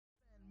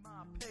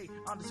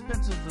on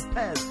dispensers of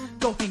Pez.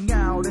 Go hang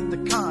out at the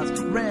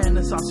cons,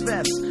 Renaissance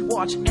fests.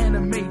 Watch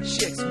anime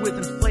chicks with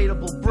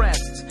inflatable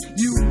breasts.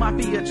 You might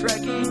be a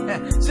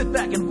Trekkie, sit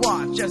back and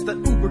watch as the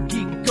uber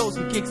geek goes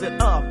and kicks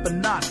it up a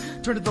notch.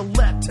 Turn to the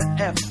letter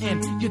F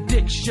in your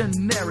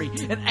dictionary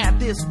and add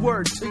this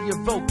word to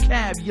your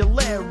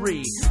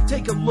vocabulary.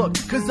 Take a look,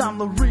 cause I'm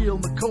the real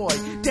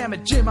McCoy. Damn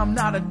it, Jim, I'm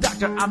not a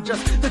doctor, I'm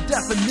just the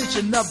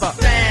definition of a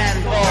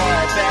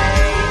fanboy,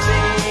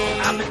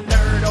 baby. I'm a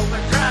nerd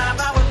overdrive,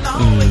 I will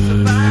always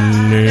survive.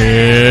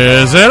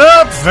 Listen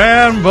up,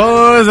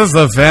 fanboys. It's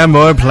the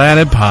Fanboy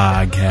Planet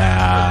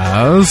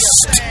Podcast.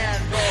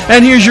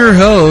 And here's your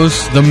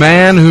host, the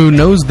man who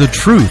knows the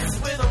truth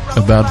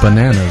about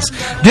bananas,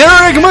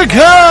 Derek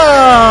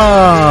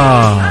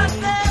McCaw.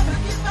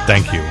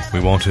 Thank you.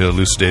 We won't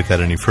elucidate that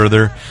any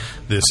further.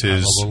 This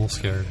is a little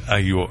scared.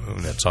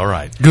 That's all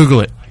right. Google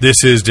it.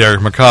 This is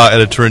Derek McCaw,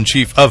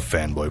 editor-in-chief of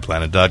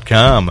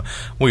FanboyPlanet.com.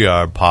 We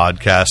are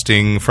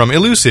podcasting from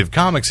Elusive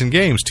Comics and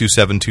Games,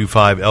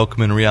 2725 El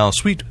Camino Real,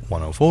 Suite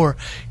 104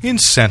 in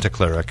Santa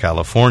Clara,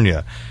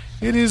 California.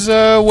 It is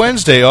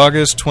Wednesday,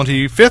 August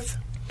 25th.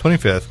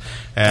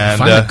 And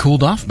finally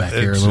cooled off back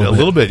here a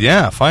little bit.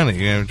 Yeah,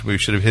 finally. We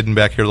should have hidden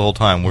back here the whole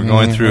time. We're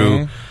going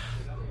through,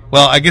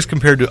 well, I guess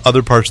compared to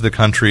other parts of the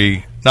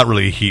country, not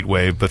really a heat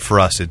wave, but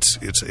for us, it's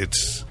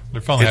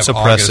oppressive.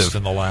 August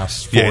in the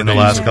last 4 days. In the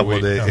last couple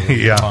of days.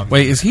 Yeah.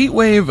 Wait, is Heat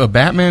Wave a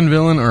Batman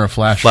villain or a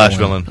Flash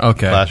villain?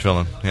 Okay. Flash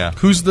villain, yeah.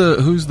 Who's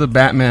the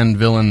Batman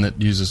villain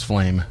that uses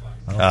flame?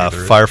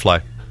 Firefly.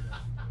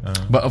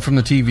 But from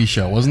the TV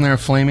show. Wasn't there a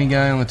flaming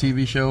guy on the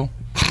TV show?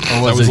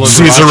 Or was it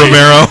Cesar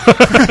Romero?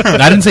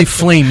 I didn't say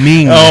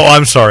flaming. Oh,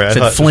 I'm sorry. I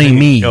said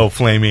flamey. Oh,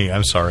 flamey.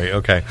 I'm sorry.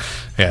 Okay.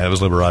 Yeah, it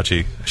was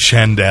Liberace.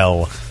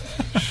 Chandel.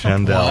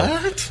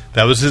 What?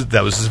 That was his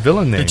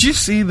villain name. Did you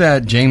see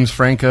that James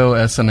Franco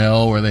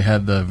SNL where they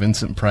had the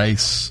Vincent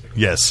Price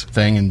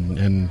thing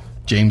and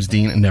James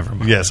Dean? Never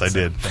mind. Yes, I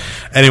did.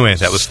 Anyway,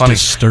 that was funny.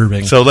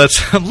 Disturbing. So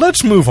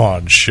let's move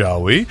on,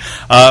 shall we?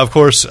 Of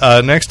course,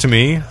 next to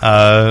me,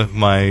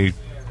 my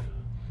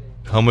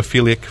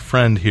homophilic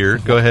friend here.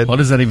 Go ahead. What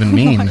does that even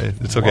mean?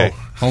 It's okay.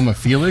 Whoa.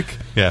 Homophilic?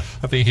 Yeah.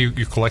 I think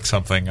you collect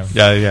something.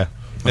 Yeah.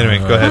 Anyway,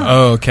 go ahead.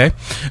 Okay.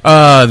 This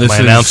my is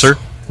announcer.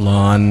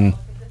 Lon.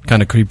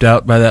 Kind of creeped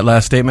out by that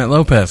last statement,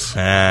 Lopez.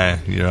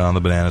 You're on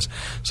the bananas.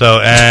 So,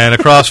 and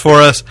across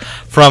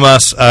from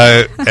us,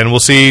 and we'll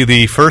see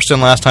the first and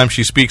last time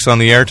she speaks on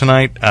the air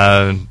tonight.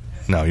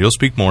 No, you'll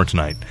speak more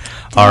tonight.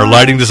 Our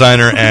lighting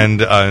designer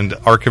and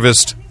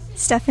archivist,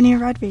 Stephanie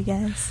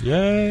Rodriguez.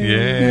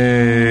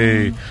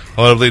 Yay!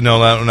 Well,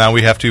 no, now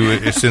we have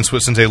to, since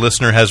a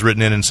listener has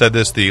written in and said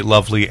this, the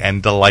lovely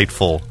and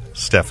delightful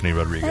Stephanie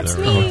Rodriguez.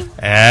 That's me.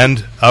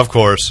 And, of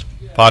course,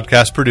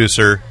 podcast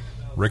producer,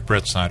 Rick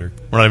Brett Snyder.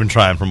 We're not even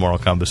trying for Moral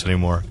Compass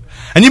anymore.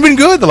 And you've been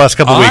good the last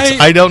couple of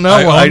weeks. I don't know.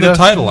 I own the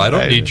title. I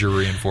don't need your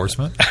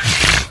reinforcement.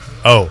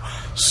 Moral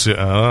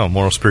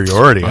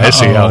superiority. I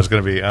see how it's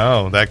going to be.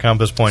 Oh, that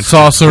compass point.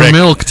 Saucer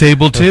milk,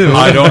 table 2.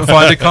 I don't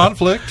find a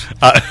conflict.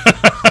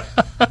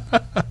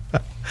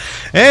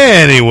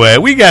 Anyway,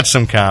 we got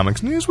some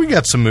comics news. We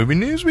got some movie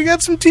news. We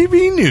got some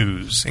TV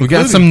news. We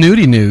got some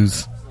nudie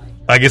news.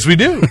 I guess we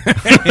do.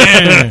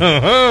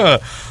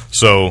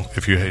 So,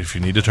 if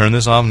you need to turn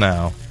this off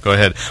now, go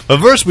ahead.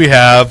 But first we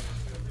have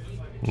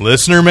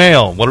listener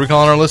mail. What are we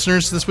calling our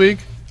listeners this week?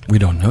 We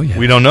don't know yet.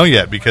 We don't know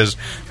yet because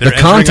they're the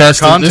contest.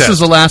 This is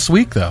the last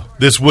week, though.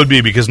 This would be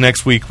because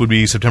next week would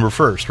be September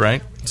 1st,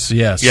 right?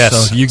 Yes.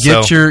 So you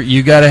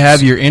you got to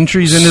have your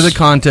entries into the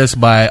contest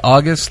by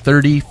August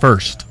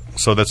 31st.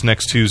 So that's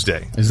next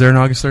Tuesday. Is there an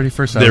August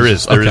 31st? There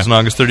is an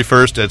August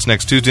 31st. That's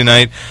next Tuesday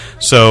night.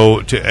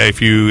 So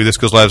this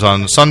goes live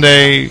on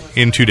Sunday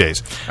in 2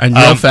 days. And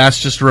real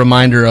fast, just a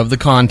reminder of the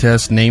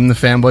contest. Name the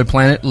Fanboy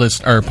Planet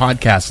or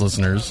podcast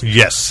listeners.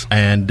 Yes.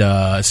 And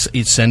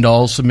send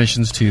all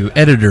submissions to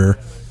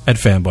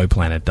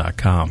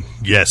editor@fanboyplanet.com.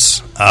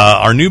 Yes.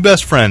 Our new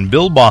best friend,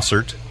 Bill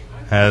Bossert,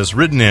 has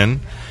written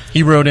in.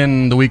 He wrote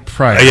in the week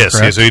prior. Yes,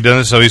 correct? So he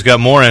done. So he's got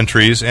more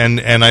entries,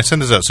 and I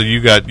sent this out. So you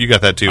got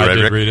that too, right? I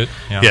did Rick? read it.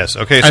 Yeah. Yes.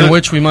 Okay. And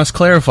which we must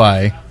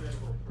clarify.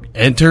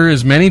 Enter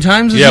as many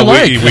times as you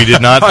like. we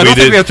did not. I don't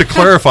think we have to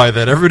clarify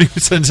that. Everybody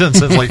sends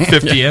like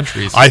 50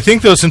 entries. I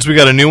think though, since we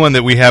got a new one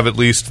that we have at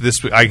least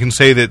this, I can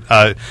say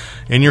that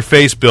in your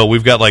face, Bill,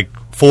 we've got like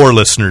 4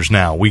 listeners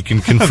now. We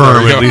can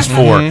confirm at least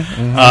 4.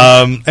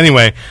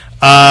 Anyway.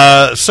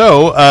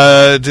 So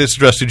it's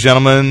addressed to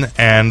gentlemen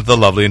and the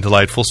lovely and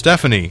delightful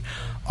Stephanie.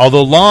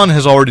 Although Lon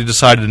has already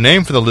decided a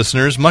name for the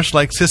listeners, much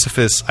like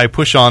Sisyphus, I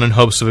push on in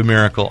hopes of a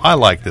miracle. I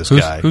like this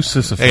guy. Who's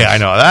Sisyphus? Yeah, I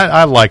know.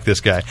 I like this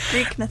guy.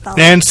 Greek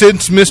mythology. And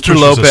since Mr.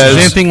 Lopez... Is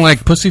anything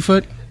like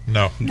Pussyfoot?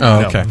 No.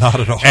 Oh, okay.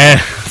 Not at all. And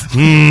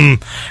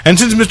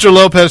since Mr.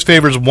 Lopez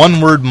favors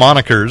one-word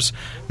monikers,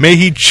 may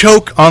he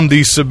choke on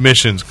these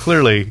submissions.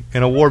 Clearly,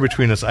 in a war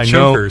between us, I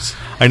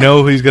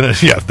know he's going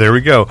to... Yeah, there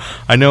we go.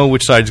 I know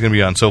which side he's going to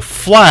be on. So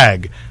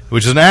FLAG,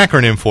 which is an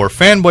acronym for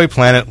Fanboy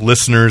Planet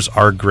Listeners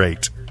Are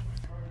Great.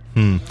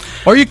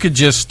 Or you could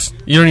just,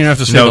 you don't even have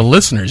to say the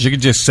listeners. You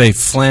could just say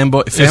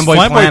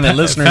Fanboy Planet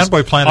listeners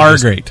Fanboy Planet are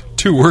is great.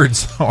 2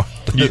 words.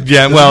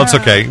 Yeah, well, it's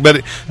okay.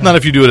 But not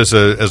if you do it as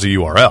a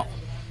URL.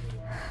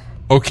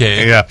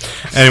 Okay. Yeah.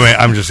 Anyway,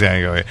 I'm just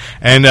saying. Okay.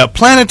 And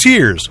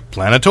Planeteers,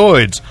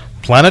 Planetoids,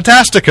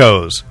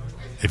 Planetasticos.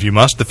 If you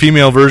must, the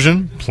female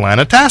version,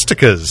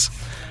 Planetasticas.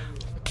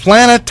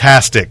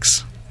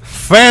 Planetastics.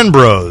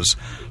 Fanbros.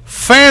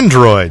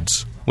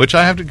 Fandroids. Which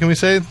I have to, can we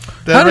say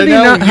that right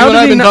now? You and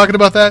I have been talking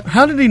about that?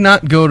 How did he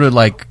not go to,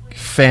 like,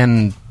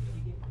 Did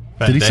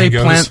he say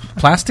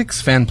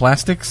plastics? Fan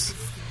plastics?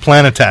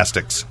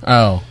 Planetastics.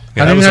 Oh.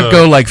 Yeah, How did he not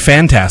go, like,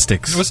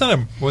 Fantastics?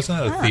 Wasn't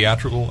that a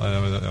theatrical,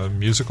 a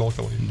musical?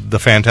 The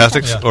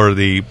Fantastics or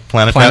the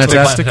Planetastics?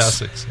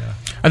 Planetastics, yeah.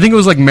 I think it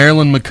was like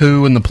Marilyn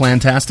McCoo and the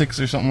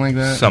Plantastics or something like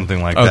that.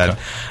 Something like Okay.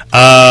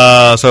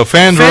 that. So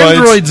Fandroids.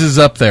 Fandroids is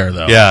up there,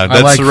 though. Yeah,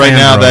 that's like right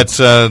now.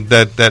 Fandroids.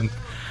 That's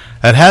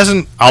that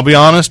hasn't. I'll be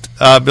honest,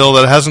 Bill.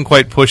 That hasn't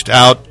quite pushed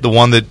out the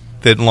one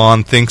that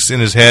Lon thinks in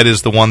his head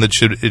is the one that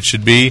it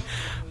should be.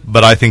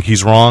 But I think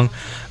he's wrong.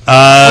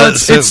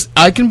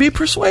 I can be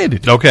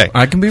persuaded. Okay,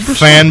 I can be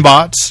persuaded.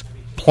 Fanbots,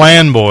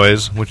 Plan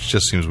Boys, which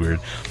just seems weird.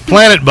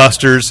 Planet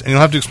Busters, and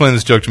you'll have to explain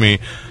this joke to me.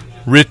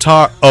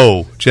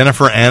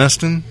 Jennifer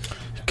Aniston.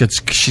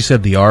 Because she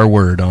said the R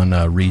word on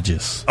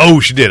Regis.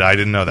 Oh, she did. I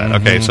didn't know that.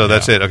 Okay, so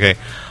that's it. Okay,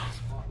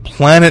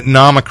 Planet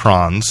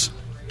Nomicrons.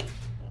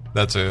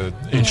 That's a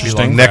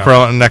Interesting.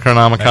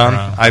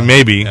 Necronomicon.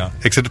 Maybe, yeah.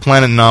 except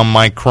Planet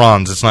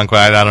Nomicrons. It's not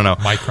quite. I don't know.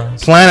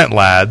 Microns. Planet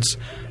Lads,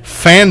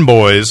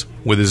 Fanboys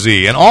with a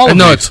Z, and all of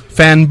No, these. it's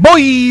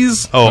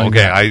Fanboys. Oh,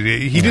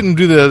 okay. He didn't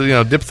do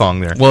the diphthong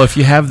there. Well, if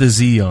you have the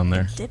Z on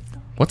there.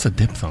 What's a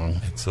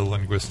diphthong? It's a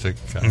linguistic...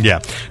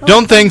 Yeah.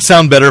 Don't things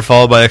sound better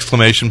followed by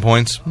exclamation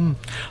points?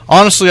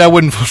 Honestly, I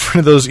wouldn't vote for any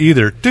of those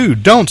either.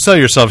 Dude, don't sell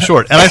yourself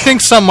short. And I think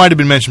some might have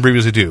been mentioned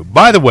previously, too.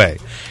 By the way,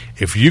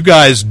 if you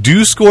guys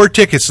do score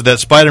tickets to that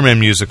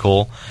Spider-Man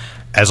musical,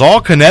 as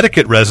all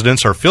Connecticut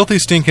residents are filthy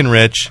stinking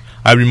rich,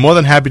 I'd be more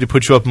than happy to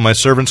put you up in my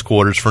servants'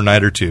 quarters for a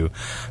night or two.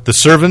 The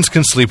servants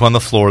can sleep on the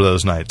floor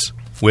those nights.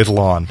 With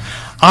Lon.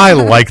 I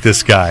like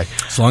this guy.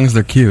 As long as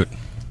they're cute.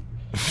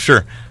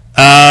 Sure.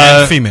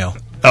 And female.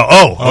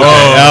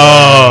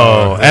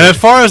 Oh. And as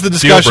far as the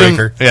discussion, Deal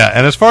breaker.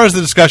 and as far as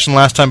the discussion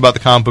last time about the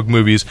comic book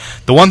movies,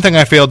 the one thing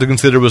I failed to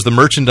consider was the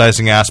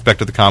merchandising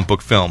aspect of the comic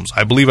book films.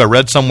 I believe I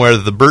read somewhere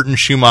that the Burton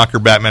Schumacher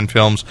Batman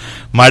films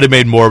might have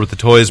made more with the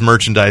toys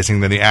merchandising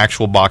than the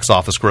actual box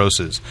office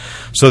grosses.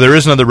 So there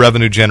is another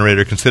revenue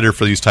generator considered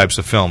for these types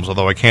of films,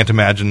 although I can't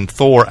imagine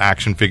Thor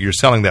action figures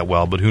selling that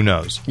well, but who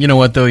knows? You know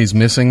what, though, he's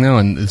missing, though,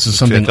 and this is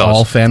something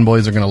all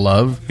fanboys are going to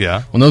love?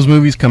 Yeah. When those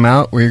movies come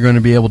out, where you're going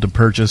to be able to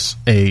purchase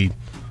a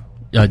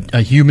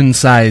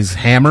human-size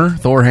hammer,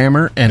 Thor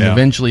hammer, and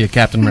eventually a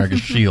Captain America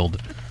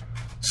shield.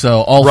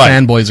 So all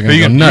fanboys are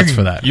going to go nuts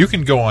for that. You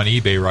can go on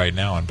eBay right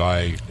now and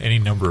buy any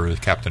number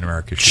of Captain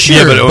America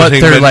shields. Sure, but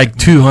they're like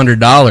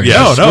 $200.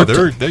 Yeah, no,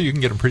 you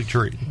can get them pretty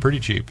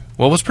cheap.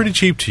 Well, what's pretty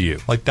cheap to you?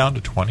 Like down to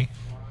 $20.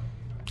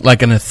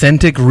 Like an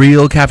authentic,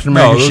 real Captain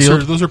America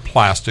shield? Those are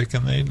plastic,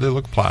 and they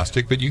look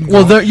plastic, but you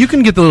can you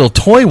can get the little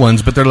toy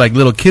ones, but they're like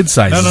little kid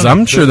sizes.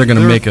 I'm sure they're going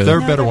to make a... There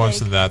are better ones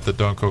than that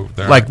don't go...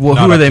 Like, who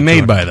are they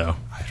made by, though?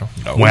 I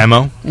don't know.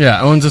 Whammo?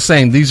 Yeah, I was just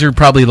saying, these are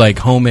probably like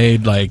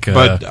homemade, like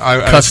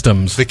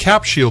customs. The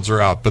cap shields are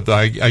out, but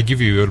I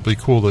give you, it would be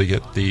cool to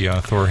get the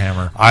Thor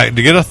hammer. To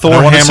get a Thor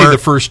hammer... I want to hammer... see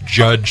the first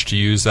judge to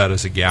use that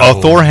as a gavel.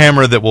 A Thor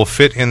hammer that will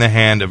fit in the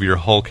hand of your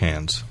Hulk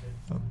hands.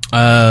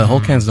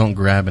 Hulk hands don't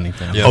grab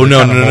anything. Yeah,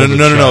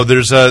 no.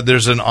 There's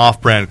an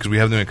off-brand, because we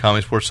have them in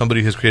Comedy Sports.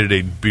 Somebody has created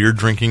a beer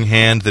drinking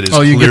hand that is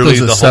you clearly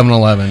get those at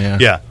 7-Eleven, yeah.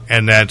 Yeah,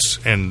 and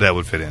that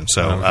would fit in.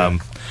 So,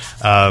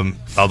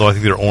 although I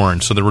think they're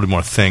orange, so they're really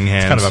more thing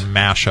hands. It's kind of a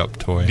mashup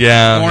toy.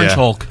 Yeah, Orange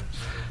Hulk.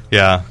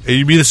 Yeah,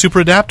 it'd be the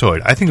Super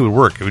Adaptoid. I think it would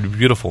work. It would be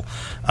beautiful.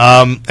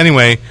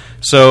 Anyway,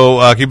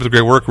 so keep up the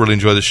great work. Really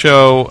enjoy the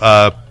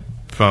show.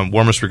 From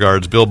warmest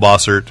regards, Bill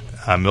Bossert,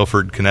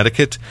 Milford,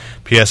 Connecticut.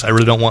 P.S. I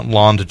really don't want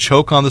Lon to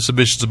choke on the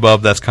submissions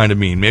above. That's kind of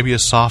mean. Maybe a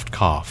soft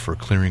cough for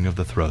clearing of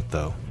the throat,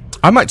 though.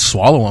 I might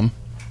swallow them.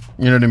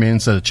 You know what I mean?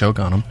 Instead of choke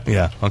on them.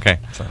 Yeah, okay.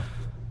 So.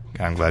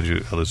 I'm glad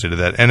you elucidated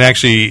that. And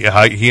actually,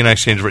 he and I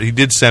exchanged... He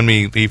did send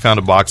me... He found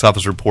a box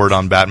office report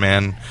on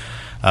Batman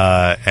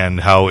and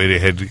how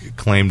it had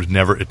claimed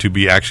never to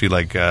be actually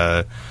like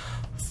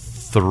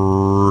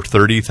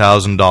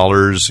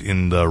 $30,000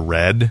 in the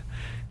red.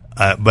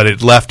 But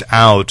it left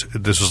out,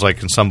 this was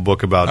like in some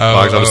book about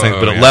box office things,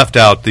 but it left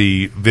out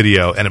the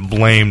video, and it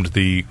blamed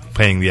the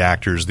paying the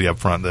actors the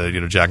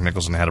upfront. Jack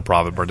Nicholson had a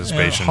profit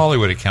participation.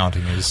 Hollywood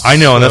accounting is... I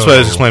know, and that's what I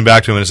was explaining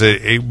back to him. And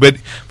say, but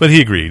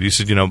he agreed. He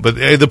said, but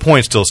the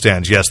point still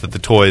stands. Yes, that the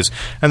toys,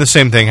 and the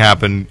same thing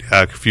happened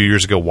a few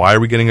years ago. Why are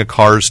we getting a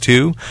Cars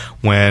 2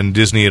 when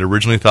Disney had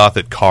originally thought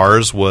that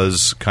Cars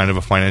was kind of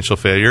a financial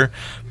failure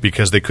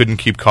because they couldn't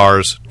keep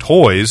Cars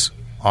toys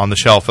on the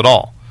shelf at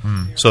all.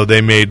 So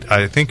they made,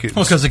 I think...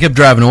 because they kept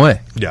driving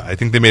away. Yeah, I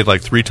think they made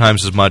like 3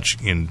 times as much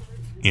in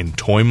in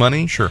toy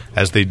money Sure.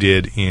 as they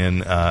did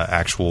in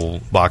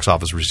actual box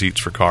office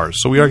receipts for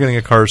Cars. So we are getting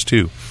a Cars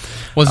 2.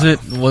 Was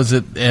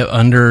it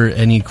under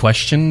any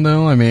question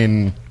though? I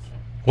mean,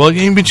 Well,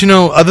 but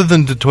other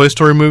than the Toy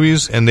Story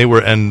movies, and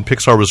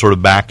Pixar was sort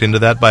of backed into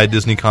that by a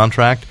Disney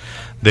contract.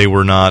 They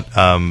were not,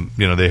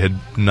 they had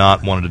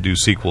not wanted to do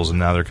sequels, and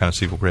now they're kind of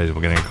sequel crazy.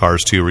 We're getting a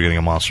Cars 2, we're getting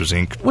a Monsters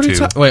Inc. 2. what are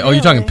you wait? Oh,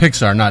 you're talking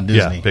Pixar, not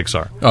Disney. Yeah,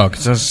 Pixar. Oh,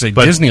 because I was going to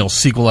say Disney will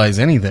sequelize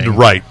anything.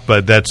 Right,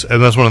 but that's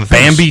one of the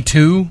things. Bambi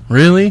 2,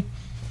 really?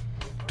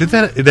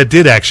 That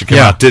did actually come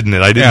Yeah. out, didn't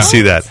it? I didn't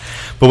see that.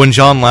 But when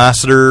John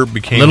Lasseter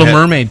became Little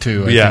Mermaid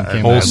 2, I think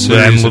came whole out.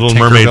 series and of Little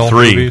Mermaid Tinkerbell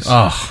 3. movies.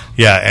 Oh,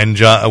 Yeah, and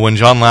when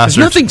John Lasseter... there's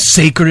nothing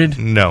sacred.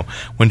 No.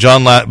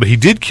 But he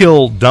did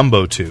kill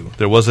Dumbo 2.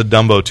 There was a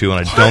Dumbo 2,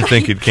 and I don't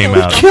think it came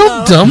out.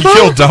 Killed Dumbo?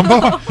 Kill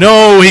Dumbo?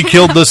 No, he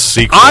killed the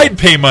sequel. I'd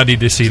pay money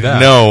to see that.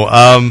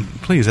 No,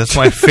 please, that's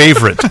my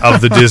favorite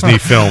of the Disney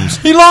films.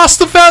 He lost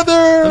the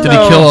feather. Did he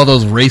kill all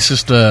those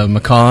racist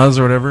macaws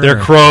or whatever? They're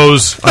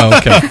crows. Oh,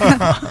 okay.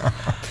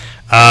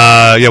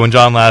 When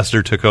John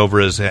Lasseter took over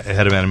as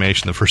head of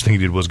animation, the first thing he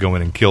did was go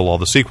in and kill all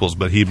the sequels.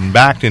 But he'd been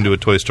backed into a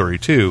Toy Story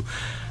 2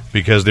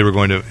 because they were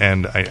going to,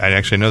 and I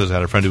actually know this, I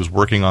had a friend who was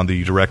working on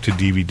the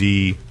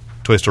direct-to-DVD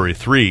Toy Story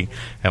 3,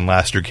 and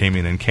Lasseter came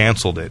in and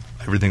canceled it,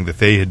 everything that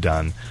they had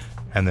done,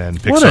 and then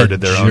What a Pixar did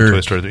their own jerk.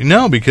 Toy Story 3.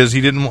 No, because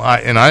he didn't,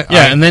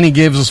 And then he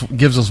gives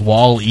us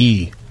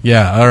Wall-E.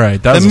 Yeah, all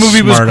right. That that was a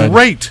movie was smart idea.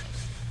 great.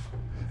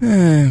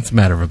 It's a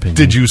matter of opinion.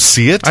 Did you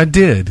see it? I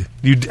did.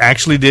 You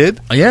actually did?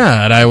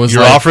 Yeah, and I was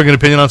You're like, offering an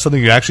opinion on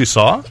something you actually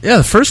saw? yeah,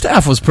 the first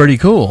half was pretty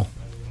cool.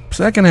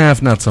 Second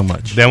half, not so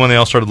much. Then when they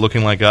all started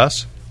looking like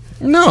us?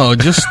 No,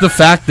 just the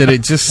fact that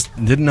it just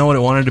didn't know what it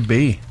wanted to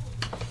be.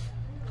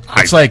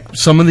 It's like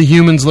some of the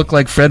humans look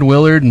like Fred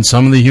Willard, and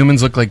some of the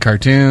humans look like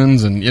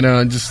cartoons, and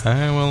just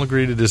I will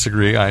agree to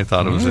disagree. I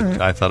thought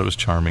it was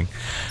charming.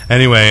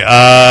 Anyway,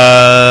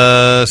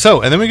 and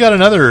then we got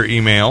another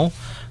email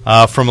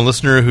from a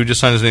listener who just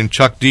signed his name,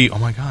 Chuck D. Oh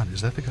my God,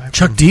 is that the guy?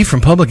 Chuck D from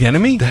Public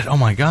Enemy. Oh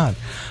my God.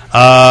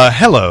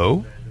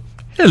 Hello.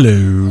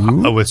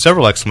 Hello. With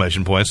several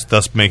exclamation points,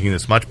 thus making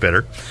this much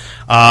better.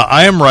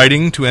 I am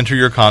writing to enter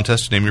your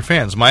contest to name your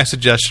fans. My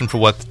suggestion for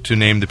what to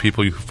name the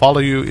people who follow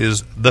you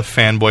is the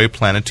Fanboy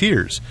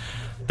Planeteers.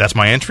 That's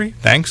my entry.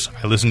 Thanks.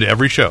 I listen to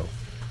every show.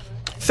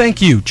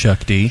 Thank you,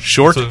 Chuck D.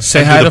 Short. Say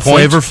and hi to to the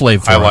point. Flavor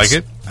Flav for I us. like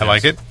it. I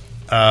like it.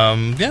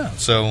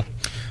 So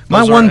My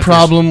those are one entries.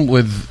 problem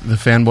with the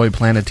Fanboy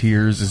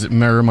Planeteers is it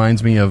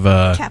reminds me of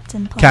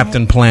Captain Planet.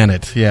 Captain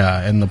Planet, yeah,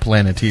 and the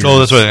Planeteers. Oh,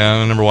 that's right.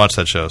 I never watched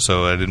that show,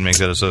 so I didn't make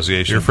that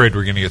association. You're afraid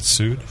we're going to get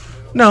sued?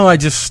 No,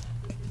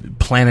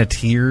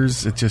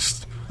 Planeteers. It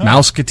just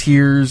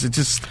Mouseketeers.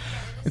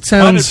 It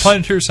sounds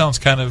Planeteer sounds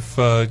kind of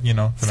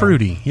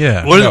fruity.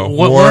 Yeah.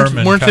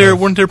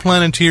 Weren't there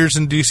Planeteers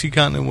in DC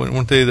Continent?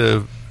 Weren't they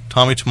the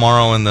Tommy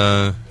Tomorrow and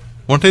the?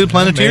 Weren't they the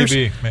Planeteers?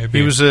 Maybe.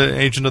 He was an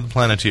agent of the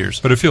Planeteers.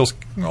 But it feels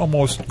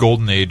almost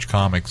Golden Age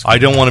comics. I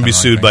don't want to be Kinda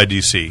sued like by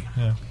DC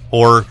Yeah.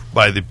 or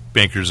by the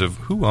bankers of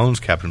who owns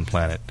Captain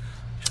Planet.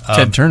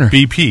 Ted Turner.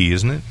 BP,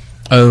 isn't it?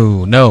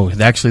 Oh no!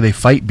 Actually, they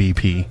fight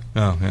BP.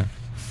 Oh yeah.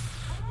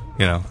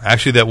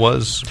 Actually, that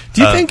was.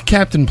 Do you think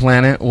Captain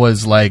Planet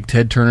was like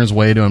Ted Turner's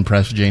way to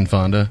impress Jane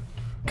Fonda?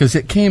 Because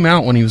it came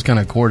out when he was kind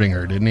of courting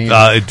her, didn't he?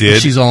 It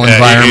did. She's all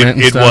environment.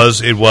 and It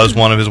stuff. was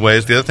one of his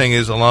ways. The other thing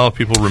is, a lot of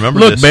people remember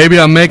Look, this. baby,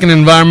 I'm making an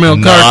environmental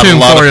Not cartoon a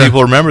lot for of you.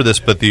 people remember this,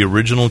 but the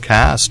original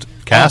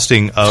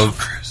casting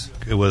of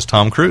it was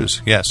Tom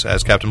Cruise, yes,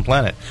 as Captain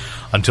Planet,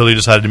 until he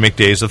decided to make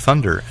Days of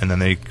Thunder, and then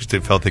they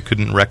felt they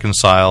couldn't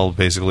reconcile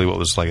basically what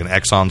was like an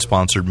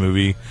Exxon-sponsored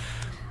movie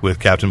with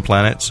Captain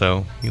Planet,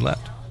 so he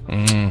left.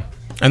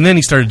 And then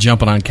he started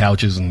jumping on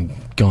couches and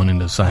going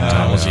into It was a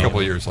Scientology. couple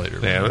of years later.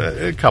 Yeah,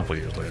 a couple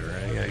of years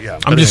later. Yeah.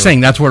 I'm just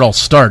saying that's where it all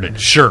started.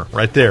 Sure,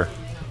 right there.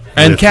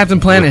 And With- Captain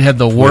Planet had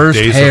the with worst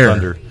Days of hair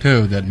Thunder.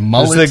 too. That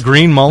mullet, Is that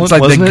green mullet? It's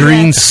like wasn't the it?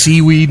 green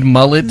seaweed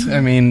mullet.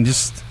 I mean,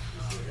 just.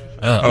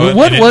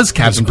 What and was it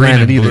Captain was green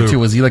Planet and either? blue. Too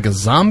was he like a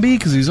zombie?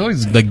 Because he's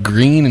always like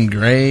green and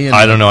gray. And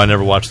I don't know. I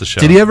never watched the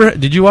show. Did he ever?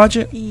 Did you watch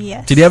it?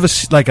 Yes. Did he have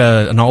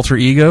an alter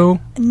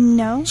ego?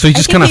 No. So he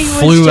just I think kinda he was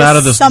flew just out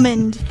of the-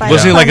 summoned by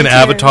Wasn't he like an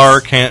Planeteers.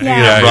 avatar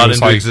Yeah. brought he was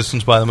into like-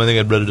 existence by them? I think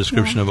I'd read a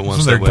description of it once.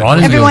 Wasn't that there way. brought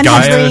in- Everyone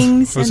has Gaia?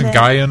 rings. Wasn't and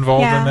Gaia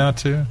involved yeah. in that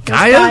too? There's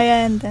Gaia?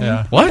 and then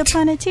Yeah. What? The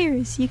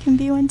Planeteers. You can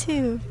be one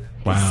too.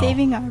 Wow.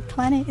 Saving our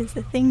planet is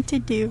the thing to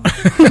do.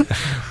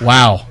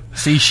 Wow.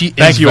 See, she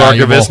Thank is you,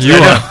 valuable. Archivist. You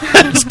are.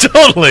 It's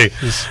totally.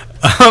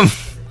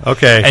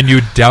 Okay. And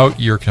you doubt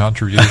your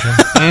contribution?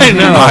 I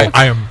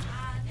know.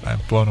 I'm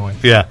blown away.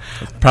 Yeah.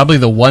 Probably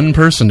the one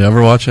person to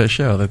ever watch that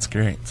show. That's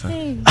great. So.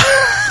 Hey.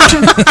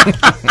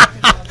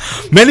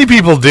 Many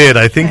people did.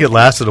 I think it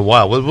lasted a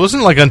while. It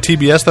wasn't like on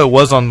TBS, though. It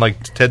was on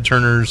like Ted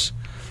Turner's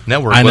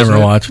network. I wasn't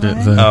never it? watched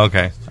it. So. Oh,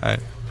 okay.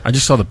 I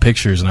just saw the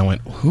pictures and I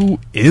went, "Who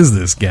is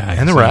this guy?"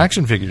 And there were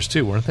action figures,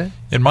 too, weren't they?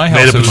 In my house,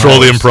 Made of it was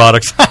petroleum always-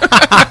 products.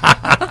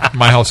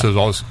 My house is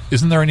always.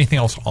 Isn't there anything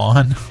else on?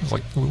 I was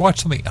like, we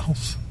watch something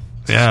else.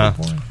 Yeah.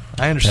 So boring.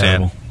 I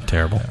understand.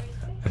 Terrible.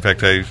 In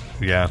fact,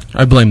 yeah.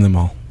 I blame them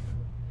all.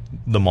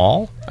 The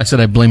Mall? I said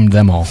I blamed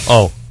them all.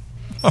 Oh.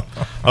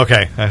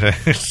 Okay.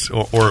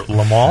 or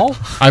Lamal?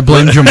 I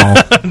blame Jamal.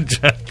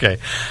 Okay.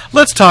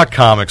 Let's talk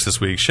comics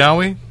this week, shall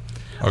we?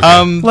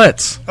 Okay.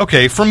 Let's.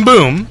 Okay, from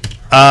Boom.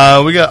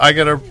 I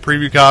got a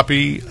preview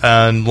copy,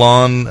 and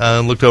Lon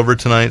looked over it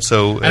tonight.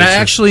 So And I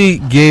actually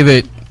gave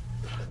it...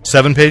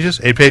 7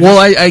 pages? 8 pages? Well,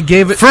 I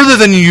gave it... Further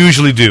than you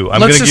usually do. I'm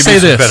going Let's to just give you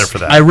say some this. credit for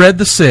that. I read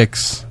the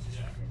 6,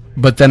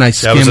 but then I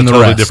skimmed that was a the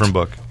totally rest. different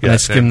book. And I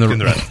skimmed the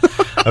rest.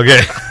 Okay.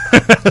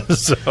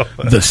 So,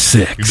 The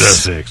 6. the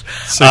 6.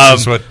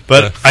 Is what,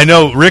 but I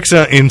know Rick's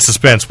in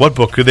suspense. What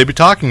book could they be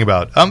talking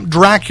about?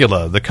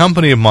 Dracula, The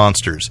Company of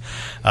Monsters.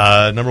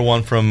 Number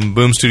 1 from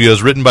Boom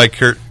Studios, written by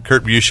Kurt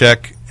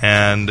Busiek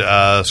and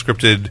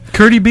scripted.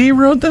 Curdy B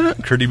wrote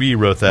that? Curdy B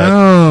wrote that.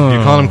 Oh.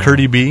 You call him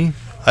Curdy B?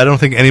 I don't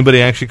think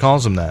anybody actually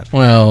calls him that.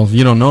 Well,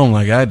 you don't know him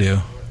like I do.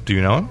 Do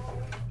you know him?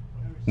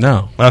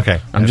 No. Okay.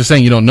 I'm just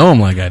saying you don't know him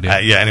like I do.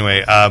 Yeah,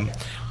 anyway,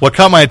 what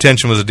caught my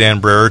attention was a Dan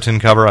Brereton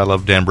cover. I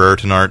love Dan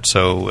Brereton art,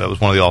 so that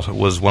was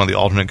one of the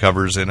alternate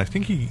covers, and I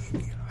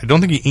don't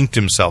think he inked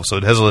himself,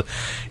 so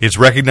it's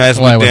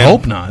recognizable. Well, I would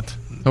hope not.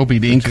 Hope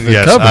he'd ink the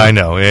Yes, cover. I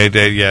know.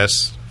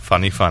 Yes,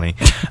 funny.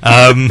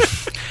 Dan,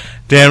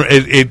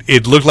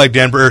 it looked like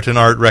Dan Brereton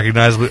art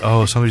recognizably.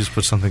 Oh, somebody just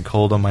put something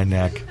cold on my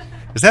neck.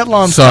 Is that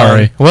Lon?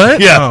 Sorry. Stone? What?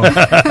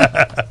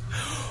 Yeah.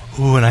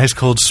 Ooh, an ice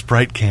cold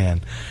Sprite can.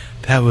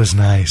 That was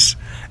nice.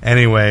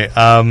 Anyway,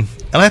 and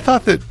I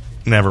thought that.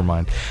 Never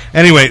mind.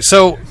 Anyway,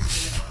 so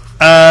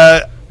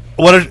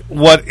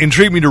what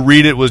intrigued me to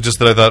read it was just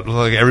that I thought,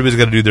 like, everybody's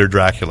got to do their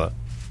Dracula.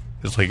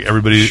 It's like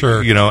everybody,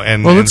 Sure.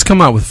 and Well, let's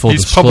come out with full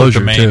He's public disclosure,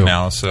 domain too.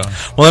 now, so...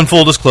 Well, in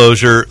full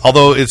disclosure,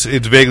 although it's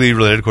vaguely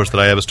related, of course, that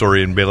I have a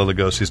story in Bela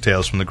Lugosi's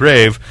Tales from the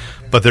Grave,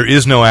 but there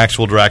is no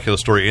actual Dracula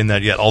story in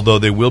that yet, although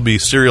they will be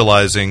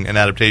serializing an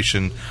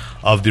adaptation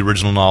of the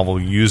original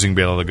novel using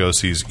Bela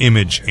Lugosi's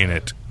image in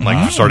it,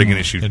 starting in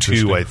issue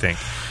 2, I think.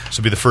 So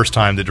it'll be the first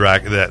time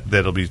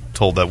that'll be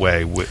told that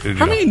way.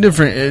 How many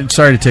different...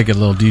 sorry to take a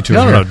little detour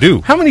here. No,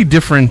 do. How many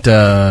different...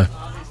 okay,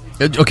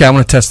 I'm going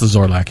to test the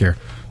Zorlak here.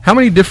 How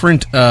many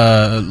different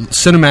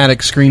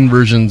cinematic screen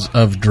versions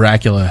of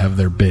Dracula have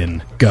there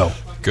been? Go.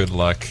 Good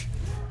luck.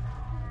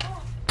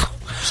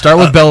 Start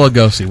with Bela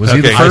Lugosi. Was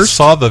he the okay. I first?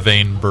 saw the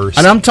vein burst.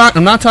 And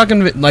I'm not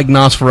talking like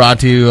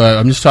Nosferatu.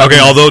 I'm just talking.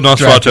 Okay, although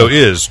Nosferatu Dracula.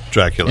 is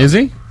Dracula. Is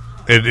he?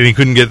 And they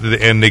couldn't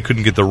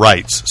get the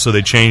rights, so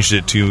they changed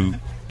it to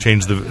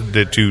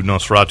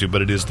Nosferatu,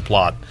 but it is the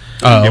plot.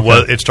 Oh,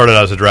 okay. It started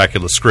out as a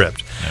Dracula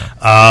script.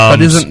 But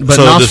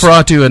so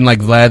Nosferatu and like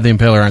Vlad the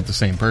Impaler aren't the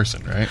same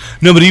person, right?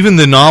 No, but even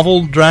the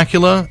novel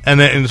Dracula, and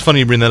it's funny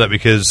you bring that up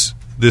because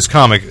this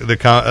comic, the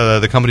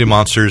Company of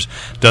Monsters,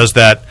 does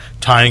that,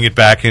 tying it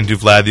back into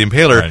Vlad the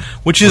Impaler, Right.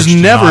 which is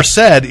never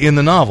said in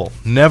the novel,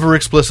 never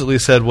explicitly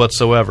said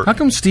whatsoever. How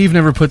come Steve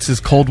never puts his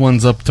cold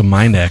ones up to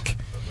my neck?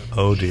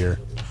 Oh dear.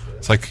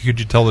 It's like, could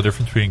you tell the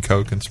difference between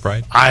Coke and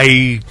Sprite?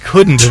 I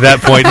couldn't at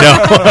that point,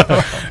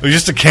 no. It was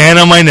just a can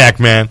on my neck,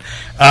 man.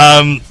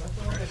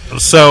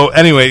 So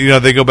anyway,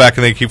 they go back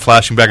and they keep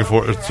flashing back and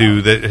forth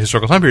to the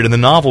historical time period, and the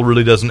novel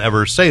really doesn't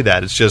ever say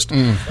that. It's just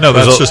No,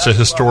 that's just a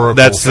historical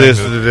That's thing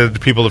the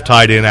people have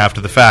tied in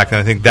after the fact, and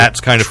I think that's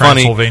kind of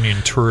funny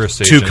Transylvanian tourist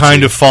to agency.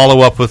 kind of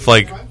follow up with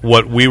like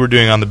what we were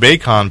doing on the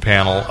Bacon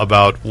panel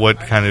about what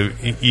kind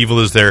of evil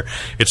is there.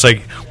 It's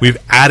like we've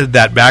added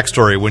that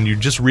backstory. When you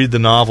just read the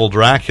novel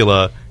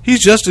Dracula, he's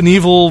just an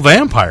evil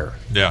vampire.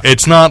 Yeah.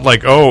 It's not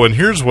like, oh, and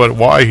here's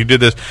why he did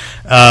this.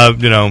 And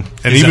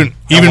He's an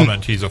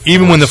element, he's a force.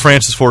 even when the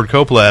Francis Ford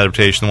Coppola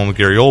adaptation, the one with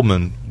Gary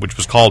Oldman, which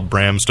was called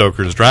Bram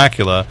Stoker's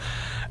Dracula,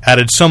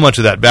 added so much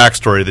of that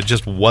backstory that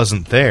just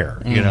wasn't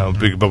there.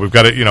 But we've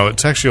got it.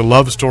 It's actually a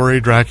love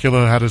story.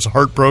 Dracula had his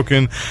heart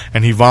broken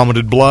and he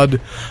vomited blood,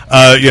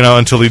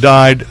 until he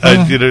died.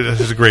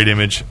 It's a great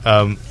image.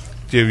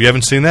 You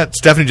haven't seen that?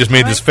 Stephanie just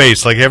made this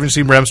face. Like, you haven't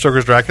seen Bram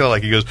Stoker's Dracula?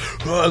 Like, he goes,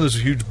 oh, there's a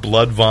huge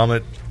blood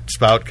vomit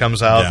spout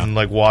comes out and,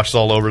 like, washes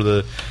all over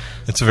the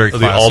It's a very the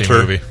classy altar.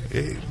 movie.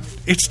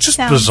 It's just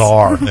Sounds-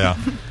 bizarre. Yeah.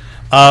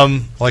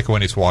 I like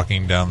when he's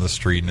walking down the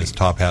street in his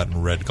top hat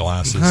and red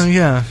glasses.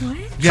 Yeah.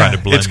 Trying to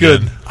blend it's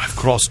good. in. I've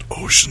crossed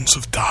oceans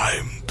of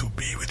time to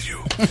be with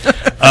you.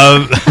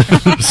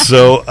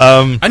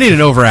 I need an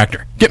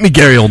overactor. Get me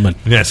Gary Oldman.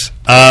 Yes.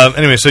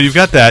 Anyway, so you've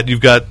got that.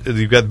 You've got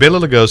Bela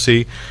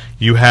Lugosi.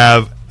 You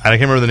have, and I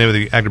can't remember the name of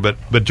the actor,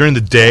 but during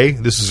the day,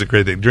 this is a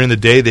great thing. During the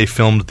day, they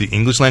filmed the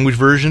English language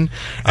version,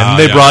 and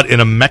they brought in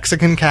a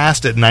Mexican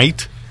cast at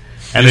night.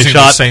 And Using they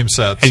shot the same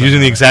sets. and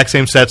using the exact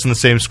same sets and the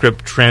same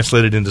script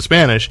translated into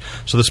Spanish.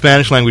 So the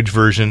Spanish language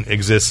version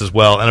exists as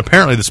well. And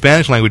apparently, the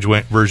Spanish language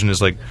version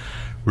is like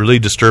really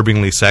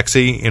disturbingly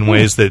sexy in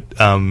ways that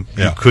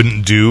you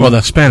couldn't do. Well, the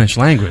Spanish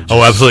language.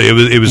 Oh,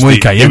 absolutely! It was Muy the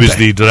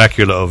caliente.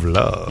 Dracula of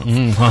love,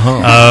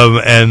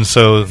 Uh-huh. and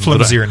so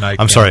Flimsier night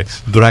I'm sorry,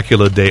 gowns.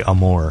 Dracula de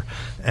Amor,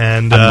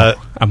 and I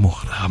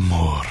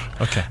Amor.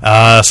 Okay.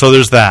 So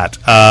there's that.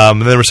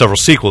 And there were several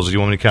sequels. Do you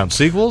want me to count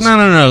sequels? No.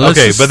 Let's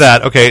Okay, just- but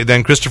that. Okay,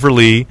 then Christopher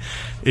Lee.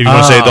 If you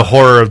want to say the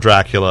horror of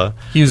Dracula,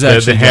 He was the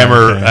actually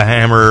Hammer, good, okay. a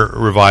Hammer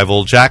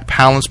revival. Jack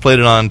Palance played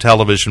it on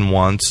television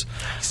once.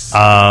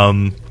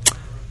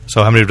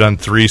 So how many have done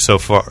 3 so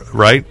far?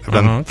 Right, I've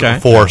done okay.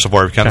 4 so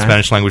far. If you count the Okay.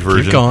 Spanish language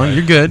version. Keep going.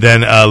 You're good.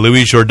 Then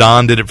Louis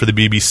Jourdan did it for the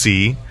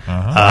BBC.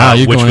 Wow,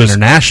 you're which going was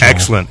international.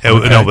 excellent.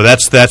 Okay. No, but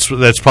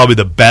that's probably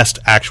the best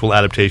actual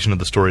adaptation of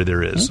the story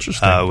there is.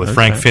 Interesting. With Okay.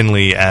 Frank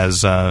Finlay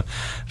as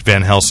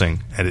Van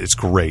Helsing, and it's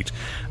great.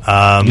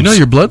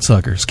 Your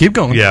bloodsuckers. Keep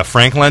going. Yeah,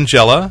 Frank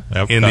Langella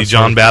Yep, in the that's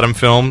John right. Badham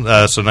film,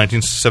 so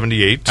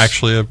 1978.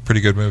 Actually, a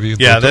pretty good movie.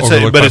 Yeah, that's it.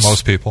 overlooked But by it's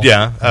most people.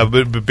 Yeah,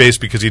 but based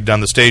because he'd done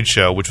the stage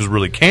show, which was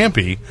really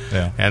campy.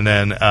 Yeah. and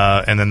then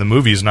the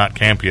movie's not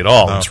campy at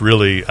all. It's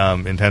really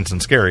intense and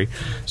scary.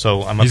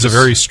 So I'm up He's to a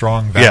very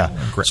strong.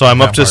 So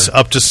I'm up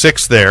vampire. to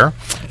 6 there.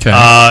 Okay.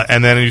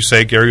 And then you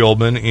say Gary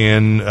Oldman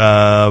in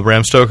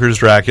Bram Stoker's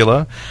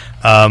Dracula.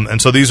 And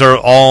so these are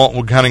all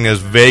we're counting as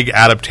vague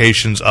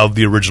adaptations of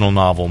the original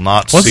novel,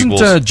 not Wasn't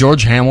sequels.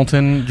 George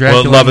Hamilton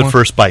Dracula? Well, Love in at one?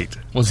 First Bite.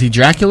 Was he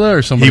Dracula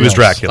or somebody He was else?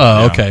 Dracula. Oh,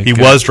 Yeah. okay. He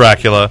good. was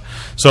Dracula.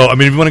 So, I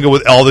mean, if you want to go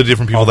with all the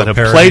different people All that the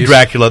have played parodies.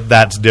 Dracula,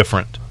 that's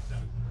different.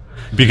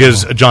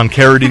 Because John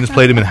Carradine's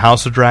played him in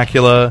House of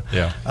Dracula.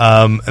 Yeah.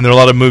 And there are a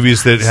lot of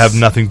movies that have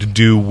nothing to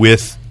do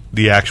with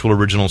the actual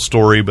original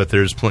story, but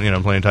there's plenty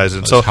of ties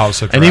in. So,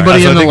 House of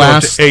Anybody so in I the think we're up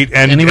last to 8,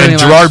 and anybody in the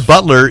Gerard last-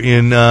 Butler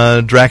in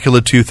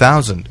Dracula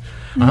 2000,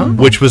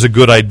 which was a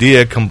good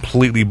idea,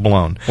 completely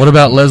blown. What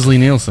about Leslie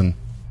Nielsen?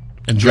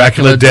 And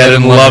Dracula Dead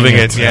and Loving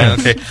It. Yeah,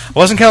 okay. I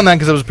wasn't counting that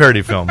because it was a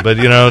parody film, but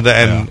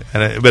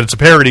but it's a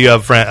parody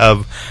of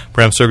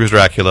Bram Stoker's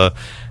Dracula,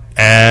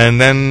 and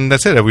then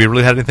that's it. Have we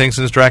really had anything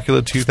since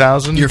Dracula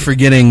 2000? You're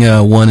forgetting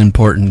one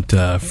important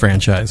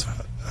franchise.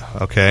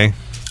 Okay.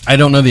 I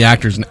don't know the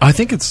actors. I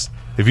think it's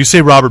If you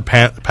say Robert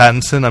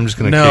Pattinson, I'm just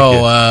going to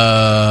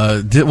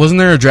kick you. wasn't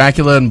there a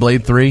Dracula in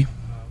Blade 3?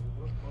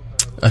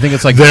 I think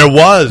it's like There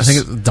was. I think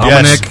it's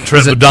Dominic. Yes.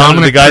 Was it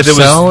Dominic, the guy Purcell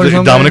that or was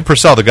something? Dominic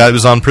Purcell, the guy that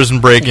was on Prison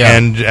Break, Yeah.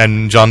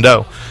 and John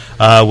Doe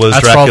was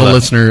That's for all the Dracula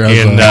listener of,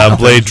 in out there.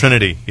 Blade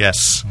Trinity.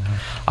 Yes,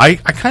 I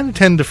kind of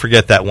tend to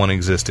forget that one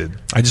existed.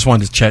 I just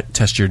wanted to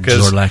test your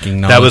Because Zorlaking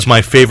knowledge. that was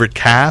my favorite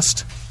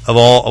cast of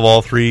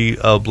all 3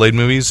 Blade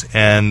movies,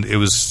 and it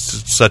was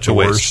such a The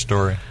waste. worst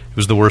story. It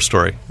was the worst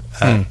story.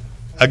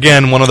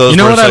 Again, one of those. You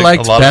know where what it's I like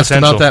liked a lot of best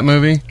potential. about that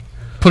movie?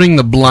 Putting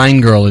the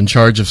blind girl in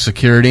charge of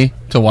security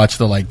to watch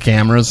the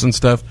cameras and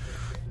stuff.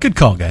 Good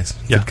call, guys.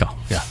 Yeah. Good call.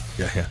 Yeah.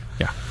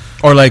 Yeah.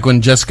 Or like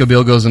when Jessica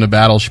Biel goes into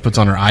battle, she puts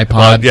on her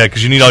iPod. Yeah,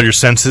 because you need all your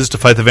senses to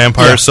fight the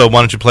vampires. Yeah. So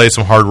why don't you play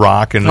some hard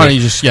rock and Why don't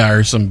you just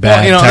or some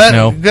bad Well,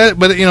 techno?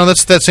 but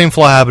that's that same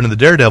flaw happened in the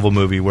Daredevil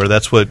movie, where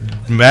that's what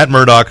Matt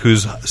Murdock,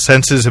 whose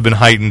senses have been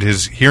heightened,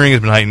 his hearing has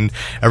been heightened,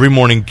 every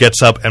morning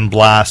gets up and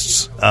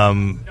blasts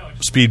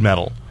speed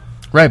metal.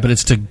 Right, but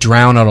it's to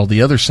drown out all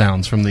the other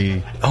sounds from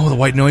the. Oh, the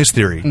white noise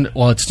theory.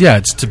 Well, it's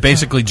to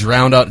basically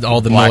drown out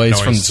all the Black noise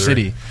noise from the theory.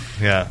 city.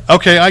 Yeah.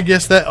 Okay, I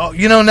guess that.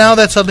 Now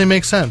that suddenly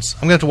makes sense.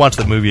 I'm gonna have to watch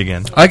that movie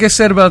again. Like I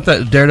said about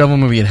that Daredevil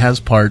movie, it has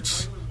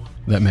parts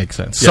that make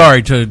sense.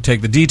 Sorry to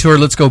take the detour.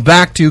 Let's go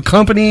back to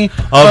Company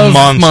of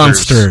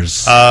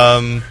Monsters.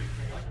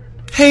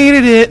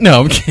 Hated it.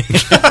 No, I'm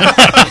kidding.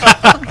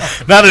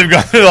 Now that we've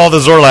got all the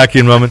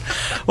Zorlakian moment.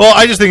 Well,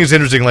 I just think it's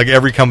interesting. Like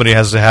every company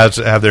has to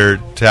have their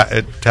attack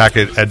at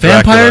Dracula.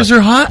 Vampires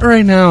are hot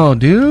right now,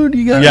 dude.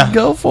 You gotta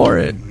go for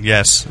it.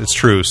 Yes, it's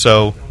true.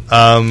 So,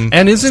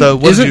 And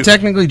isn't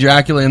technically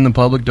Dracula in the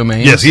public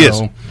domain? Yes, he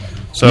is.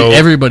 So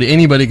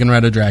anybody can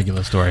write a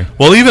Dracula story.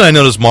 Well, even I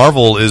noticed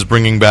Marvel is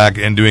bringing back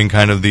and doing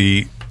kind of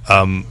the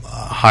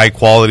high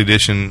quality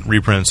edition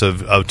reprints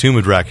of Tomb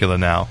of Dracula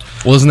now.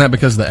 Well, isn't that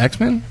because of the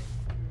X-Men?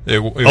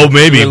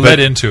 Maybe it led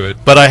into it.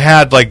 But I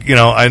had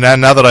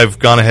now that I've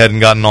gone ahead and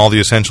gotten all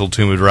the essential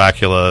Tomb of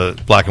Dracula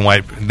black and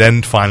white,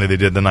 then finally they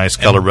did the nice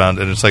color round,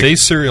 and it's like They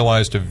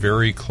serialized a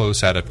very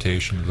close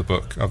adaptation of the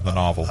book of the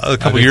novel A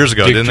couple years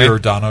ago, Dick didn't they?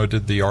 Giordano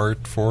did the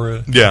art for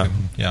it. Yeah.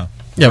 Yeah.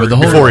 Yeah, but the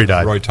whole before he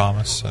died. Roy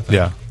Thomas, I think.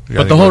 Yeah.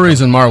 But the whole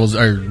reason Marvel's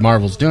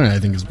doing it, I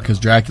think, is because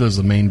Dracula's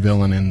the main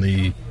villain in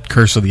the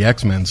Curse of the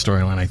X-Men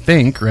storyline. I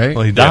think, right?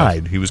 Well, he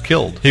died. He was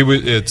killed.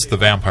 It's the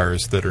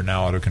vampires that are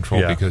now out of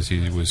control Yeah. because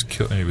he was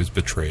he was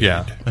betrayed.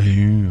 Yeah.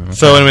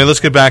 So anyway,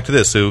 let's get back to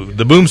this. So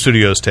the Boom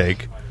Studios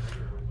take.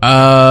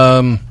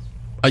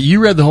 You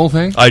read the whole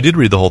thing? I did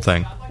read the whole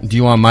thing. Do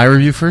you want my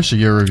review first or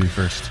your review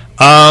first?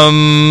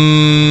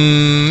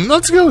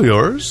 Let's go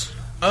yours.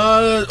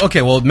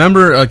 Okay, well,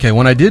 remember,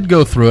 when I did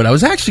go through it, I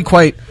was actually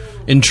quite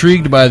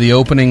intrigued by the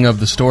opening of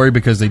the story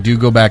because they do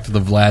go back to the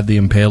Vlad the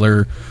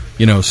Impaler,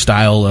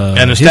 style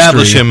And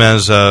establish history. him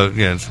as a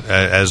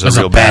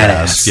real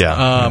badass.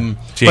 Yeah.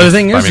 But the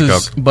thing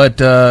is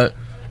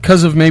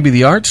because of maybe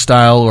the art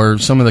style or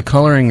some of the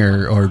coloring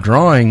or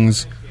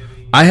drawings,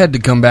 I had to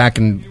come back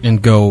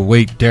and go,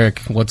 wait, Derek,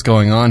 what's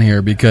going on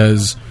here?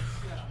 Because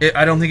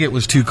I don't think it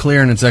was too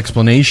clear in its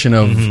explanation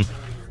of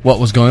what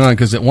was going on,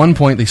 because at one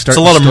point they start. It's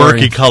a lot the of story,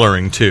 murky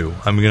coloring too.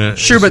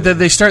 Sure, but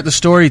they start the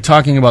story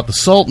talking about the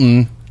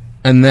Sultan,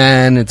 and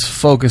then it's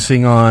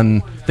focusing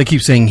on. They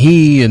keep saying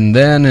he and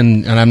then,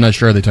 and I'm not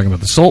sure are they talking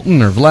about the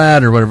Sultan or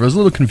Vlad or whatever. It was a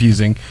little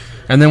confusing.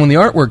 And then when the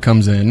artwork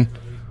comes in,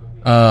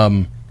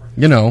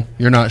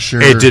 you're not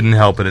sure. It didn't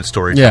help in its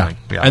storytelling.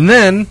 Yeah. And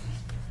then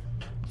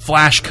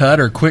flash cut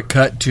or quick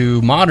cut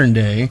to modern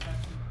day,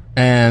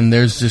 and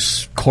there's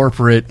this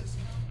corporate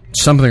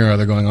something or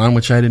other going on,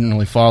 which I didn't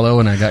really follow,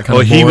 and I got kind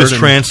of bored. He was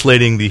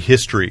translating the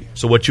history.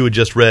 So what you had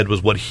just read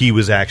was what he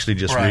was actually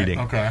just reading.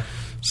 Okay.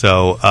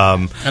 So,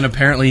 and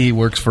apparently he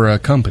works for a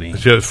company.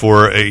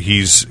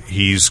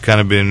 He's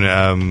kind of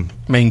been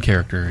main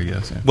character, I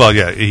guess. Yeah. Well,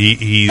 yeah,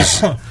 he's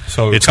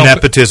So it's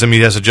nepotism.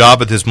 He has a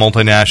job at this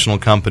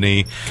multinational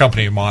company.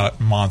 Company of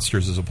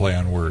Monsters is a play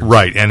on words,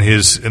 right? And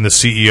the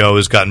CEO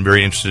has gotten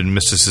very interested in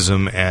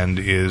mysticism and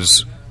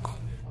is,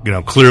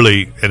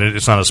 clearly, and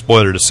it's not a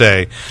spoiler to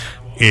say,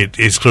 it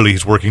is clearly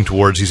he's working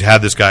towards. He's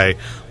had this guy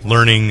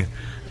learning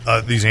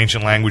these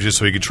ancient languages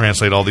so he could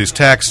translate all these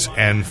texts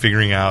and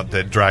figuring out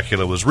that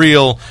Dracula was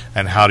real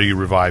and how do you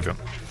revive him.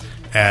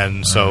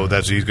 And so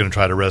he's going to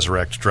try to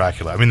resurrect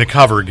Dracula. I mean, the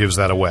cover gives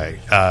that away,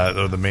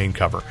 or the main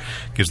cover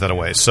gives that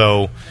away.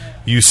 So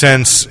you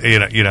sense,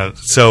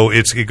 so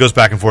it goes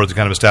back and forth to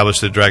kind of establish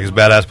that Dracula's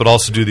badass, but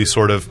also do these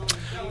sort of,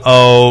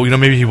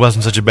 maybe he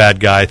wasn't such a bad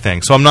guy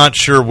thing. So I'm not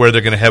sure where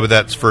they're going to head with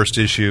that first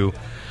issue.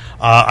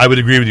 I would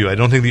agree with you. I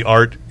don't think the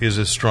art is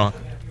as strong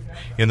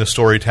in the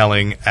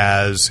storytelling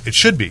as it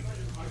should be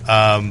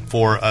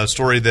for a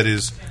story that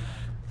is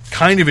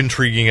kind of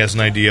intriguing as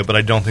an idea, but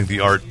I don't think the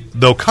art,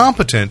 though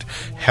competent,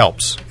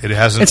 helps. It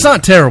hasn't. It's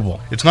not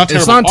terrible. It's not terrible.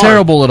 It's not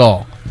terrible at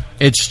all.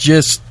 It's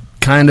just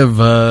kind of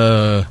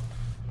like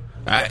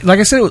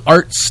I said, with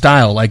art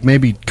style, like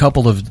maybe a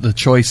couple of the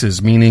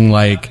choices, meaning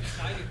like.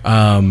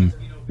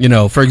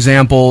 For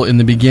example, in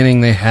the beginning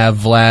they have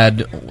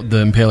Vlad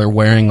the Impaler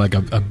wearing like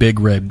a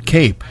big red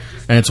cape,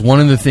 and it's one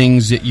of the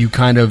things that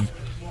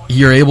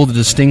you're able to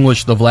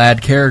distinguish the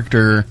Vlad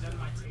character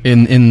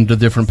in the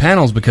different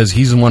panels because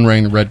he's the one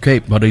wearing the red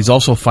cape, but he's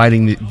also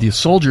fighting the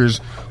soldiers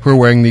who are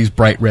wearing these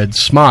bright red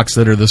smocks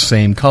that are the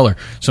same color.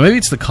 So maybe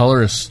it's the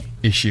colorist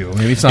issue.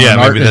 Maybe it's not an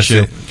art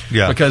issue.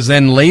 Yeah. Because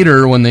then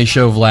later when they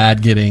show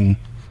Vlad getting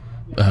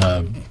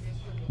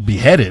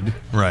beheaded,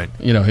 right?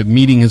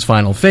 Meeting his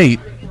final fate.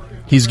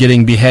 He's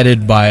getting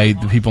beheaded by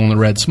the people in the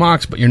red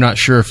smocks, but you're not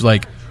sure if,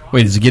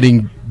 is he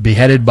getting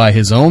beheaded by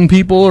his own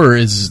people, or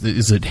is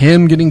it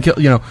him getting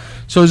killed?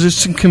 So there's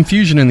some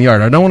confusion in the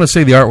art. I don't want to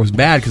say the art was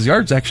bad, because the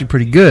art's actually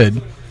pretty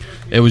good.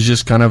 It was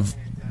just kind of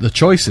the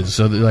choices.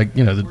 So,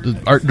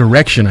 the art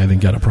direction, I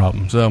think, got a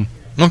problem. So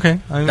okay,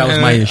 that was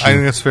my issue. I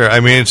think that's fair.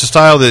 I mean, it's a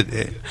style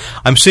that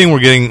I'm seeing we're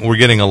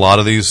getting a lot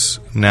of these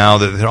now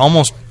that they're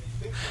almost.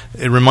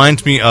 It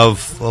reminds me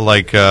of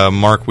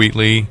Mark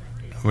Wheatley.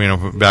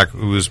 Back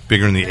who was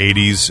bigger in the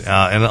 80s,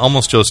 and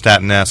almost Joe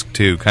Staten-esque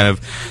too. Kind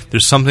of,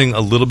 there's something a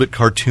little bit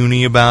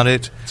cartoony about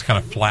it. It's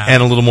kind of flat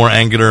and a little more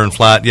angular and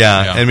flat.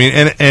 Yeah. I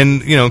mean,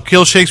 and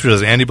Kill Shakespeare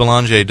does. Andy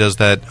Belanger does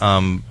that.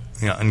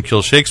 In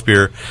Kill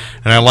Shakespeare,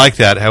 and I like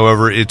that.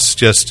 However, it's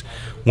just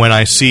when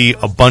I see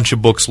a bunch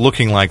of books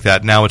looking like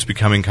that, now it's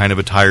becoming kind of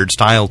a tired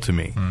style to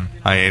me.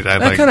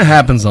 That kind of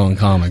happens though in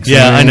comics.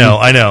 Yeah, I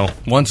know.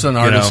 Once an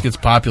artist gets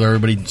popular,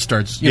 everybody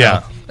starts.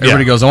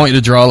 Everybody goes, I want you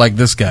to draw like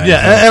this guy.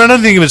 Yeah, and I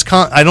don't think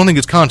I don't think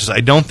it's conscious. I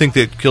don't think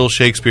that Kill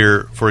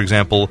Shakespeare, for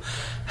example,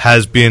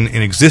 has been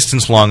in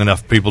existence long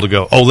enough for people to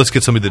go, oh, let's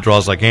get somebody that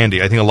draws like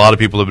Andy. I think a lot of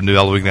people have been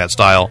developing that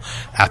style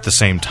at the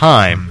same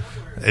time.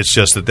 It's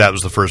just that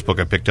was the first book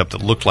I picked up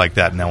that looked like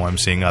that. Now I'm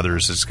seeing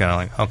others. It's kind of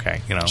like,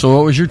 okay, So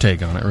what was your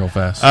take on it, real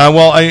fast?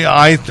 Well,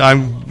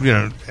 I'm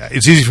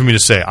it's easy for me to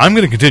say. I'm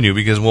going to continue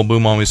because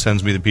Boom always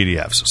sends me the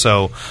PDFs.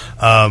 So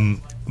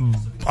I'm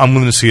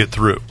going to see it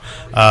through.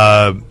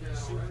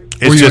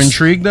 Were you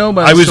intrigued though?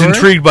 By the story? I was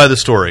intrigued by the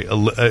story a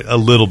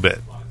little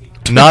bit.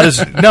 Not as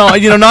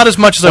not as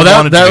much as I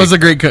wanted. That to was a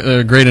great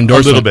endorsement. A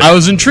little bit. I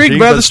was intrigued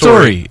by the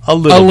story a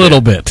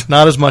little bit.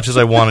 Not as much as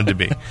I wanted to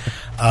be.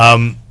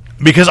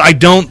 Because I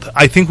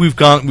think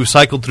we've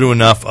cycled through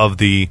enough of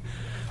the,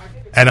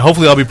 and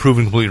hopefully I'll be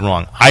proven completely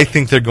wrong. I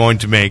think they're going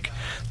to make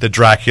that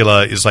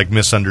Dracula is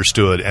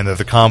misunderstood, and that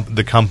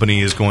the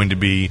company is going to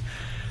be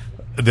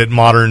that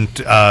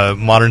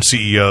modern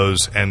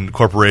CEOs and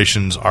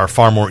corporations are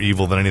far more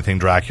evil than anything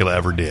Dracula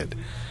ever did.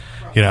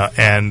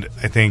 And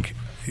I think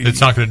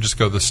it's not going to just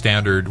go the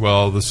standard.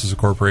 Well, this is a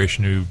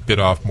corporation who bit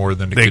off more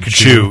than they could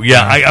chew.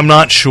 Yeah, I'm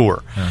not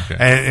sure. Okay.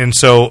 And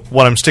so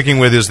what I'm sticking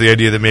with is the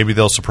idea that maybe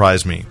they'll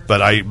surprise me.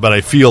 But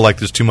I feel like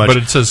there's too much. But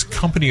it says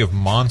Company of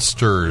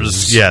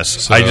Monsters. Yes,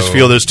 so I just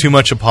feel there's too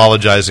much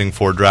apologizing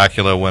for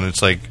Dracula when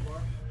it's like.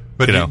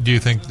 But do you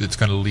think it's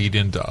going to lead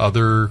into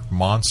other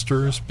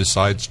monsters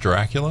besides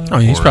Dracula? Oh,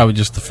 he's probably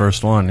just the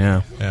first one.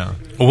 Yeah. Yeah.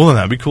 Well, then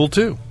that'd be cool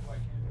too.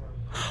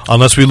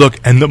 Unless we look,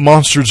 and the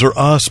monsters are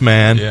us,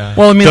 man. Yeah.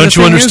 Well, I mean, don't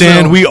you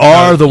understand? We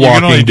are the Walking Dead.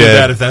 You can only do Dead.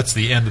 that if that's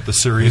the end of the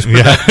series.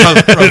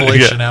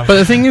 Revelation. But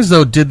the thing is,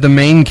 though, did the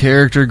main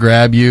character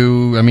grab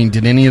you? I mean,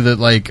 did any of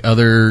the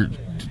other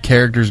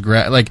characters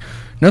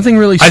nothing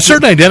really. I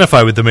certainly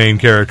identify with the main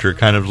character,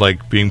 kind of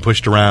like being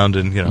pushed around,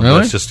 and Really?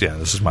 that's just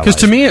this is my life.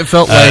 Because to me, it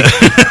felt like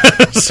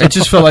it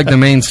just felt like the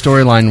main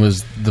storyline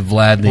was the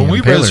Vlad. When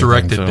we Impaler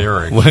resurrected thing, so.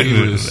 Derek,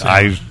 he was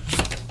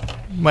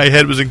my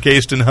head was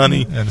encased in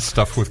honey and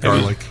stuffed with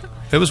garlic.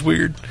 It was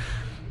weird,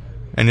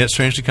 and yet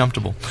strangely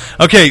comfortable.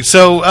 Okay,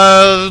 so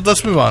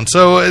let's move on.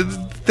 So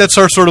that's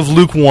our sort of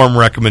lukewarm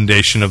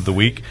recommendation of the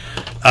week.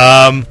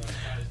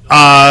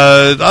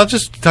 I'll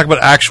just talk about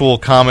actual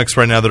comics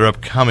right now that are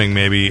upcoming,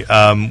 maybe,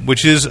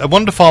 which is I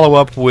wanted to follow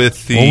up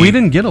with the... Well, we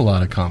didn't get a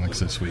lot of comics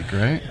this week,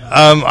 right?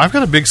 I've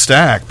got a big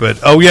stack, but,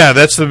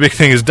 that's the big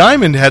thing, is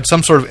Diamond had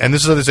some sort of, and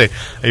this is how they say,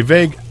 a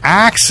vague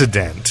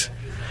accident,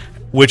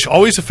 which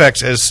always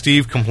affects, as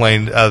Steve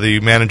complained, the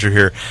manager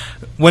here,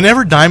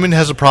 whenever Diamond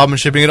has a problem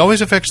shipping, it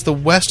always affects the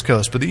West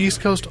Coast, but the East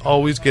Coast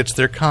always gets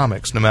their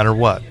comics, no matter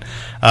what.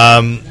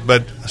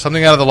 But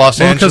something out of the Los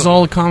Angeles... because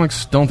all the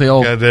comics, don't they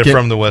all they're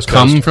from the West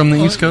come Coast. from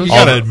the East Coast? You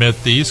got to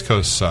admit, the East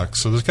Coast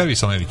sucks, so there's got to be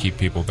something to keep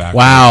people back.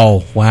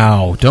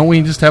 Wow. Don't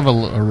we just have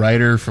a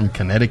writer from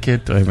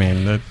Connecticut? I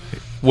mean...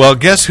 Well,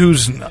 guess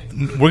who's...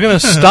 We're going to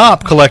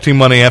stop collecting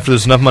money after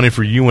there's enough money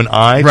for you and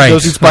I to Right. go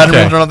see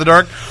Spider-Man Okay. Turn on the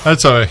Dark.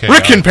 That's okay.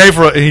 Rick can pay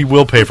for... He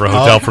will pay for a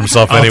hotel for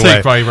himself I'll anyway.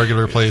 take my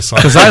regular place.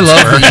 Because I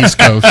love the East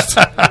Coast.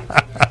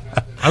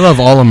 I love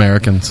all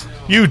Americans.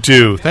 You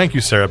do. Thank you,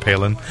 Sarah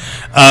Palin.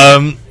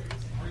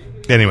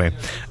 Anyway.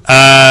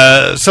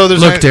 So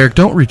there's... Look, Derek,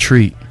 don't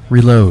retreat.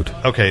 Reload.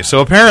 Okay,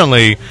 so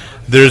apparently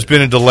there's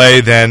been a delay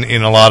then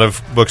in a lot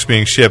of books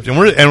being shipped.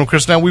 And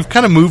Chris, now we've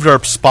kind of moved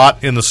our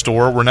spot in the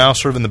store. We're now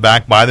sort of in the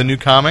back by the new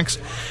comics.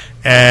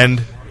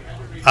 And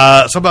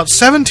so about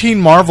 17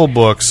 Marvel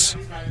books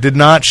did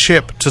not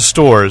ship to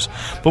stores.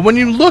 But when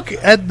you look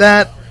at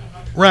that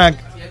rack,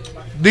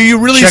 do you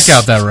really... Check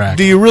out that rack.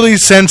 Do you really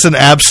sense an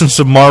absence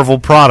of Marvel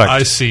product?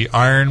 I see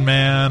Iron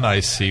Man. I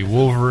see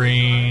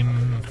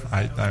Wolverine.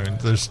 I mean,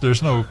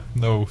 there's no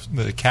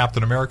the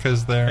Captain America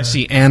is there. I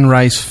see Anne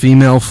Rice,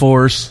 Female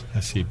Force. I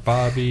see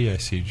Bobby. I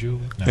see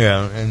Julie. No.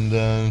 Yeah,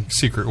 and...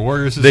 Secret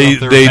Warriors is They- up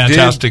there. they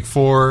Fantastic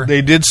Four.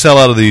 They did sell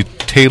out of the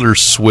Taylor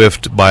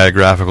Swift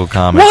biographical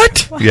comic.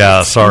 What?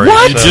 Yeah, sorry.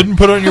 You didn't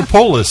put it on your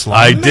pull list.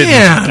 I Lon.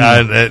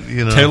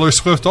 didn't. Taylor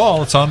Swift.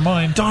 It's on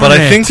mine. Darn But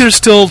I it. think there's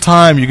still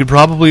time. You could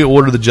probably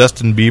order the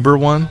Justin Bieber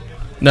one.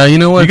 No, you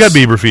know what? You got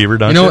Bieber fever,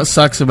 don't you? You know what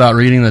sucks about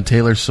reading the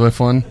Taylor Swift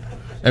one?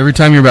 Every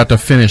time you're about to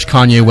finish,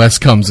 Kanye West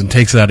comes and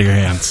takes it out of your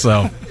hands.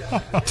 So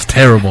it's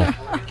terrible.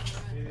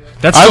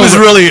 That's I still was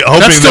really hoping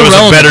that's there still was a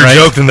relevant, better right?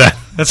 joke than that.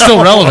 That's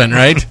still relevant,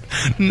 right?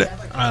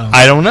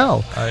 I don't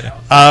know.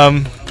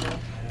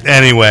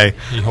 Anyway,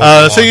 You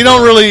hope so you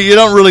don't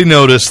really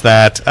notice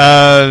that.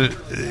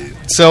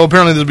 So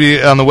apparently there'll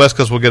be on the West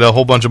Coast. We'll get a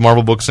whole bunch of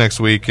Marvel books next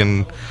week,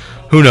 and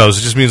who knows?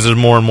 It just means there's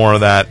more and more of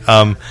that.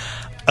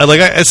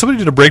 Somebody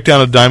did a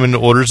breakdown of Diamond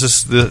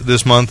orders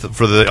this month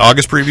for the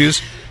August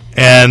previews,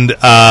 and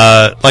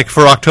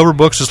for October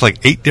books, it's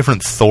like 8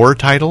 different Thor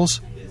titles.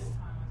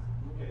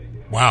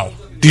 Wow.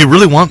 Do you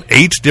really want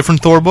 8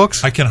 different Thor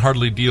books? I can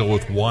hardly deal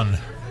with one.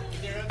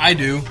 I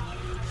do.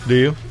 Do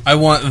you? I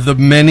want the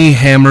many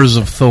hammers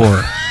of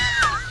Thor.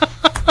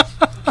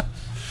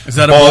 Is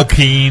that a book?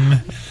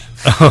 Ballpeen.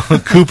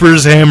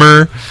 Cooper's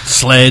hammer.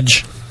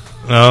 Sledge.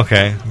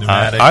 Okay,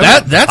 Pneumatic.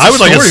 That's I a would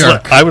like story a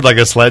arc. I would like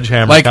a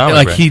sledgehammer. Like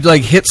comic book. he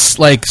hits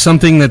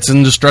something that's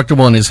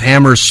indestructible, and his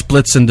hammer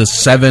splits into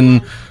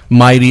 7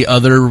 mighty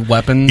other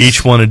weapons.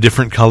 Each one a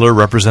different color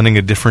representing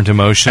a different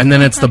emotion. And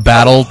then it's the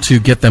battle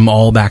to get them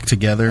all back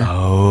together.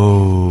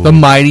 Oh, The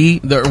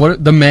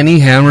many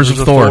hammers of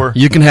Thor. Thor.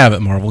 You can have it,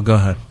 Marvel. Go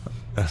ahead.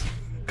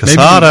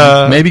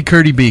 Casada. Maybe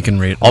Curdy B can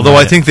read. Although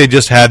I think they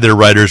just had their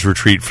writers'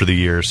 retreat for the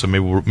year, so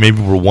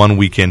maybe we're one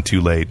weekend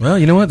too late. Well,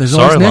 you know what? There's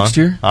Sorry, always next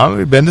Lon.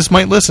 year. Bendis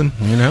might listen.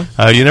 You know,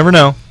 You never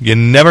know. You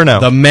never know.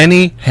 the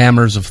many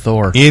hammers of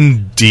Thor.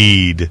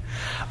 Indeed.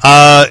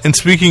 And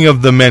speaking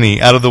of the many,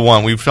 out of the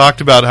one, we've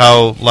talked about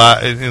how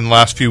in the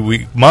last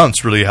few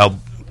months, really, how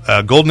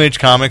Golden Age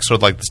comics are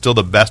still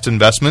the best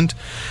investment.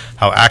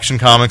 How Action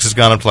Comics has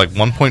gone up to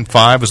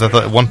 1.5. Was that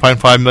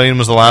 1.5 million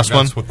was the last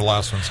one? That's what the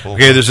last one's called.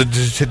 Okay, there's a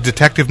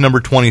Detective number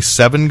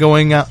 27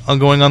 going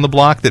on the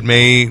block that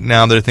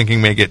they're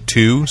thinking may get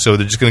 2, so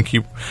they're just going to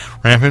keep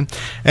ramping.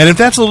 And if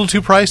that's a little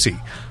too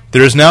pricey,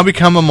 there has now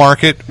become a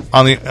market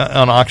on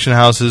auction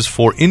houses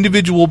for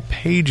individual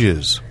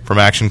pages from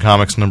Action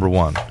Comics number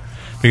 1,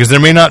 because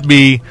there may not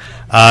be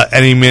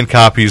any mint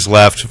copies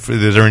left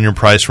that are in your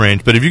price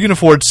range. But if you can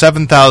afford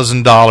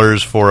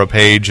 $7,000 for a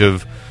page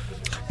of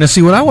Now,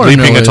 see, what I want to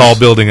know leaping a is, tall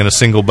building in a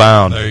single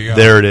bound, There you go.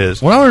 there it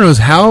is. what I want to know is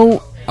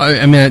how.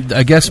 I mean,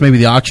 I guess maybe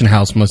the auction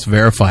house must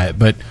verify it,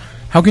 but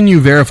how can you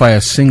verify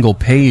a single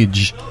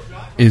page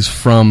is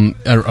from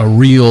a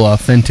real,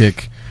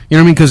 authentic? You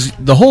know what I mean? Because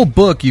the whole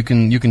book, you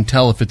can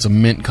tell if it's a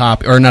mint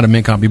copy or not a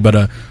mint copy, but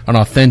an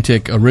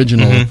authentic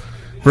original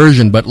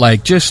version. But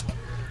just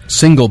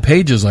single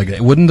pages like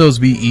that, wouldn't those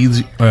be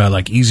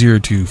easier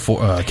to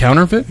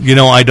counterfeit?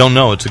 I don't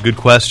know. It's a good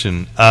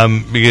question.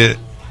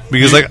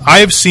 Because I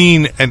have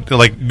seen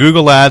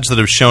Google ads that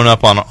have shown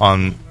up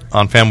on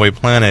Fanboy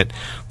Planet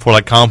for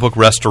like comic book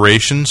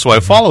restoration. So I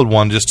followed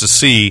one just to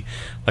see,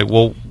 like,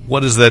 well,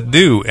 what does that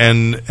do?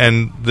 And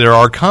there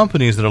are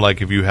companies that are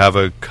like, if you have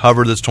a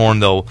cover that's torn,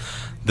 they'll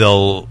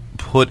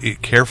put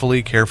it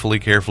carefully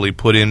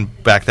put in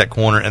back that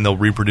corner, and they'll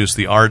reproduce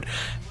the art.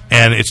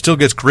 And it still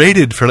gets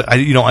graded for,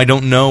 I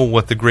don't know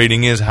what the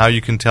grading is, how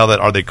you can tell that.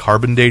 Are they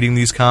carbon dating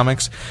these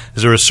comics?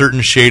 Is there a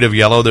certain shade of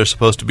yellow they're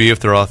supposed to be if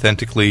they're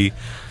authentically...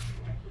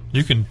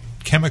 You can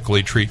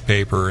chemically treat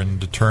paper and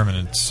determine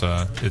and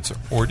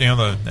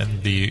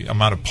the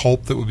amount of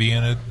pulp that would be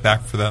in it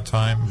back for that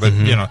time. But,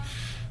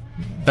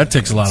 That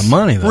takes a lot of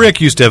money, though. Rick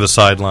used to have a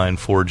sideline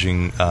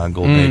forging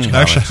Golden Age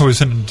comics. Actually, I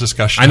was in a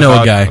discussion I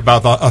know a guy.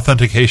 about the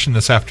authentication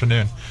this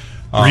afternoon.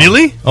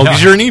 Really? Oh,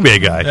 because you're an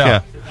eBay guy.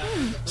 Yeah.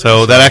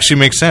 So that actually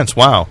makes sense.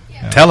 Wow.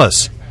 Yeah. Tell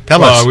us.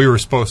 We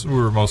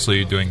were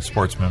mostly doing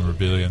sports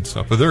memorabilia and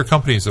stuff, but there are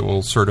companies that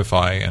will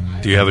certify.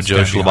 And do you have a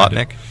Joe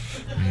Schlabotnik?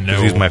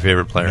 No, he's my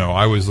favorite player. No,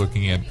 I was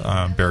looking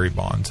at Barry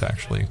Bonds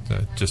actually,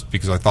 just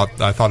because I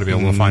thought I'd be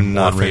able to find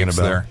more fakes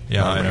there.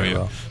 Yeah, I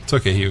know. It's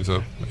okay.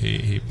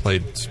 He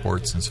played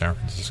sports in San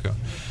Francisco.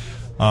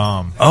 We're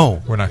not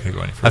going to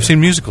go any further. I've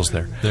seen musicals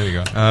there. There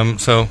you go.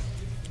 So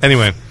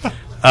anyway.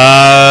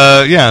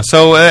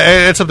 So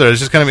it's up there. It's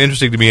just kind of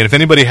interesting to me. And if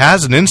anybody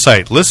has an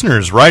insight,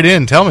 listeners, write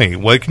in. Tell me,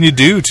 what can you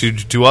do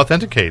to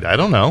authenticate? I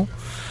don't know.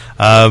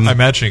 I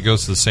imagine it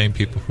goes to the same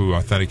people who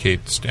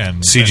authenticate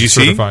and CGC. And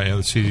certify, the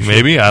CGC.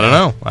 Maybe, I don't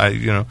know.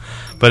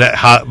 But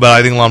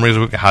I think long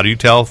range. How do you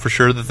tell for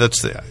sure that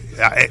that's the?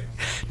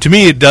 To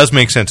me, it does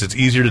make sense. It's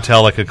easier to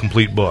tell like a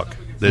complete book.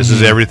 This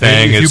is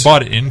everything. If you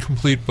bought an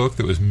incomplete book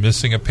that was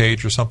missing a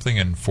page or something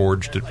and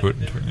forged it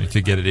to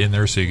get it in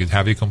there so you could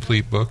have a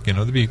complete book,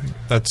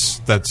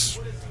 that's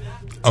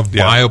a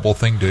viable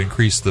thing to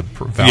increase the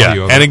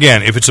value of it. And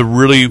again, if it's a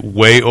really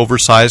way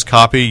oversized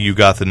copy, you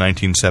got the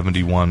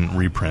 1971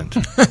 reprint.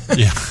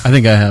 Yeah, I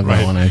think I have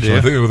that one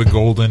actually. With a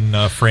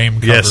golden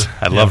frame cover. Yes,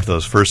 I loved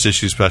those first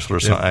issue special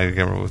or something. I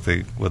can't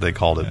remember what they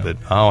called it, but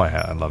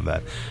I love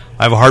that.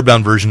 I have a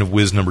hardbound version of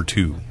Wiz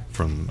 #2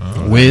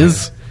 from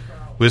Wiz.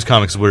 Wiz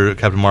Comics, where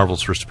Captain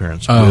Marvel's first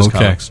appearance. Oh, Wiz okay.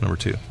 Comics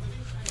 #2.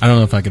 I don't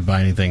know if I could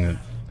buy anything that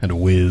had a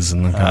Wiz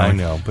in the comic. I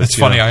know, but it's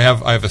funny. I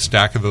have a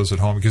stack of those at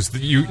home because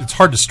it's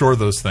hard to store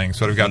those things.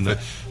 So I've got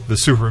the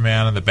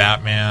Superman and the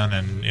Batman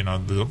and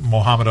the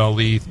Muhammad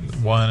Ali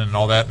one and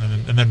all that,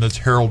 and then there's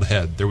Harold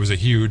Head. There was a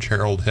huge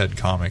Harold Head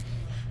comic.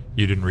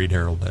 You didn't read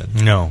Harold Head?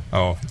 No.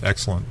 Oh,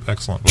 excellent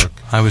book.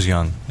 I was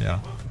young. Yeah.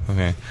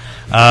 Okay.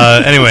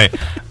 Anyway,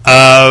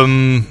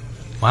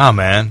 wow,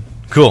 man.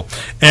 Cool.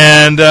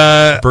 And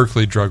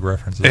Berkeley drug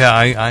references. Yeah,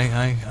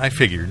 I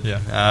figured.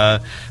 Yeah.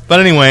 But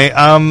anyway,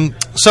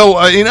 so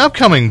in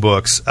upcoming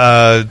books,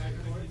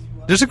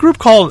 there's a group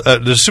called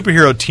the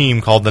superhero team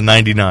called the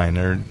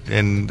 99.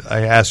 And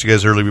I asked you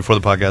guys earlier before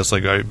the podcast,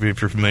 like if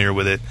you're familiar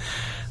with it.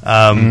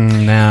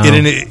 No.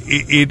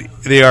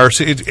 They are.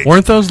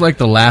 Weren't those like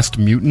the last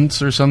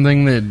mutants or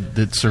something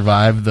that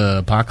survived the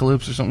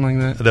apocalypse or something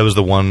like that? That was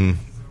the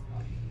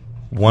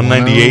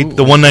 198.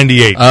 The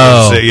 198.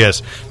 Oh,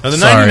 yes. Now the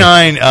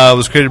 99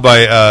 was created by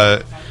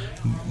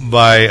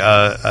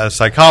a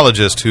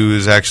psychologist who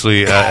is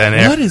actually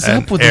what is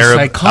up with Arab,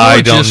 the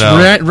psychologist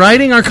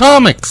writing our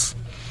comics?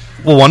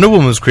 Well, Wonder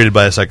Woman was created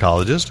by a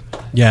psychologist.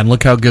 Yeah, and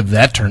look how good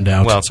that turned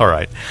out. Well, it's all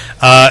right.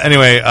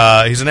 Anyway,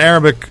 he's an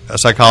Arabic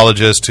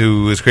psychologist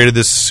who has created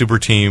this super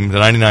team, the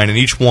 99, and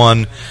each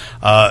one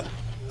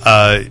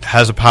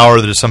has a power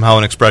that is somehow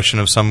an expression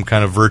of some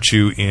kind of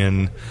virtue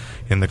in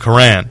the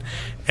Quran.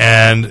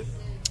 And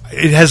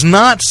it has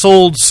not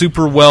sold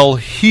super well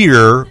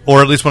here,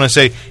 or at least when I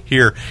say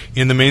here,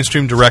 in the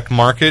mainstream direct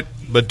market,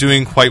 but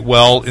doing quite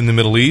well in the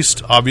Middle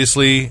East,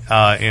 obviously,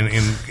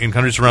 in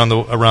countries around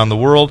the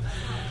world.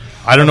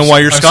 I don't know why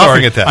you're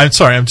scoffing at that. I'm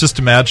sorry. I'm just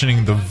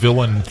imagining the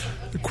villain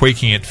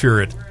quaking at fear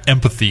at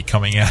empathy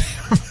coming at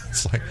him.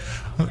 It's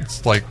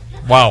like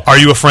wow. Are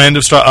you a fan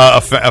of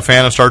a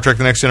fan of Star Trek: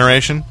 The Next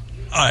Generation?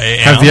 I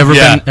am. Have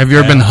you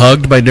ever been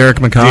hugged by Derek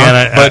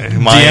McConnell?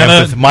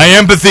 Deanna, my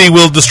empathy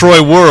will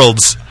destroy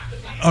worlds.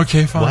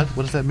 Okay, fine.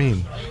 What does that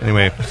mean?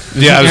 Anyway, I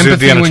was with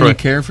Deanna when Troy. You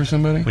care for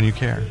somebody. When you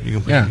care,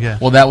 you can. Yeah.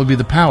 Well, that would be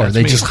the power. That's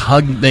they me. just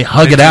hug. They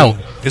hug it out.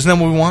 Isn't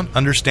that what we want?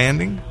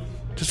 Understanding,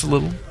 just a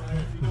little.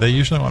 They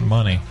usually want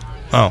money.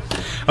 Oh,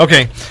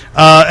 okay.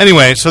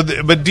 Anyway,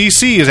 but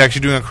DC is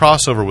actually doing a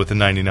crossover with the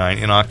 99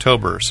 in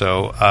October,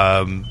 so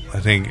I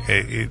think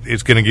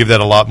it's going to give that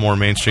a lot more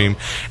mainstream.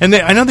 And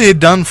I know they had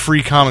done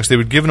free comics; they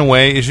would given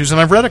away issues, and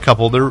I've read a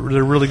couple. They're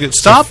really good.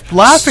 Stop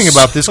laughing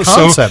about this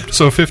concept.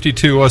 So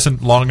 52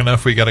 wasn't long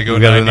enough. We got to go.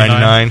 We got to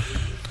 99.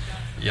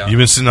 Yeah. You've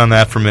been sitting on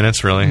that for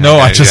minutes, really? No,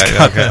 okay, I just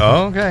got that. that.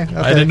 Oh, okay.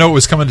 I didn't know it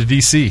was coming to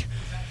DC.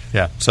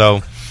 Yeah,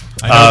 so.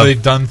 I know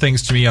they've done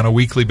things to me on a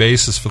weekly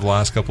basis for the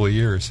last couple of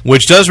years.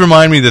 Which does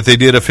remind me that they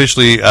did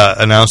officially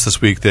announce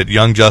this week that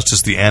Young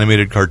Justice, the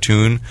animated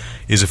cartoon,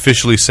 is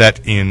officially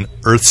set in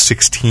Earth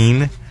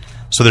 16.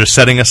 So they're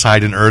setting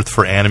aside an Earth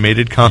for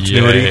animated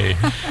continuity.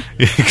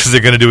 Because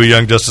they're going to do a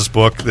Young Justice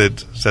book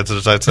that sets it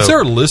aside. So is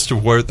there a list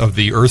of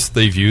the Earths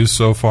they've used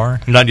so far?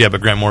 Not yet,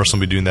 but Grant Morrison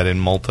will be doing that in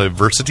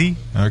Multiversity.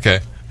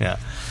 Okay. Yeah.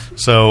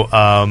 So,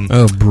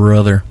 Oh,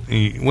 brother.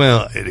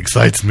 well, it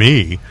excites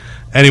me.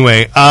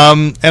 Anyway,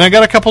 and I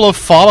got a couple of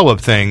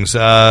follow-up things.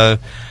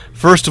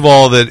 First of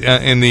all, that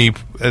in the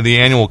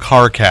annual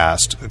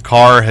CarCast,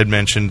 Car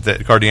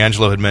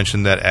D'Angelo had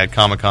mentioned that at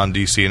Comic-Con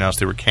DC announced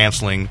they were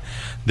canceling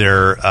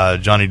their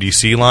Johnny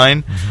DC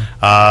line.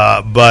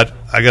 But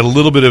I got a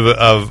little bit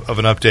of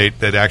an update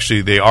that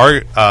actually they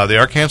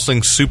are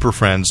canceling Super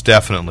Friends,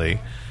 definitely,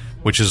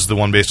 which is the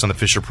one based on the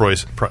Fisher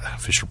Price.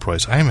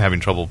 I am having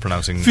trouble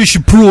pronouncing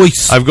Fisher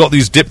Price. I've got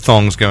these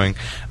diphthongs going.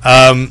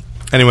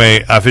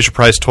 Anyway, Fisher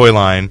Price toy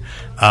line,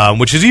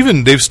 which is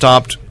even they've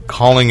stopped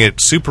calling it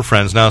Super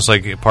Friends. Now it's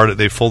like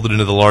they folded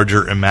into the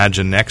larger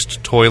Imagine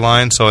Next toy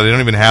line, so they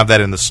don't even have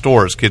that in the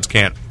stores. Kids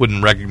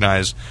wouldn't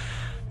recognize.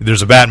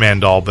 There's a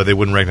Batman doll, but they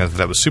wouldn't recognize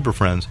that was Super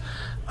Friends.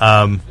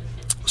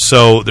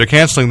 So they're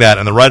canceling that,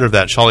 and the writer of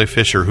that, Charlie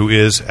Fisher, who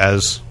is,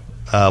 as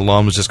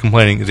Lum was just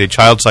complaining, is a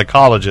child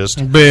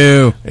psychologist.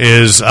 Boo.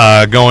 Is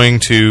going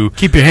to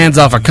keep your hands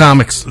off our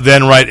comics.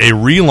 Then write a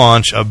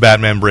relaunch of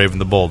Batman Brave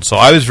and the Bold. So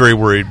I was very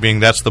worried, being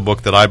that's the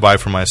book that I buy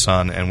for my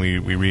son and we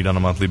read on a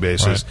monthly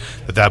basis,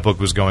 that book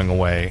was going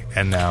away,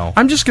 and now...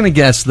 I'm just going to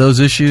guess those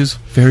issues,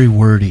 very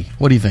wordy.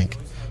 What do you think?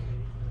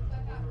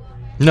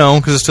 No,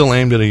 because it's still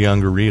aimed at a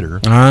younger reader.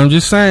 I'm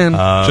just saying.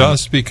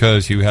 Just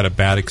because you had a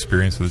bad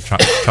experience with a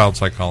child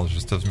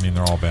psychologist doesn't mean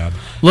they're all bad.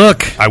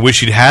 Look. I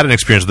wish he'd had an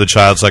experience with a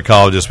child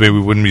psychologist. Maybe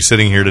we wouldn't be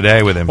sitting here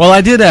today with him. Well,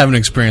 I did have an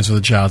experience with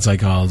a child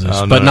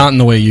psychologist, but not in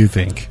the way you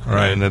think.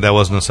 Right, and that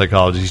wasn't a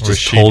psychologist. He Was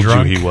just she told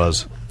drunk? you he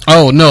was.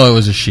 Oh, no, it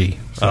was a she.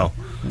 So. Oh.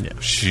 Yeah.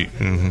 She.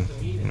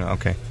 Mm-hmm.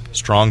 Okay.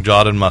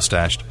 Strong-jawed and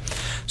mustached.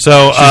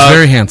 So, she's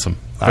very handsome.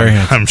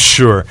 I'm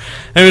sure.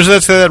 Anyways,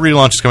 that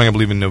relaunch is coming, I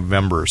believe, in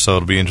November, so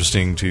it'll be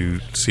interesting to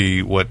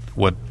see what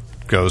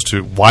goes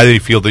to why they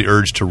feel the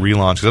urge to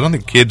relaunch. Because I don't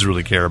think kids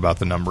really care about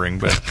the numbering,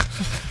 but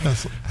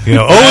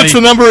Daddy, it's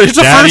the number. It's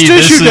the first issue,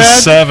 This Dad.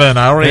 is 7.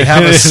 I already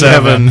have a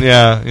 7.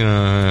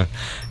 Yeah,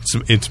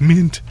 it's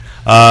mint.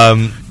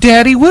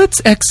 Daddy,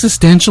 what's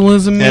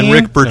existentialism mean? And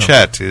Rick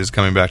Burchett is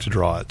coming back to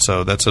draw it,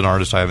 so that's an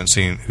artist I haven't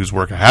seen, whose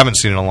work I haven't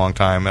seen in a long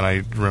time, and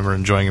I remember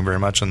enjoying him very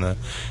much in the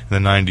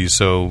 90s,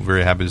 so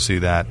very happy to see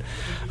that.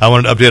 I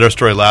wanted to update our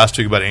story last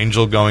week about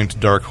Angel going to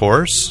Dark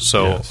Horse.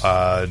 So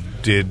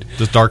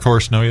does Dark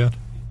Horse know yet?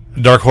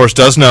 Dark Horse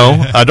does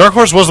know. Dark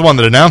Horse was the one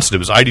that announced it. It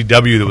was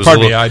IDW that was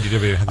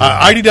IDW.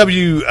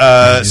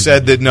 IDW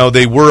said that, no,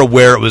 they were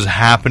aware it was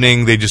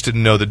happening. They just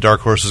didn't know that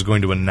Dark Horse was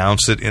going to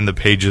announce it in the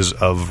pages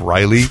of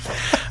Riley.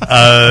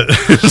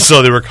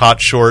 So they were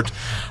caught short.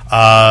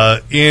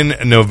 In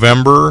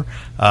November,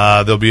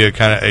 there'll be a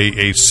kind of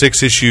a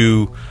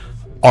 6-issue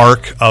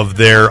arc of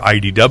their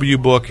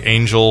IDW book,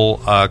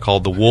 Angel,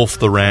 called The Wolf,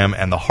 the Ram,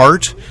 and the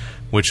Heart,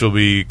 which will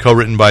be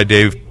co-written by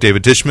David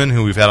Tishman,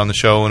 who we've had on the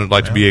show, and would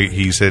like to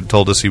be.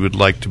 Told us he would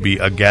like to be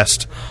a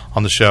guest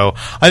on the show.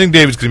 I think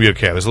David's going to be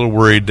okay. I was a little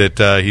worried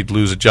that he'd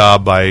lose a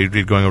job by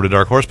going over to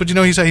Dark Horse, but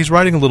he's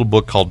writing a little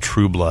book called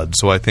True Blood,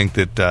 so I think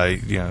that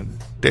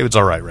David's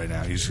all right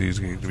now. He's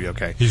going to be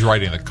okay. He's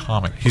writing the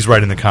comic. He's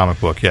writing the comic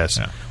book. Yes.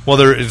 Yeah. Well,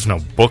 there is no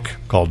book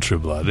called True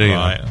Blood.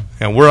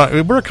 And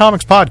we're a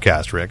comics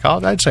podcast, Rick.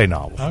 I'd say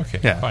novel.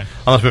 Okay. Yeah. Fine.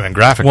 Unless we're in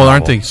graphic. Well, novel.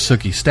 aren't they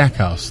Sookie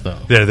Stackhouse though?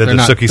 They're the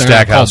not, Sookie they're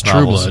Stackhouse not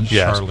called novels. True Blood.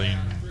 Yes.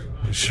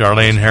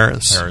 Charlene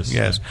Harris.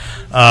 Yeah.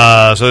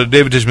 Yes. So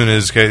David Tishman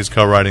is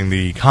co-writing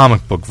the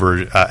comic book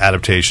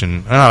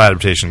continuation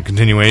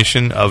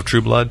of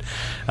True Blood.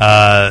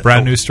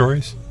 Brand new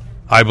stories?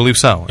 I believe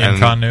so. In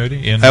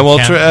continuity?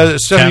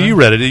 Stephanie, you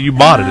read it. You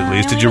bought it at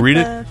least. Did you read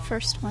it? The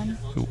first one.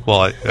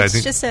 Well, I It's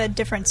think just a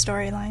different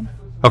storyline.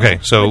 Okay,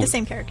 so with the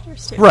same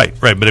characters too. Right.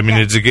 But I mean,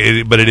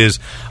 it is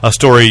a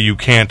story you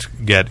can't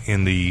get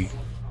in the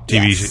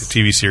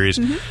TV series,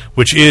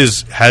 which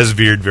has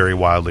veered very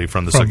wildly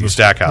from the Sookie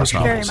Stackhouse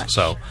novels.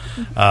 So,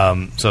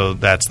 so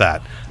that's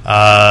that.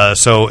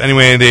 So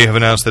anyway, they have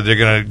announced that they're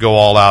going to go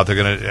all out.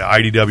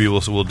 IDW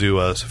will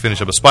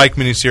finish up a Spike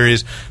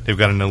miniseries. They've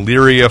got an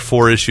Illyria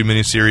 4-issue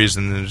miniseries,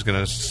 and they're just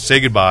going to say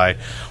goodbye.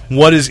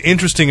 What is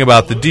interesting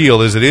about the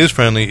deal is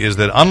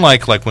that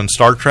unlike when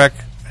Star Trek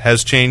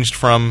has changed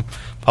from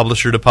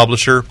publisher to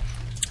publisher,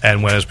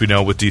 and when, as we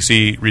know with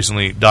DC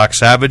recently, Doc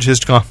Savage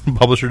has gone from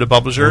publisher to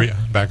publisher. Oh, yeah.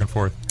 Back and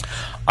forth.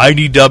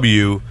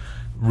 IDW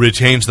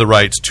retains the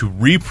rights to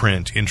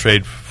reprint in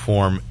trade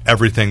form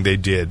everything they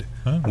did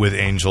with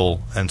Angel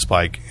and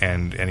Spike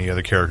and any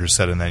other characters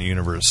set in that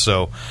universe.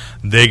 So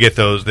they get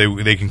those.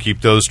 They can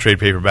keep those trade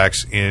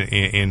paperbacks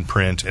in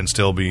print and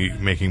still be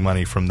making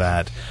money from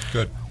that.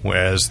 Good.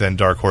 Whereas then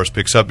Dark Horse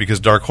picks up, because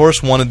Dark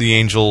Horse wanted the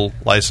Angel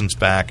license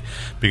back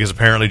because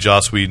apparently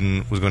Joss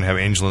Whedon was going to have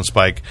Angel and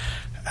Spike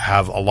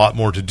have a lot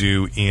more to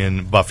do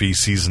in Buffy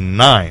Season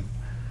 9.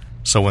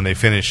 So when they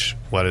finish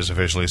what is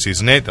officially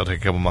Season 8, they'll take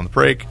a couple-month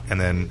break, and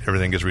then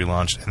everything gets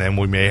relaunched, and then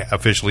we may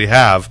officially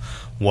have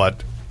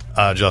what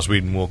Joss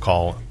Whedon will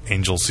call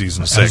Angel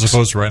Season 6. As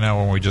opposed to right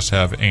now when we just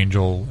have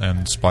Angel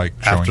and Spike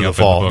showing after the up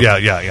fall. in the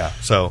book. Yeah.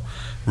 So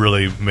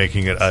really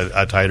making it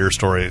a tighter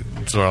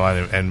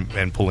storyline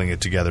and pulling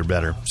it together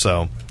better.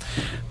 So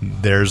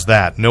there's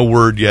that. No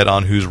word yet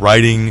on who's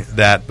writing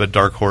that, but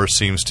Dark Horse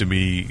seems to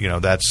be,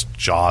 that's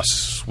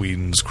Joss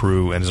Whedon's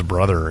crew, and his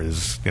brother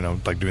is,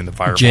 like doing the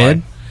Firefly.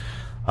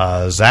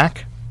 Jed?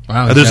 Zach?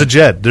 Wow, There's a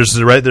Jed. There's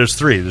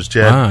three. There's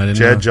Jed, Wow, I didn't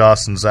know.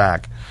 Joss, and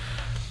Zach.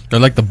 They're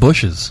like the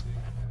Bushes.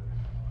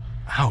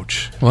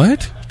 Ouch.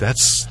 What?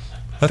 That's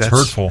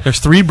hurtful. There's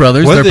three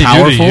brothers. What They're did they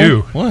do to powerful.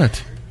 you?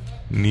 What?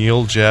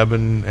 Neil, Jeb,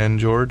 and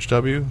George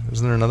W.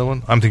 Isn't there another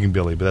one? I'm thinking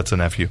Billy, but that's a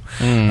nephew.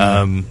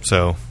 Yeah.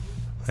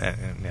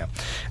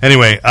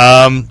 Anyway,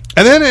 and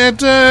then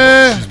at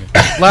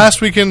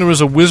last weekend there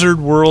was a Wizard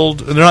World.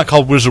 They're not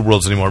called Wizard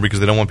Worlds anymore because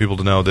they don't want people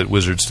to know that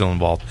Wizard's still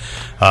involved.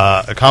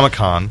 A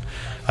Comic-Con,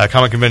 a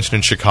comic convention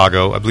in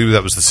Chicago. I believe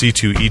that was the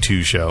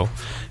C2E2 show,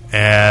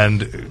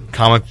 and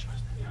comic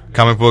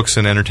books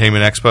and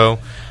entertainment expo.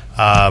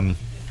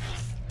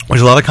 Which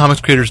a lot of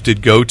comics creators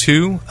did go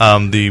to.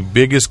 The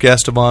biggest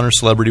guest of honor,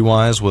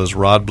 celebrity-wise, was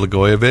Rod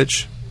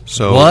Blagojevich.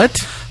 So What?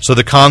 So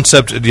the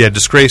concept,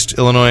 disgraced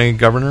Illinois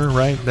governor,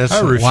 right? I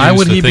refuse Why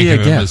would to he think be a of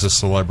him guest? as a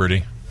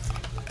celebrity.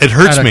 It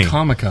hurts At a me.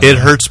 Comic-Con. It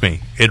hurts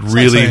me. It It's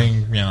really. like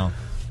saying,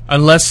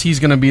 Unless he's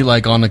going to be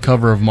like on the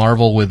cover of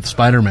Marvel with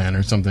Spider-Man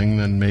or something,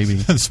 then maybe.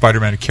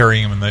 Spider-Man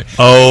carrying him in the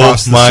Oh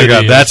across the my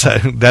city.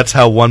 God! That's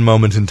how one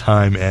moment in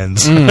time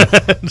ends.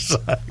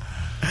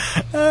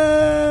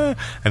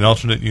 An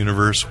alternate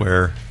universe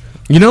where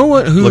You know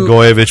what? Who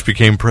Blagojevich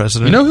became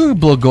president. You know who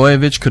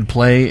Blagojevich could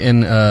play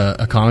in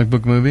a comic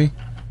book movie?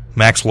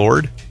 Max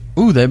Lord.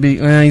 Ooh, that'd be.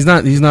 He's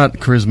not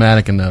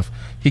charismatic enough.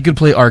 He could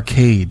play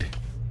Arcade.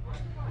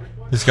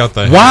 He's got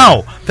the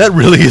Wow, that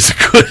really is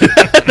good.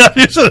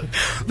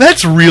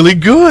 That's really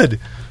good.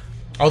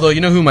 Although,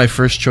 you know who my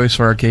first choice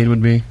for Arcade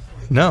would be?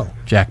 No.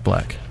 Jack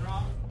Black.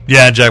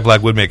 Yeah, Jack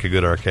Black would make a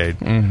good Arcade.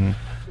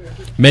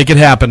 Make it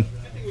happen.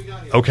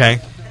 Okay.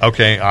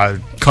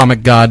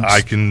 Comic gods.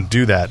 I can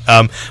do that.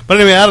 But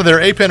anyway, out of there,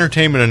 Ape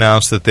Entertainment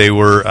announced that they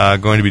were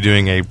going to be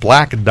doing a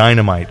Black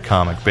Dynamite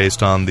comic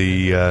based on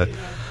the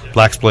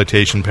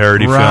blaxploitation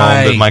parody film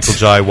that Michael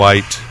Jai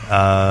White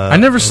I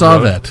never saw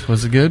wrote. that.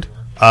 Was it good?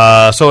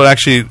 So it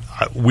actually,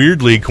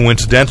 weirdly,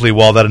 coincidentally,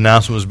 while that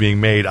announcement was being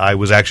made, I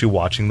was actually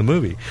watching the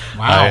movie.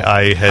 Wow.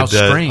 I had How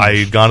strange. I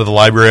had gone to the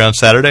library on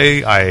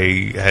Saturday.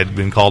 I had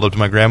been called up to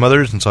my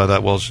grandmother's, and so I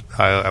thought, well,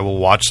 I will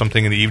watch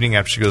something in the evening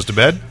after she goes to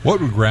bed.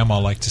 What would Grandma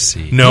like to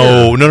see?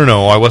 No.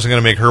 I wasn't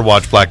going to make her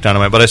watch Black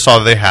Dynamite, but I saw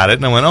that they had it,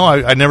 and I went,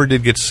 I never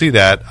did get to see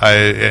that.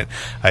 I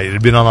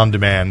had been on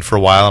demand for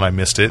a while, and I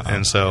missed it,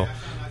 and so,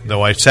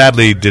 though I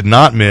sadly did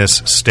not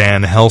miss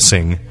Stan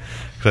Helsing,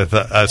 so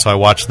I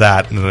watched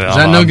that. Is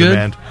that no good?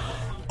 Demand.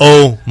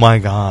 Oh my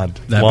God,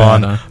 That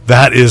Lon, bad, huh?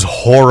 that is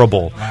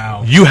horrible.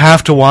 Wow. You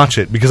have to watch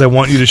it because I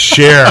want you to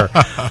share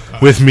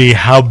with me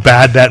how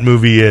bad that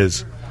movie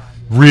is.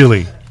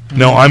 Really.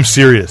 No, I'm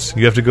serious.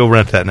 You have to go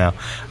rent that now.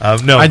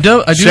 No, I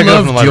do check it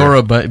out love from the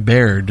library. Diora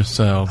Baird,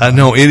 so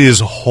No, it is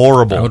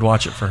horrible. I would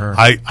watch it for her.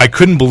 I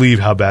couldn't believe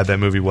how bad that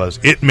movie was.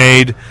 It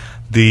made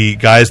the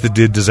guys that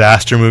did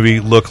Disaster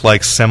Movie look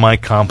like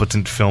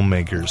semi-competent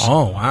filmmakers.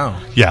 Oh, wow.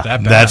 Yeah,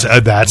 That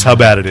bad. that's how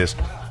bad it is.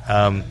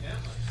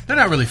 They're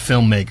not really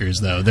filmmakers,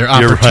 though. They're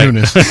You're right.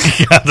 opportunists.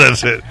 Yeah,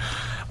 that's it.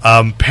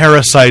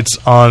 Parasites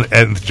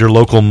at your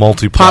local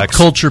multiplex. Pop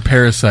culture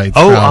parasites.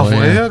 Oh, probably,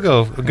 there yeah. you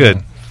go.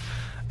 Good.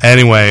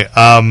 Anyway,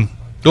 what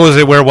was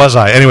it? Where was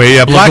I? Anyway,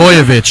 yeah,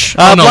 Blagojevich.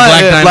 Oh, no,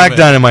 Black Dynamite. Black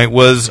Dynamite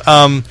was. It's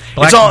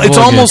Blagojevich.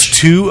 almost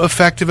too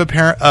effective a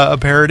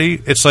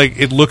parody. It's like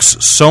it looks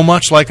so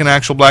much like an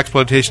actual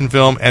blaxploitation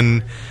film,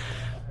 and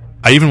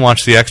I even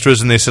watched the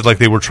extras, and they said like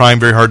they were trying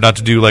very hard not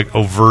to do like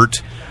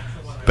overt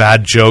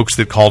bad jokes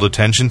that called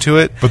attention to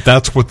it. But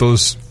that's what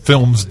those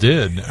films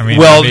did. I mean,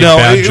 Well, they made no,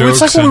 bad it's jokes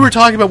like what we and- were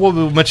talking about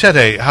with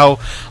Machete. How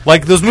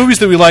like those movies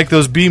that we like,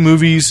 those B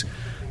movies.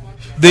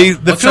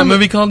 What's that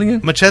movie called again?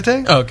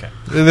 Machete? Oh, okay.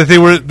 That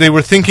they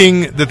were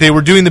thinking that they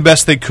were doing the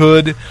best they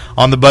could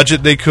on the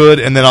budget they could,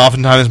 and then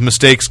oftentimes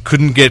mistakes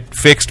couldn't get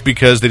fixed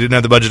because they didn't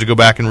have the budget to go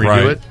back and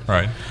redo it.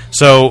 Right.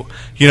 So,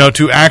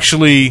 to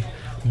actually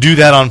do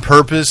that on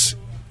purpose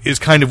is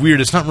kind of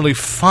weird. It's not really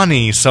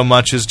funny so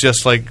much as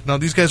just like, no,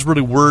 these guys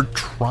really were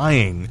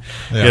trying,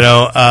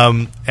 Yeah.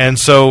 and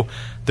so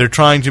they're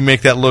trying to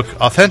make that look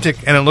authentic,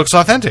 and it looks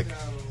authentic.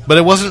 But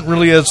it wasn't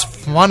really as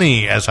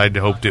funny as I'd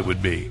hoped it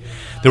would be.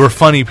 There were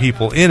funny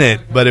people in it,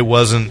 but it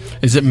wasn't.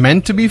 Is it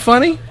meant to be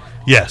funny?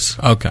 Yes.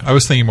 Okay. I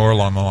was thinking more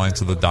along the lines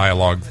of the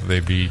dialogue that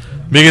they'd be.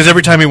 Because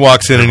every time he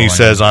walks in and he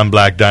says, "I'm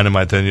Black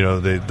Dynamite," then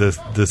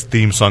the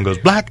theme song goes,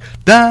 "Black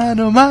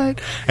Dynamite,"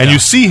 and you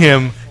see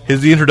him.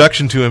 The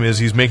introduction to him is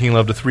he's making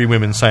love to three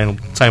women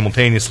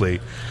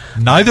simultaneously.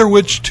 Neither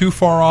which too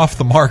far off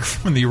the mark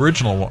from the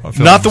original films.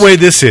 Not the way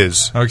this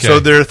is. Okay. So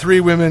there are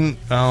three women.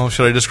 Oh,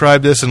 should I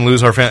describe this and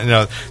lose our fan?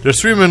 No, there's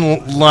three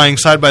women lying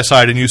side by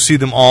side, and you see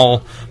them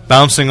all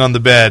bouncing on the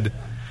bed,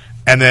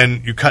 and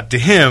then you cut to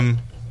him,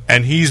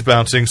 and he's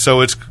bouncing.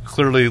 So it's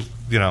clearly,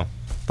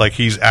 like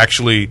he's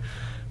actually,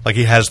 like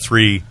he has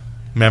three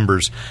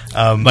members.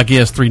 Like he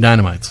has 3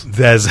 dynamites.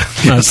 There's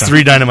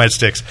 3 dynamite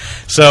sticks.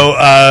 So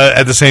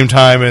at the same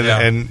time,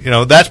 and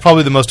that's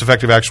probably the most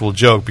effective actual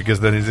joke, because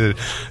then he said,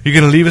 "You're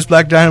going to leave us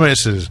black dynamite?" It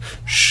says,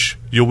 "Shh,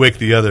 you'll wake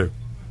the other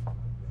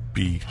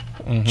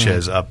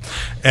beaches up."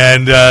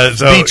 And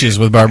so Beaches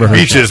with Barbara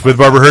Hershey. Beaches with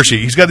Barbara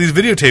Hershey. He's got these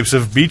videotapes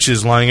of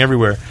beaches lying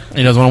everywhere.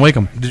 He doesn't want to wake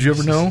him. Did you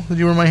ever know that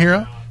you were my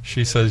hero?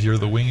 She says you're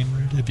the wing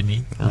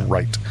beneath.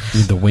 Right.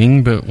 The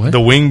wing, but what? The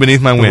wing beneath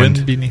my The wind.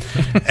 wind beneath.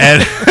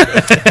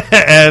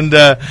 and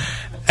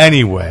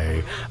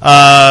anyway,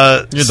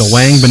 You're the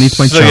wang beneath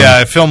my so chum.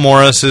 yeah, Phil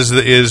Morris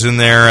is in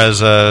there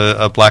as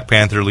a Black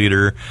Panther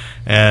leader,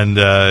 and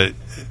it's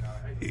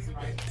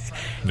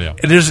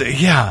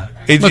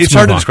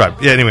hard to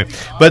describe. Yeah, anyway,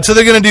 but so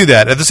they're going to do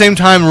that. At the same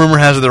time, rumor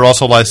has it they're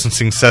also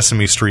licensing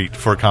Sesame Street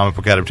for a comic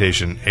book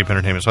adaptation, Ape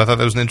Entertainment. So I thought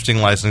that was an interesting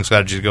licensing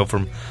strategy to go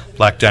from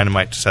Black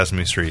Dynamite to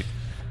Sesame Street.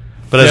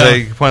 But as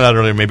I pointed out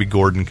earlier, maybe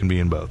Gordon can be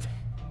in both.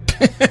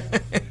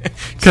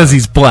 Because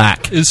he's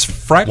black. Is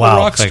Fraggle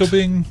Rock still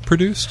being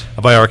produced?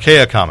 By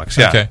Archaea Comics,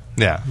 yeah. Okay.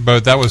 Yeah.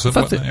 But that was,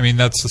 that's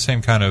the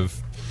same kind of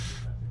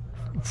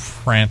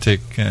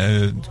frantic,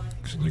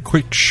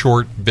 quick,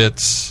 short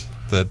bits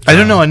that... I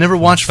don't know. I never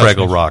watched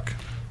Fraggle Rock.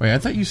 Wait, I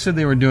thought you said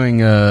they were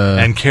doing...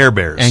 and Care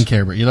Bears. And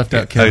Care Bears. You left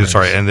out Care Bears.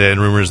 Sorry, and then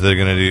rumors they're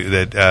going to do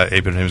that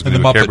Ape Entertainment is going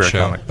to do a Care Bear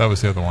comic. That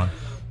was the other one.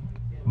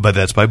 But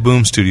that's by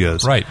Boom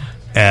Studios. Right.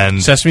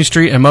 And Sesame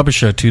Street and Muppet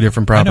Show, 2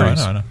 different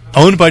properties. I know.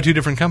 Owned by 2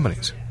 different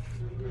companies.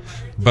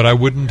 But I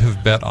wouldn't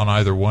have bet on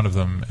either one of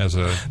them as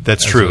a...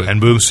 That's true.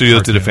 And Boom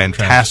Studios did a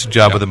fantastic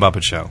job with the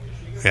Muppet Show.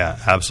 Yeah,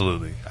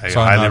 absolutely. I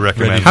highly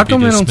recommend. How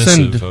come you don't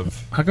send me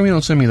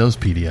those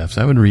PDFs?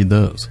 I would read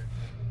those.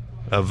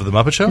 Of the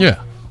Muppet Show?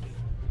 Yeah.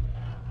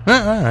 All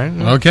right.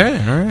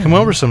 Okay. All right. Come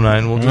over some night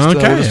and we'll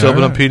just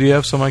open up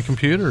PDFs on my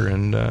computer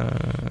and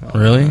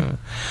really.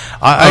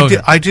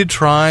 I did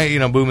try.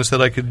 Boom has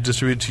said I could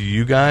distribute to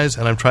you guys,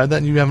 and I've tried that,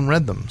 and you haven't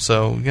read them.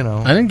 So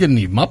I didn't get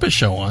any Muppet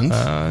Show ones.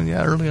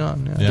 Yeah, early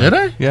on. Yeah. Did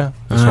I? Yeah.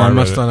 That's why I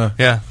must not.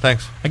 Yeah.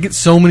 Thanks. I get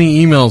so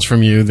many emails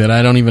from you that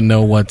I don't even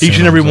know what. Each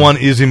and every one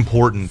is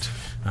important.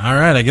 All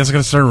right. I guess I'm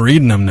gonna start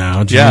reading them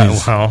now.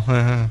 Jeez.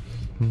 Yeah.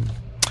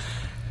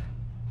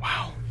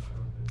 Well.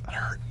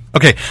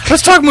 Okay,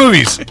 let's talk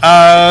movies.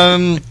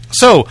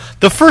 So,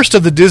 the first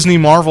of the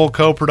Disney-Marvel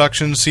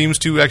co-productions seems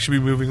to actually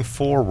be moving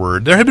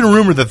forward. There had been a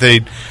rumor that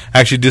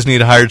Disney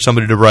had hired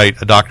somebody to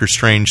write a Doctor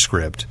Strange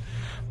script.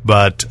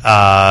 But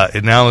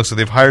it now looks like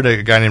they've hired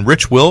a guy named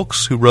Rich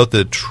Wilkes, who wrote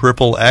the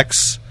Triple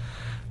X,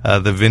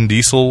 the Vin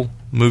Diesel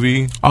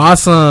movie.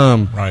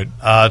 Awesome. Right.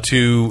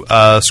 To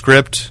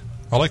script...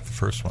 I like the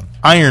first one.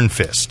 Iron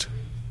Fist.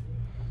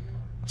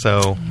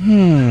 So,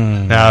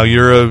 now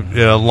you're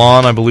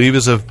Lon, I believe,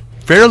 is a...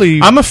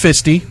 I'm a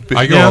fisty.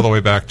 I go all the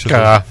way back to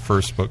the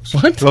first books.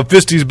 What? Well,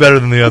 fisty's better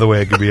than the other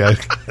way it could be, I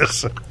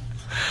guess.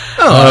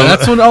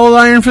 That's what all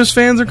Iron Fist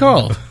fans are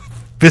called.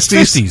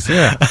 Fisties?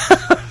 Yeah.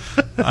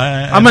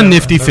 I'm a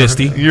nifty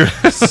fisty.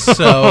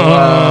 So,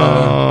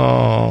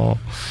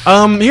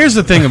 here's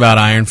the thing about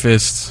Iron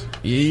Fist.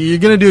 You're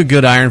going to do a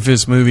good Iron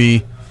Fist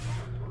movie.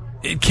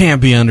 It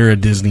can't be under a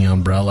Disney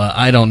umbrella.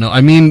 I don't know.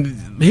 I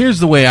mean, here's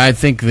the way I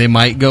think they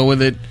might go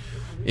with it.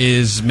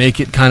 Is make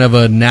it kind of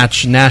a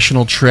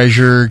national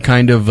treasure,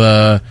 kind of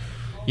go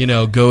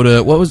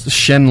to what was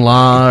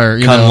Shenla or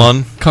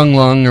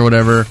Kunlun or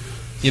whatever,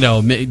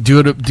 do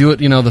it,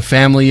 the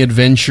family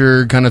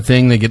adventure kind of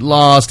thing. They get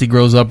lost. He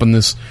grows up in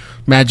this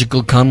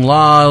magical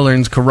Kunla,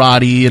 learns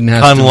karate, and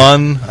has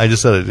Kunlun. I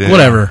just said it. Yeah.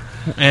 Whatever.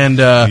 And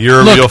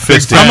you're a real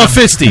fisty. I'm a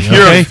fisty. Okay?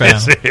 You're a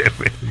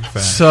fisty.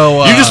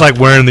 So you just like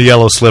wearing the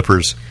yellow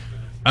slippers.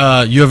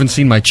 You haven't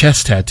seen my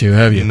chest tattoo,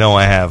 have you? No,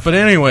 I have. But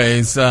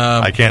anyways,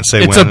 I can't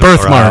say it's when a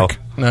birthmark.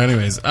 No,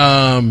 anyways,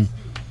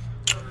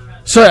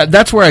 so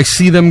that's where I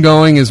see them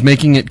going, is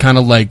making it kind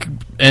of like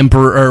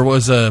Emperor, or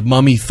was a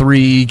Mummy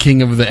 3,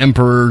 King of the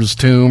Emperor's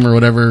Tomb, or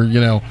whatever.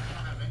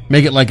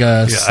 Make it like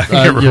a. Yeah, I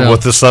can't remember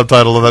what the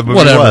subtitle of that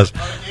movie was.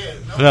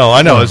 No,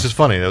 I know. It's just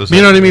funny. That was.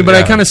 You know what I mean? But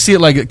I kind of see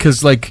it like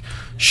because like.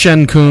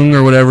 Shen Kung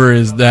or whatever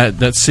is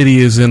that city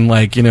is in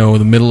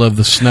the middle of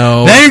the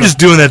snow. Now you're just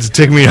doing that to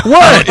tick me off.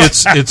 What?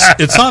 It's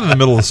not in the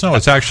middle of the snow.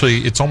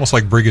 It's almost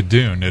like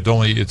Brigadoon. It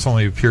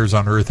only appears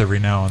on Earth every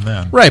now and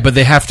then. Right, but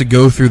they have to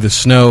go through the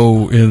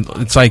snow.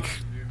 It's like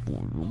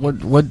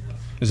what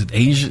is it?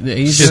 Asia?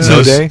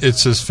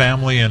 It's his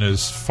family and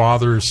his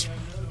father's.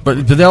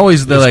 But they're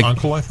like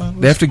uncle. I thought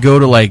they have to go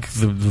to like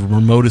the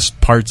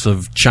remotest parts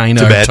of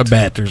China, or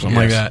Tibet, or something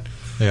like that.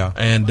 Yeah,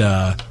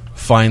 and.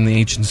 Find the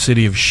ancient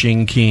city of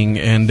Xingqing,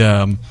 and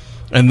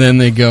then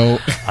they go.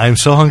 I'm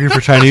so hungry for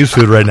Chinese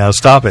food right now.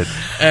 Stop it.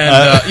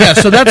 And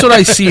so that's what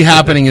I see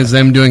happening, is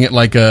them doing it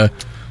like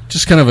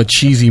just kind of a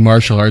cheesy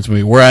martial arts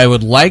movie. Where I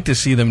would like to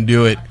see them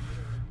do it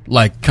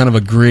like kind of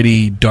a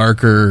gritty,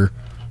 darker,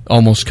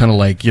 almost kind of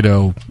like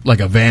like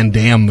a Van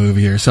Damme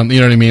movie or something.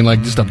 You know what I mean?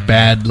 Like just a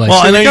bad like.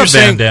 Well, I know you're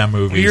saying Van Damme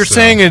movies. You're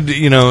saying it.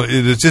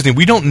 It's Disney.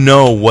 We don't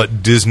know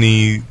what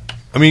Disney.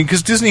 I mean,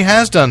 because Disney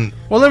has done.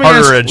 Well,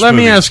 let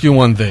me ask you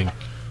one thing.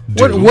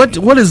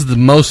 What is the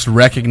most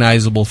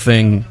recognizable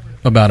thing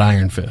about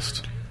Iron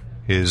Fist?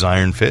 His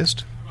Iron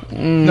Fist?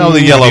 No,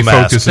 the yellow He mask.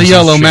 focuses The his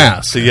yellow shield.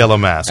 mask. The yellow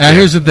mask. And yeah.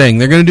 here's the thing.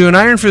 They're going to do an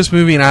Iron Fist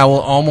movie, and I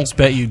will almost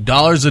bet you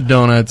dollars of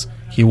donuts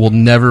he will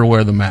never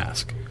wear the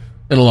mask.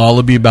 It'll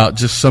all be about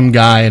just some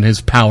guy and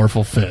his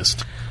powerful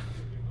fist.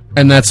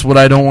 And that's what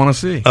I don't want to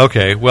see.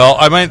 Okay, well,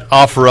 I might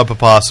offer up a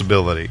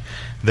possibility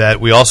that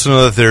we also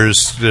know that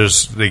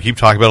there's they keep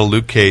talking about a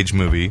Luke Cage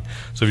movie.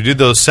 So if you did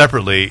those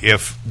separately,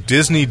 if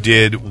Disney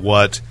did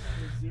what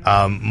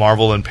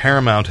Marvel and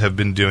Paramount have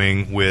been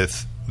doing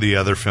with the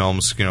other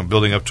films,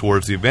 building up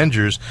towards the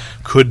Avengers,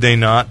 could they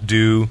not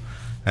do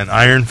an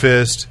Iron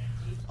Fist,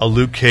 a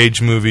Luke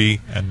Cage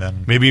movie, And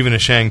then- maybe even a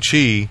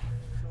Shang-Chi,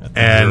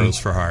 and Heroes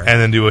for Hire.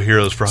 and then do a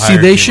Heroes for Hire? See,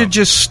 they team should up?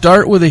 just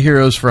start with a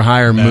Heroes for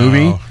Hire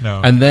movie,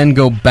 no. and then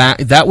go back.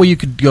 That way, you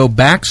could go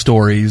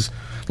backstories.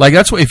 Like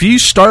that's what if you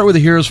start with a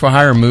Heroes for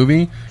Hire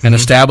movie and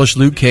establish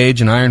Luke Cage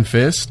and Iron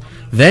Fist,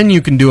 then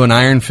you can do an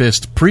Iron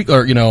Fist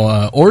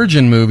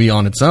origin movie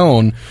on its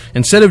own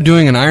instead of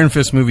doing an Iron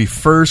Fist movie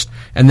first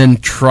and then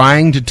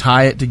trying to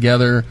tie it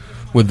together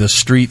with the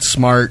street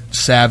smart,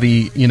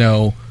 savvy,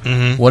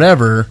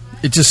 whatever.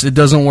 It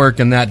doesn't work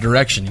in that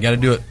direction. You got to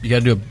do it. You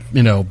got to do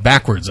it,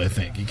 backwards. I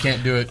think you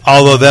can't do it.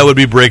 Although that would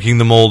be breaking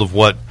the mold of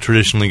what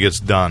traditionally gets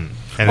done.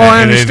 And, Oh,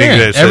 I and anything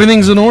understand. that's-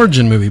 Everything's an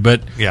origin movie,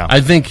 but Yeah.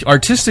 I think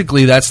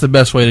artistically that's the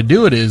best way to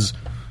do it is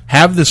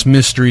have this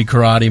mystery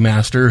karate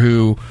master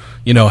who,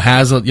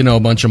 has a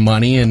bunch of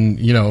money and,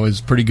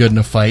 is pretty good in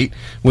a fight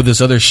with this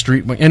other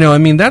street,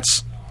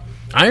 that's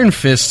Iron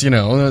Fist,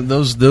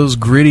 those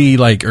gritty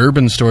like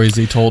urban stories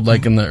they told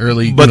like in the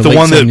early But the late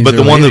one that 70s, but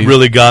the early one that 80s.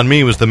 really got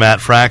me was the Matt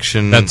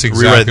Fraction That's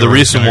exactly rewrite, the where it's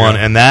recent gonna one,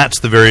 go. and that's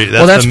that's the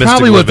probably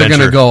mystical what they're going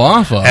to adventure. go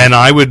off of. And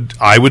I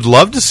would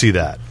love to see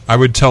that. I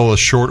would tell a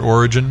short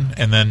origin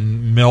and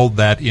then meld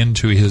that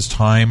into his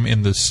time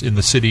in the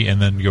city,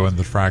 and then go in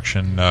the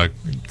Fraction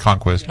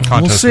contest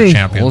we'll see. of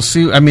champions. We'll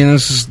see. I mean,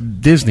 this is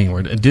Disney.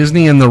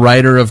 Disney and the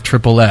writer of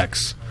Triple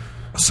X.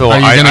 So Are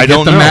you going to I get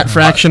don't the know. Matt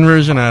Fraction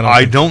version?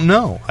 I don't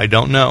know.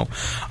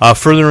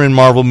 Further in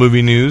Marvel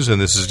movie news,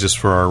 and this is just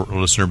for our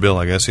listener Bill,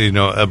 I guess.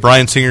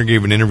 Bryan Singer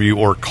gave an interview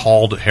or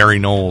called Harry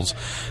Knowles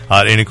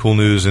at Ain't It Cool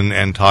News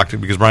and talked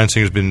because Bryan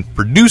Singer's been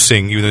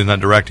producing, even though he's not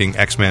directing,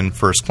 X-Men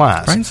First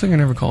Class. Bryan Singer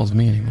never calls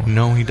me anymore.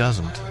 No, he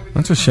doesn't.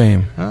 That's a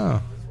shame.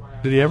 Oh,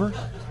 did he ever?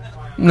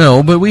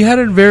 No, but we had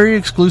a very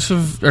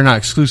extensive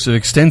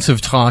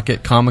talk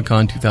at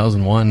Comic-Con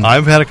 2001.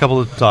 I've had a couple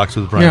of talks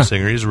with Bryan Yeah.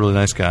 Singer. He's a really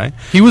nice guy.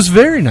 He was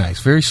very nice,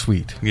 very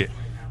sweet. Yeah.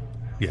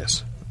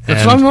 Yes.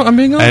 That's what I'm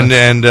being honest.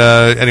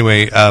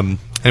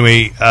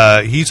 Anyway,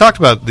 he talked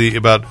about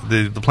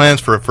the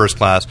plans for First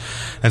Class,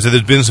 and so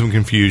there's been some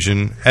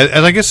confusion,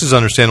 and I guess is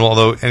understandable.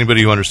 Although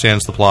anybody who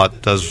understands the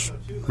plot does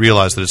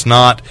realize that it's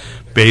not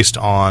based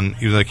on,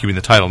 even though keeping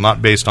the title,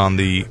 not based on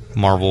the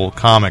Marvel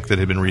comic that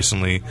had been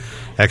recently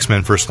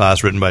X-Men First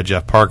Class, written by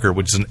Jeff Parker,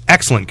 which is an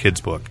excellent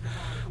kids book,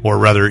 or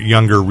rather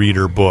younger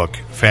reader book,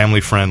 family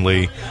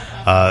friendly.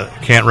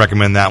 Can't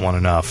recommend that one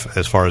enough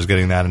as far as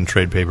getting that in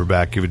trade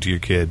paperback. Give it to your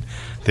kid.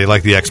 They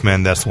like the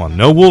X-Men, that's the one.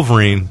 No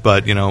Wolverine,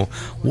 but,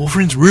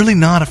 Wolverine's really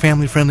not a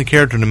family-friendly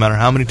character no matter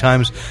how many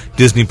times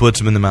Disney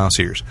puts him in the mouse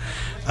ears.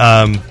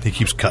 He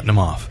keeps cutting them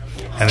off,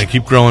 and they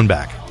keep growing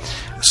back.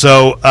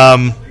 So,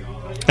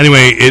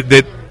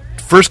 that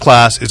First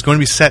Class is going to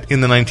be set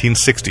in the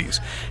 1960s,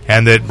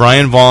 and that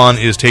Brian Vaughan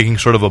is taking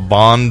sort of a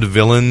Bond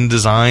villain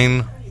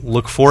design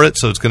look for it,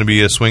 so it's going to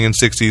be a swinging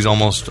 60s,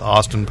 almost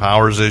Austin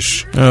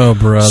Powers-ish Oh,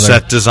 brother.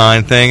 set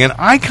design thing. And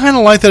I kind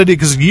of like that idea,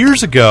 because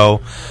years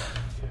ago,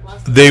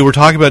 they were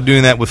talking about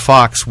doing that with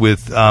Fox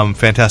with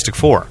Fantastic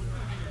Four.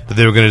 That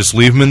they were going to just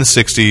leave them in the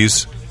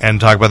 60s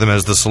and talk about them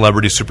as the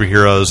celebrity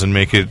superheroes and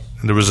make it...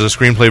 There was a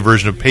screenplay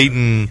version of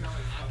Peyton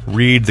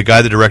Reed, the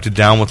guy that directed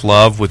Down with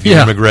Love with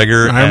Ewan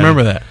McGregor. I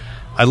remember that.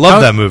 I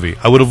love that movie.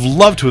 I would have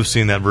loved to have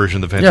seen that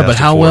version of the Fantastic Yeah, but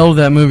how Four. well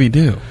did that movie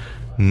do?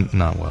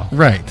 Not well.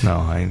 Right. No,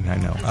 I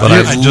know. But I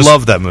I just-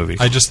 love that movie.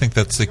 I just think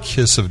that's the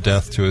kiss of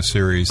death to a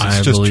series. It's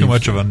I just believe too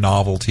much so. of a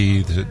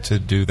novelty to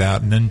do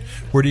that. And then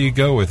where do you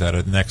go with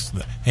that? Next,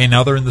 hey,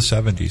 now they're in the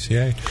 70s.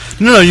 Yay!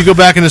 No, you go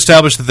back and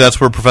establish that that's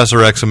where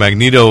Professor X and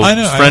Magneto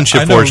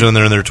friendship I know. forged when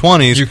they're in their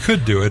 20s. You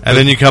could do it, and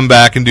then you come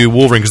back and do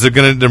Wolverine because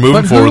they're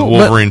moving forward with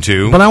Wolverine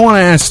too. But I want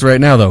to ask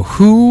right now though,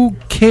 who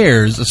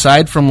cares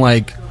aside from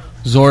like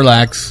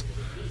Zorlax?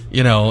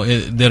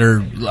 That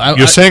are...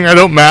 You're saying I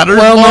don't matter?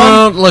 Well,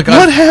 Mom? no, look.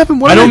 What happened?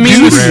 What I did don't I mean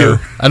do this. to you?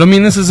 I don't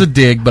mean this as a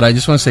dig, but I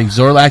just want to say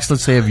Zorlax.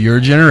 Let's say of your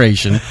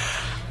generation,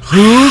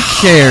 who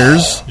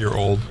cares? you're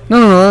old.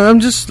 No. Let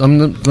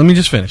me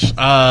just finish.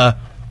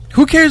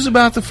 Who cares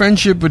about the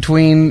friendship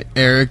between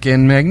Eric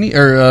and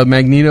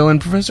Magneto and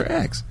Professor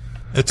X?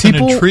 It's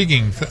People- an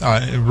intriguing,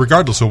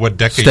 regardless of what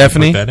decade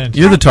Stephanie, you put that into.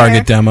 you're the I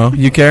target care. demo.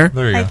 You care?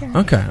 There you I go. care.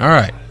 Okay, all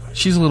right.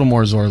 She's a little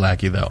more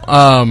Zorlacky though.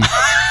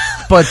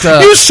 But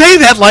You say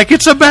that like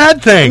it's a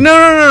bad thing.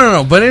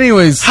 no. But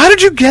anyways, How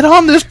did you get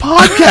on this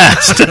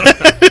podcast?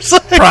 It's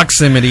like,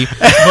 proximity.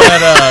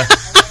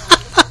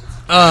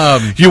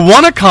 But you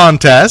won a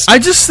contest, I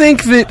just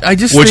think that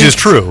which is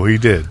true. He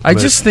did. I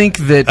just think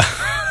that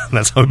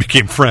That's how we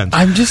became friends.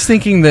 I'm just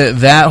thinking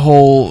that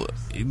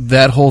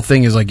whole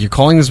thing is like you're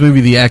calling this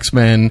movie the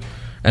X-Men,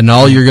 and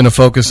all you're going to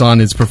focus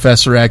on is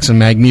Professor X and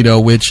Magneto,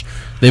 which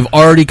they've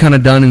already kind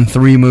of done in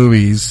 3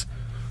 movies.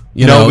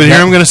 You know, but here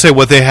I'm going to say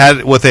what they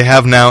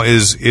have now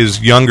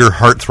is younger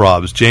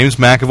heartthrobs. James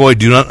McAvoy,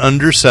 do not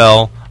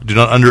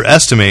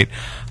underestimate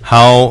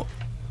how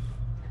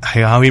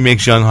he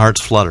makes young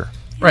hearts flutter.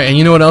 Right, and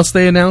you know what else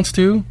they announced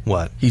too?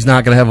 What? He's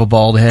not going to have a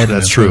bald head.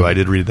 That's true. I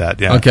did read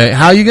that. Yeah. Okay,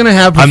 how are you going to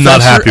have Professor I'm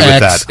not happy with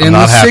X that. I'm in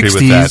not the happy with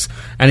 60s, that.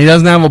 and he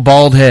doesn't have a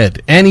bald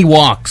head, and he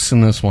walks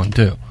in this one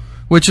too,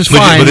 which is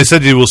fine. But they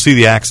said you will see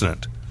the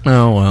accident.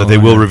 Oh well. But they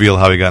will reveal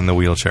how he got in the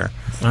wheelchair.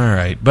 All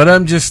right, but I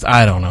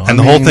don't know. And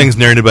the whole thing's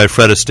narrated by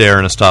Fred Astaire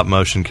and a stop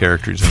motion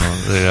character. So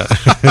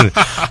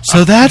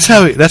that's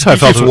how I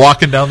felt. He's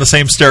walking down the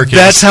same staircase.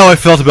 That's how I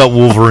felt about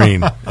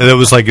Wolverine. And it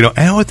was like,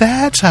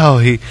 that's how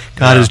he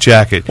got his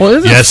jacket. Well,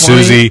 isn't yes, it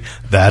funny? Susie,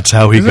 that's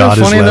how he Isn't got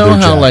it his funny leather though,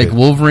 how jacket. like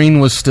Wolverine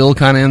was still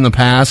kind of in the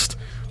past,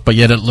 but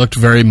yet it looked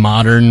very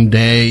modern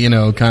day.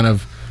 Kind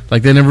of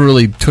like they never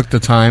really took the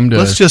time to.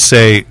 Let's just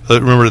say,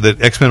 remember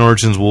that X-Men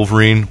Origins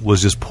Wolverine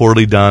was just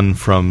poorly done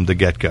from the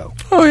get-go.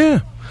 Oh yeah.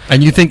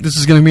 And you think this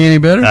is going to be any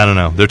better? I don't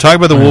know. They're talking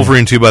about the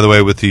Wolverine 2, by the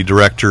way, with the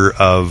director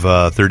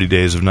of 30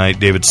 Days of Night,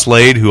 David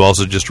Slade, who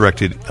also just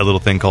directed a little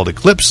thing called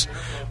Eclipse,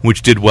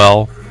 which did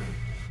well.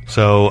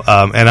 So,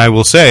 and I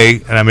will say,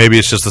 and maybe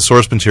it's just the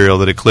source material,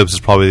 that Eclipse is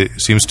probably,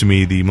 seems to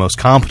me, the most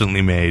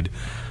competently made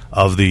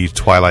of the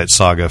Twilight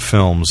Saga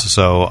films.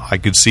 So I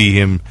could see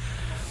him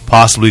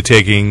possibly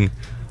taking...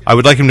 I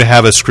would like him to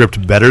have a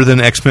script better than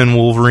X-Men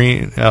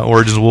Wolverine,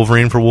 Origins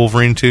Wolverine for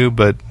Wolverine 2,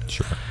 but...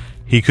 Sure.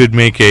 He could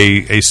make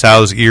a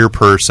sow's ear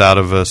purse out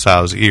of a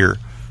sow's ear.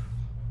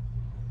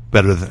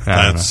 Better than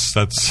that's.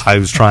 I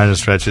was trying to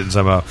stretch it, and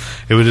somehow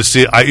it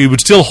would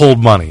still hold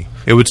money.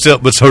 It would still,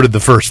 but so did the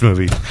first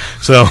movie.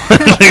 So I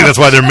think that's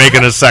why they're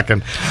making a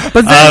second.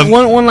 But then,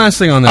 one last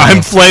thing on that.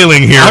 I'm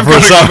flailing here for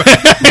some.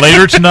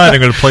 Later tonight, I'm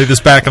going to play this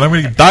back, and I'm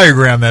going to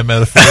diagram that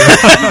metaphor.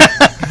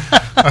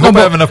 I hope I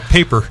have enough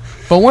paper.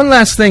 But one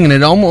last thing, and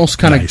it almost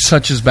kind of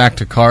touches back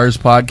to Cars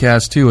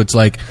podcast too. It's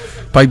like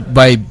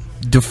by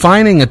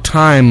defining a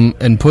time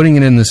and putting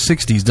it in the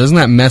 60s, doesn't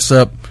that mess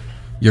up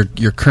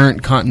your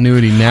current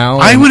continuity now?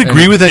 I would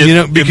agree with that,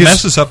 because it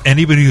messes up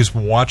anybody who's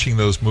watching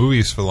those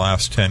movies for the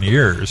last 10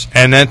 years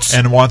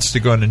and wants to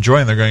go and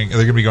enjoy them. They're going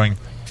to be going,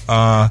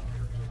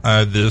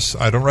 this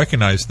I don't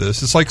recognize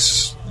this. It's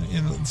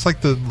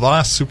like the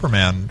last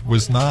Superman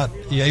was not,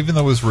 even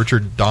though it was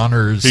Richard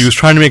Donner's. He was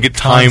trying to make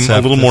it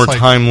a little more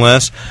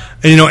timeless,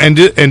 and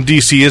and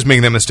DC is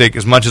making that mistake.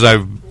 As much as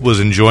I was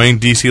enjoying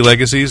DC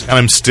Legacies, and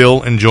I'm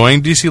still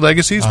enjoying DC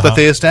Legacies, but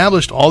they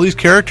established all these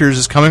characters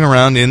as coming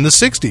around in the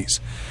 '60s.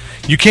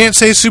 You can't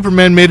say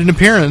Superman made an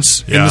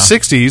appearance in the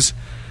 '60s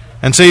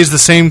and say he's the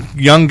same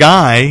young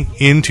guy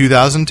in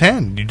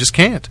 2010. You just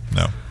can't.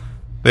 No.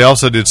 They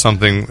also did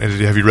something.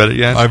 Have you read it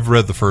yet? I've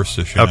read the first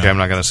issue. Okay, now. I'm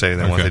not going to say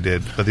then what they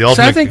did. But the So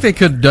ultimate. I think they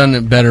could have done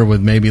it better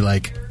with maybe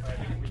like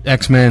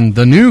X-Men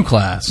The New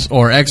Class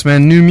or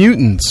X-Men New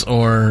Mutants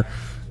or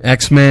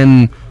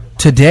X-Men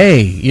Today.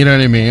 You know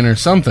what I mean? Or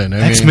something.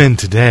 X-Men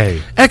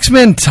Today.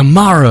 X-Men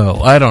Tomorrow.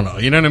 I don't know.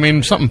 You know what I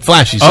mean? Something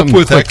flashy. Up Something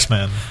with quick.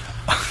 X-Men.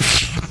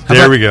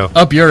 There we go.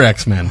 Up your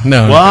X-Men.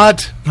 No.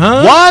 What?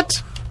 Huh?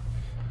 What?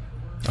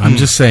 I'm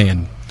just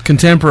saying.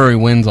 Contemporary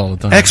wins all the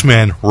time.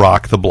 X-Men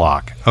rock the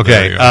block. Okay.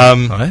 There you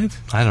go. What?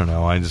 I don't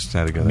know. I just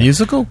had to go there.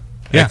 Musical?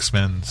 Yeah.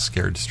 X-Men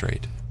Scared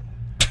Straight.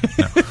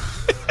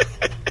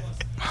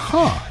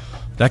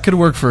 That could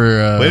work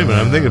for... Wait a minute.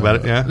 I'm thinking about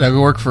it. Yeah. That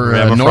could work for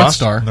Emma North Frost?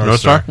 Star. North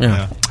Star?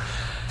 Yeah.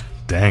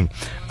 Dang.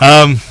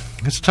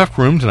 It's a tough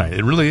room tonight.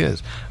 It really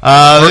is.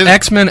 Or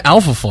X-Men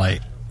Alpha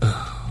Flight.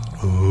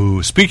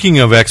 Ooh, speaking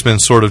of X-Men,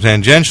 sort of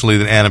tangentially,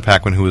 that Anna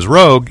Paquin, who is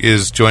Rogue,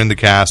 is joined the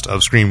cast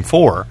of Scream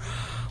 4,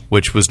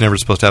 which was never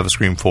supposed to have a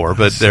Scream 4,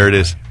 but there it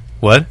is.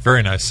 What?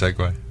 Very nice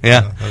segue.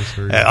 Yeah. That was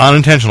very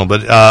Unintentional,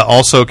 but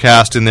also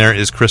cast in there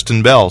is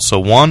Kristen Bell. So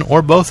one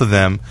or both of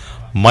them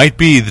might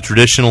be the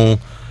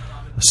traditional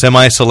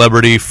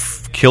semi-celebrity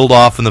killed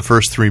off in the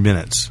first 3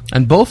 minutes.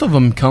 And both of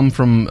them come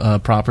from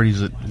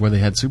properties where they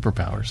had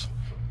superpowers.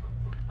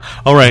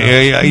 All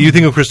right, you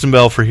think of Kristen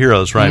Bell for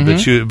Heroes, right?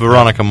 But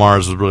Veronica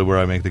Mars is really where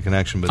I make the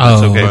connection. But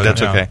that's okay. right, That's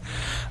yeah. okay.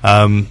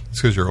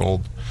 It's because you're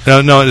old.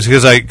 No, it's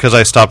because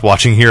I stopped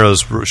watching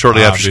Heroes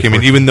shortly after she came in.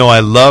 before. Even though I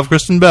love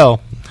Kristen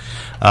Bell,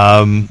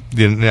 and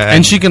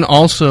she can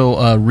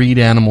also read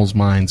animals'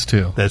 minds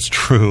too. that's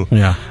true.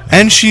 Yeah.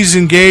 And she's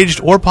engaged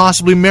or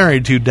possibly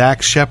married to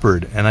Dax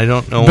Shepard, and I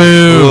don't know.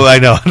 Boo. Oh, I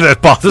know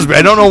that bothers me.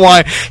 I don't know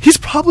why. He's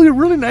probably a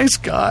really nice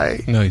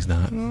guy. No, he's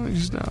not. Oh,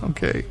 he's not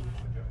okay.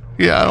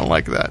 Yeah, I don't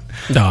like that.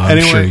 No, I'm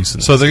Anyway, sure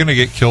he's. So they're going to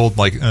get killed.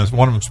 Like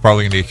one of them's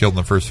probably going to get killed in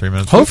the first 3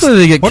 minutes. Hopefully,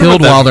 they get What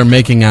killed about that- while they're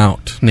making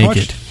out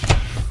naked.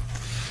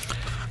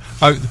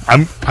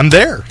 I'm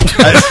there.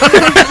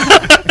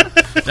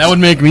 That would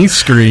make me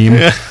scream.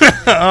 Take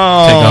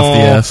off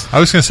the S. I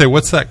was going to say,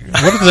 what's that?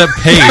 What does that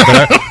pay?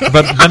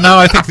 But now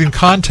I think in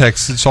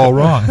context, it's all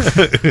wrong.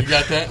 You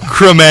got that?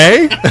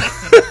 Creme?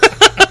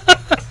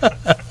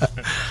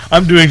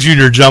 I'm doing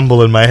Junior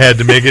Jumble in my head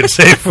to make it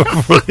safe for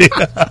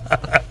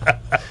the.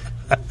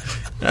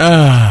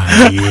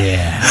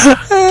 Yeah.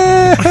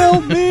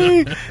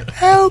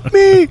 Help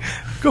me!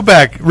 Go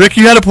back, Rick.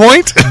 You had a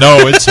point.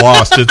 No, it's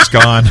lost. It's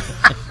gone.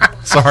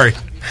 Sorry.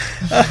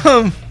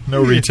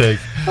 No retake.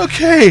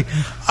 Okay.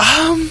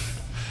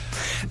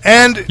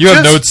 And You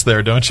have notes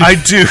there, don't you? I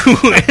do.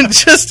 And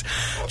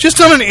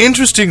just on an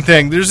interesting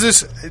thing, there's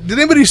this. Did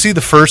anybody see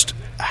the first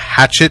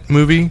Hatchet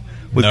movie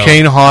with No.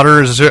 Kane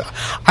Hodder?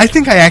 I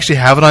think I actually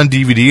have it on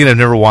DVD, and I've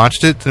never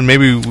watched it. And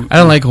maybe I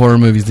don't like horror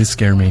movies. They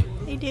scare me.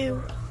 They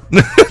do.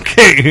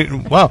 okay.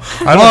 Wow.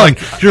 I don't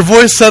like your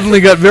voice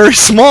suddenly got very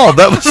small.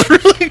 That was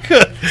really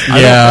good.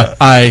 Yeah,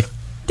 I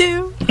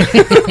Do.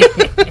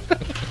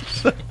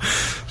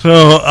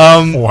 So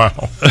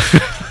Wow.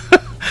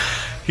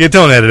 yeah,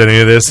 don't edit any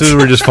of this.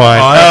 We're just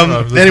fine.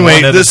 There's one Anyway,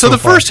 edit so the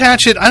far. first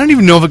Hatchet, I don't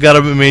even know if it got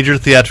a major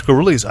theatrical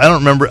release. I don't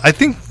remember. I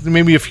think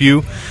maybe a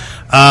few.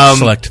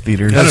 select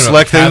theaters. I don't know.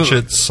 Select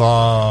Hatchet,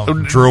 saw,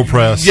 drill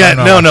press. Yeah, I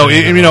don't know no. what's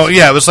any of You know, those.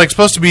 yeah, it was like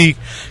supposed to be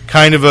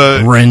kind of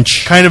a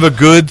Wrench. kind of a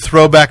good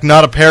throwback,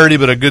 not a parody,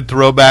 but a good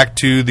throwback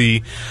to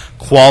the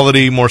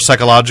quality, more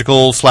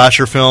psychological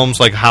slasher films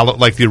like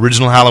the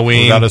original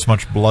Halloween. Without as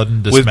much blood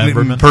and With-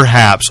 dismemberment.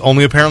 perhaps.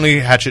 Only apparently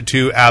Hatchet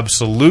 2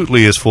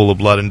 absolutely is full of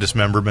blood and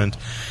dismemberment.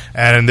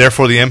 And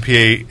therefore the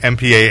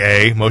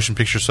MPAA, Motion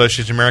Picture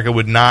Association of America,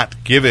 would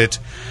not give it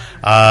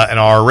an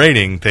R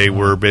rating. They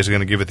were basically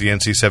going to give it the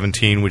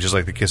NC-17, which is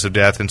like the kiss of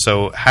death. And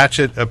so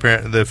Hatchet,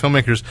 apparently, the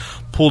filmmakers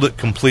pulled it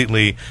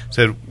completely,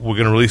 said, we're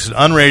going to release it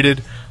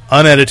unrated,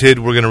 unedited,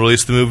 we're going to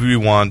release the movie we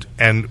want.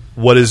 And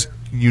what is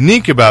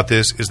unique about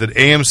this is that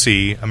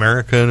AMC,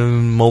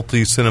 American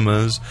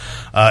Multi-Cinemas,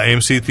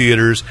 AMC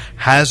Theaters,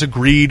 has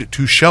agreed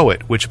to show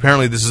it, which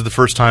apparently this is the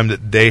first time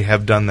that they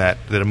have done that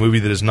a movie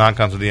that has not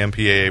gone through the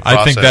MPAA process.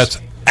 I think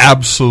that's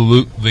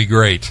absolutely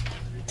great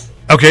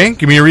Okay,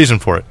 give me a reason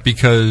for it.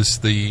 because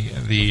the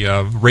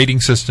rating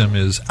system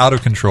is out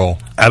of control,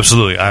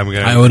 Absolutely. I'm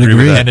going to I would agree.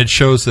 with that. and it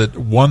shows that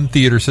one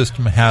theater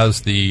system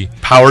has the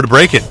Power to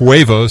break it.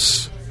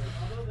 huevos.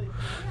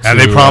 And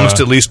to, they promised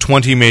at least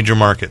 20 major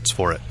markets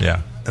for it.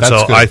 Yeah, And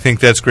so I think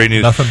that's great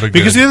news. Nothing but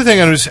because good. the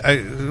other thing I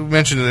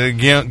mentioned,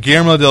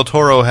 Guillermo del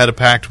Toro had a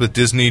pact with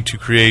Disney to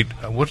create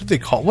what did they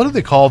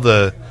call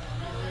the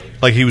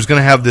like he was going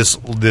to have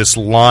this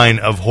line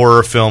of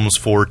horror films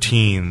for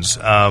teens.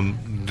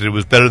 It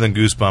was better than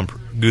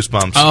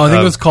Goosebumps. Oh, I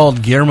think it was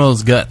called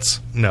Guillermo's Guts.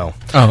 No.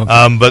 Oh,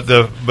 okay. But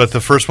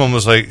the first one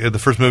was like the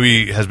first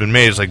movie has been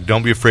made. It's like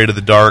Don't Be Afraid of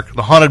the Dark.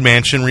 The Haunted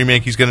Mansion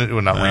remake. He's going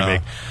to not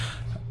remake.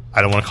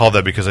 I don't want to call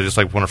that because I just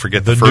want to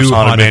forget the first new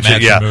Haunted Mansion.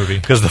 Mansion Yeah, movie.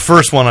 because the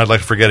first one I'd like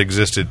to forget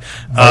existed.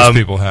 Most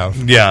people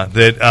have. Yeah,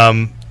 anyway,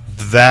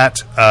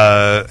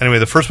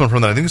 the first one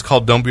from that I think it's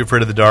called Don't Be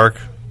Afraid of the Dark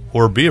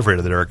or Be Afraid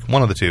of the Dark.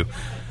 One of the two.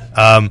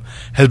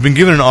 Has been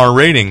given an R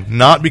rating,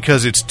 not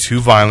because it's too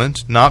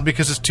violent, not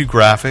because it's too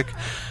graphic,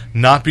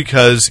 not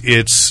because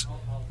it's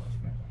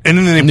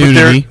anything they put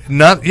Nudity.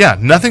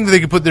 nothing that they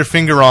could put their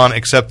finger on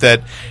except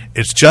that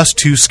it's just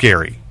too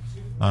scary.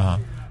 Uh-huh.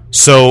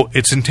 So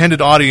its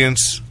intended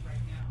audience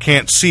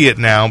can't see it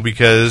now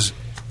because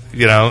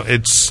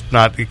it's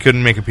not. It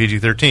couldn't make a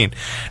PG-13,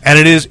 and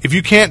it is. If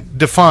you can't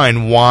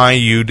define why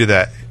you did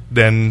that,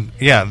 then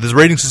this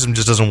rating system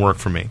just doesn't work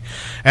for me.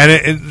 And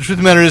the truth of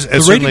the matter is, The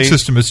rating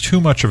system is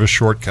too much of a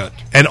shortcut.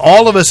 and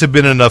all of us have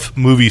been in enough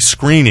movie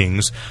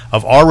screenings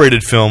of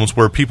R-rated films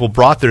where people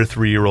brought their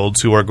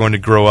 3-year-olds who are going to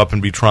grow up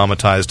and be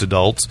traumatized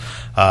adults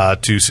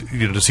to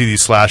see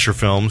these slasher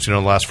films.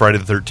 Last Friday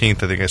the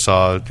 13th, I think I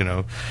saw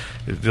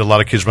a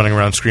lot of kids running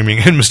around screaming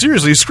and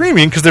mysteriously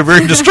screaming because they're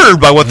very disturbed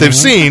by what they've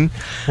seen.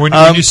 When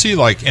you see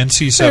like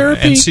NC7,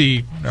 Therapy.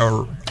 NC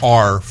or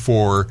R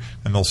for,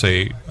 and they'll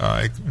say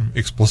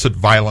explicit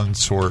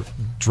violence or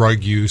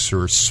drug use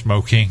or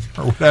smoking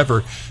or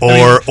whatever,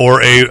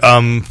 Or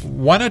a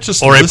why not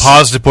just or a listen?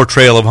 positive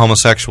portrayal of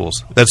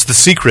homosexuals. That's the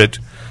secret,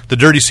 the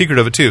dirty secret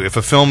of it too. If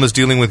a film is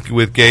dealing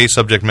with gay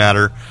subject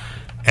matter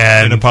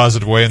and in a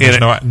positive way, and in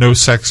there's no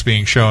sex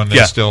being shown, they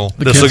still.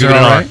 The they'll kids still give are it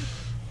an all R. right?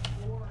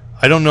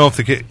 I don't know if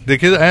the kids.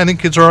 I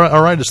think kids are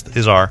all right.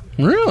 Is R.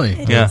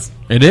 Really? Yeah,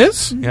 It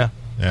is? yeah.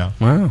 Yeah.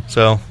 Wow.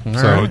 So All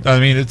So right. I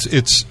mean,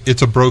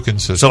 it's a broken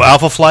system. so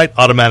Alpha Flight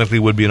automatically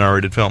would be an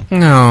R-rated film.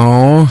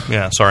 No.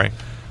 Yeah, sorry.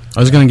 I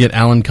was going to get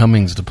Alan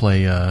Cummings to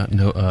play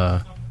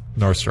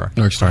North Star.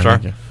 North Star. Star?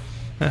 Thank you.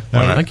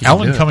 Why I not? think you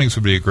Alan can do it. Cummings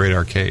would be a great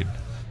arcade.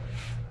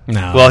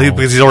 No. Well,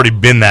 because he's already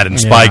been that in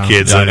Spy Yeah.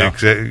 Kids. Yeah, I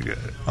and know.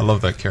 I love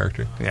that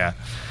character. yeah,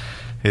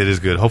 it is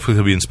good. Hopefully,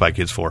 he'll be in Spy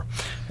Kids 4,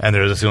 and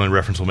that's the only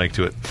reference we'll make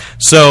to it.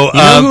 So, You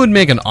know who would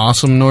make an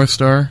awesome North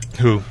Star?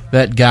 who?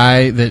 That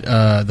guy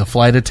that the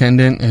flight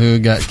attendant who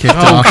got kicked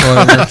Oh,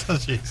 off.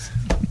 Whatever.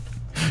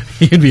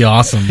 He'd be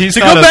awesome. To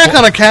go back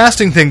on a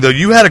casting thing, though,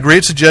 you had a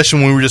great suggestion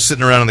when we were just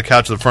sitting around on the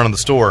couch at the front of the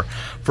store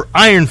for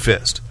Iron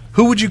Fist.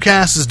 Who would you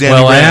cast as Danny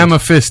well, I Rand? am a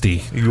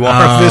fisty. You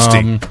are a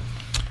fisty.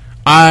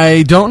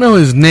 I don't know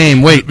his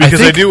name. Wait, Because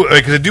I I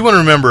think, do want to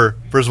remember,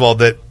 first of all,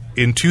 that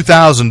in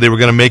 2000 they were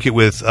going to make it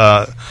with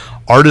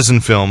Artisan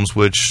Films,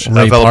 which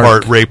Ray fell Park.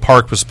 apart. Ray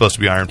Park was supposed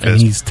to be Iron And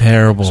Fist. he's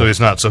terrible. So he's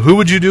not. So who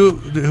would you do?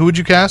 Who would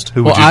you cast?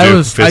 Who would well, you do? I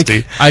was.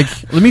 Fisty.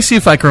 Let me see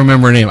if I can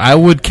remember her name. I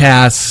would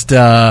cast.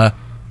 Who?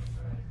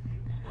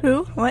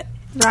 What?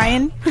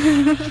 Ryan?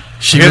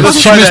 She Okay, was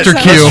let's try Mr.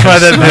 that. Q. Let's try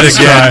that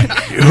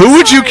bit again. Who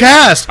would you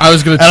cast? I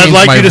was going to And change I'd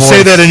like my you to voice.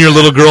 say that in your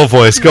little girl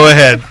voice. Go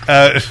ahead. All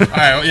right,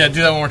 well, yeah,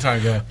 do that one more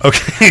time. Go ahead.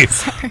 Okay.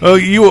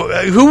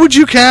 Who would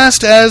you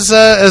cast as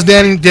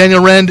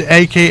Daniel Rand,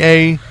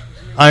 a.k.a.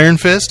 Iron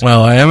Fist?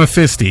 Well, I am a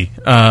fisty,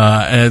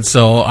 and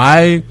so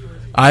I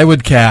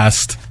would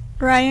cast.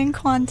 Ryan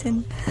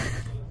Quanten.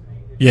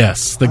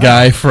 Yes, the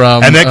guy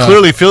from. And that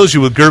clearly fills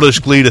you with girlish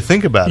glee to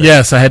think about it.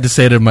 Yes, I had to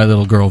say it in my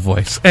little girl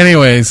voice.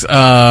 Anyways,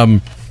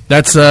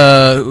 that's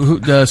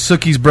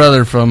Sookie's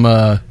brother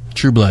from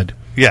True Blood.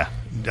 Yeah.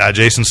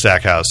 Jason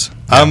Stackhouse.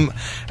 And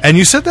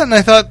you said that, and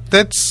I thought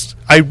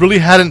I really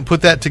hadn't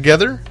put that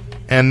together.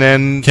 And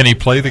then Can he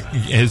play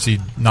has he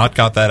not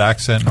got that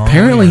accent normally?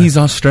 Apparently, or- he's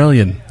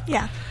Australian.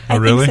 Yeah. Oh, I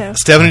really? think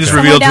so. Stephanie just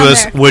Somewhere revealed to down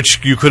us, there. which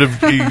you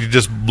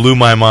just blew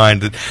my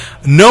mind. That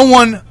no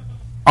one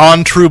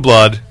on True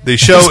Blood, the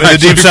show in the actually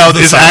Deep from South, the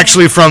is South.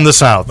 actually from the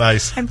South.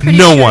 Nice. I'm pretty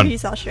No sure one.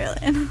 he's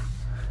Australian.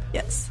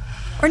 Yes.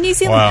 Or New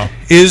Zealand. Wow.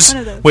 Is One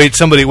of those. wait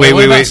somebody wait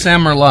What about wait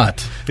Sam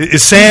Merlot?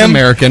 is Sam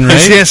American,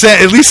 is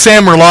right? at least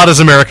Sam Merlot is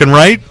American,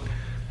 right?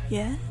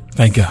 Yeah.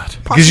 Thank God.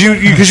 Because you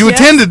Yes.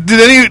 attended.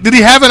 Did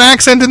he have an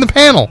accent in the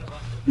panel?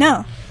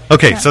 No.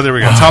 Okay, so there we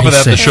go. Oh, On top of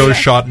he's that, the sick. show is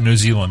shot in New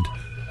Zealand.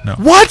 No.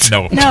 What?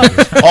 No. No.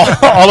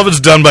 all of it's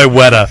done by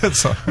Weta.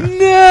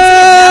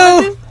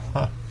 No.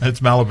 It's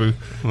Malibu.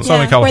 Southern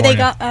Yeah, California. where they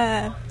got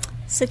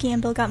Suki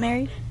and Bill got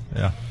married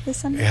Yeah. this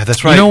Sunday. Yeah,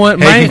 that's right. know what?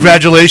 Hey, My-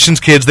 congratulations,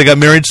 kids! They got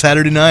married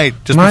Saturday night.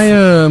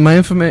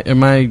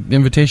 My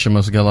invitation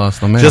must have got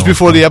lost in the mail. Just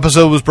before the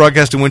episode was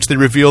broadcast, in which they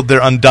revealed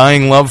their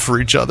undying love for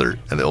each other,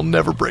 and they'll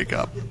never break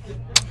up.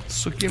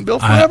 Suki and Bill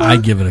forever. I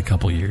give it a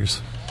couple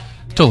years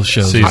till the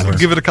show's Seasons. over. I'd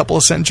give it a couple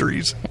of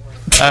centuries.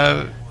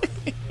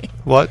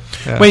 What?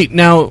 Yeah. Wait,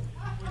 now.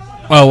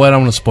 Oh, I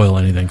don't want to spoil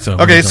anything. So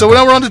Okay, so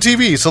now we're on to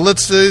TV. So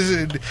let's.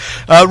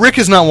 Rick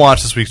has not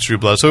watched this week's True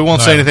Blood, so we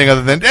won't say No. anything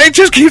other than it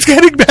just keeps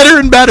getting better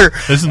and better.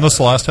 Isn't this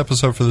the last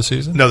episode for the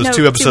season? No, there's No,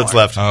 two two episodes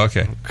more. left. Oh,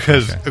 okay.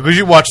 Because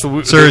you watched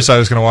the Seriously, I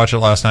was going to watch it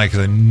last night because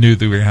I knew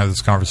that we were going to have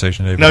this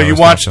conversation today. No, but I you was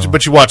gonna watched, film.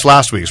 but you watched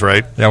last week's,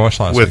 right? Yeah, I watched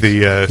last with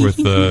week. the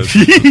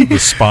with the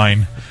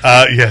spine.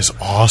 yes,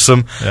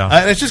 awesome. Yeah.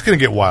 And it's just going to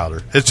get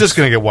wilder. It's just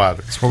going to get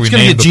wilder. That's what we it's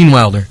going to named get the, Gene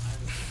Wilder.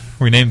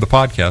 we named the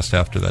podcast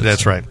after that.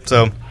 That's so. right.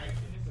 So,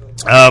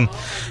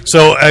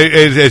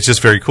 it's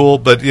just very cool.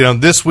 But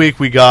this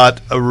week we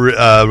got a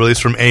release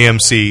from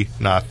AMC,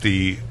 not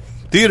the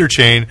theater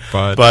chain,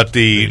 but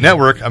the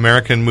network,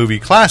 American Movie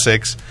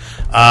Classics,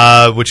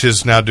 which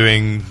is now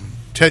doing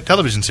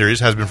television series,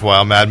 has been for a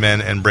while, Mad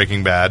Men and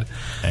Breaking Bad.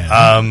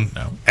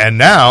 And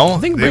now I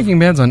think Breaking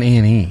Bad's on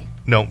A&E.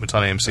 No, it's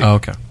on AMC. Oh,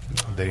 okay.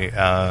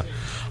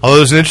 Although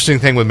there's an interesting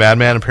thing with Mad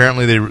Men.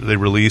 Apparently, they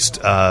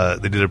released they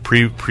did a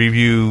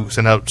preview,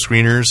 sent out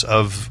screeners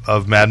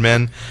of Mad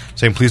Men,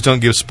 saying please don't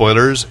give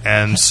spoilers.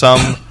 And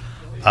some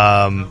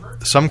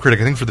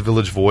critic, I think for the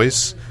Village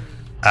Voice,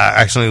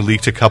 accidentally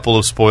leaked a couple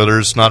of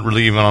spoilers, not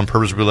really even on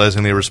purpose,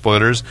 realizing they were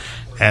spoilers.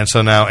 And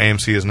so now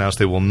AMC has announced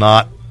they will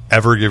not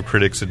ever give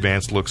critics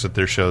advanced looks at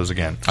their shows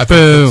again. I think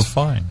Boo. that's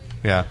fine.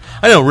 Yeah,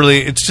 I know.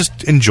 Really, it's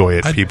just enjoy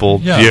it, people.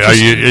 yeah, Are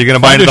you going to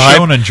buy find into a the show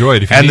hype and enjoy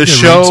it. If you and need the to read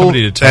show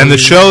somebody to tell and the you-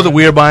 show that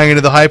we are buying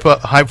into the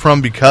hype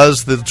from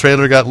because the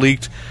trailer got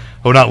leaked.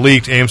 Oh, not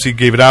leaked. AMC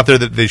gave it out there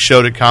that they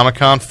showed at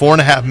Comic-Con.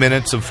 4.5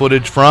 minutes of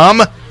footage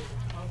from.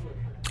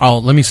 Oh,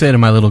 let me say it in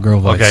my little girl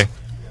voice. Okay,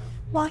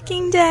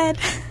 Walking Dead.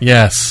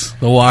 Yes,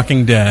 The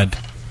Walking Dead.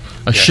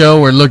 A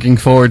show we're looking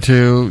forward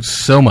to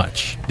so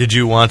much. did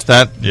you watch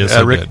that? Yes,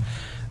 I Rick? did.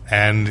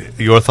 And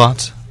your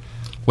thoughts?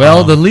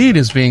 Well, the lead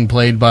is being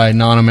played by a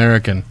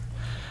non-American.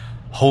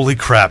 Holy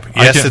crap!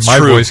 Yes, it's my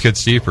true. voice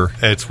gets deeper.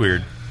 It's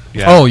weird.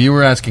 Yeah. Oh, you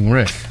were asking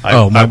Rick.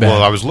 My bad.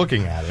 Well, I was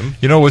looking at him.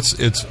 You know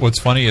what's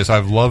funny is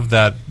I've loved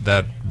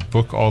that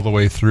book all the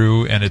way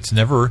through, and it's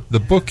never the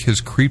book has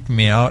creeped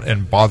me out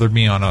and bothered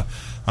me on a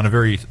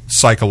very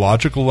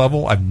psychological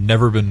level. I've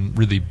never been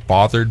really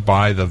bothered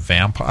by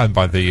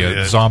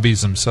the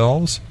zombies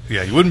themselves.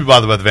 Yeah, you wouldn't be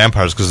bothered by the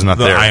vampires because they're not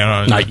there. I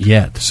don't know. Not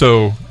yet.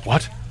 So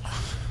What?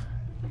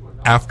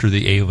 after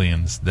the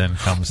aliens, then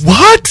comes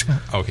What?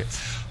 Okay,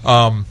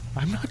 I'm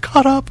not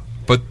caught up.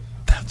 but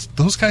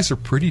those guys are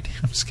pretty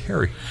damn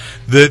scary.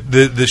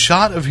 The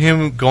shot of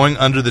him going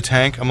under the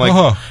tank, I'm like,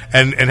 Uh-huh.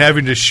 and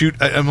having to shoot,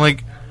 I'm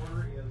like,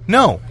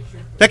 no,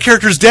 that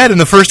character's dead in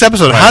the first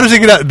episode. How does he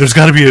get out? There's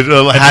got to be a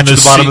hatch at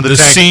the bottom of the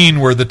tank. scene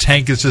where the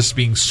tank is just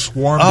being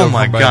swarmed Oh over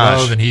my by gosh.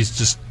 love, and he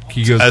goes down.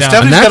 Stephanie's And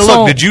got to that's look.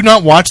 all- Did you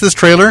not watch this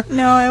trailer?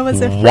 No, I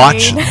was afraid.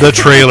 Watch the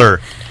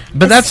trailer.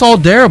 But that's all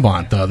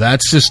Darabont, though.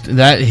 That's just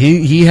that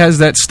he has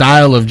that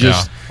style of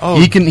just Yeah.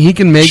 he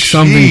can make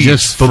something Jeez.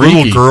 just the freaky.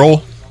 little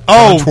girl Oh,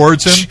 coming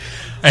towards him,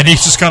 and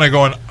he's just kind of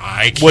going,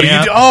 "I can't." What do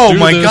you do? Oh do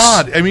my this."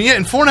 god! I mean, yeah,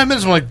 in 4.5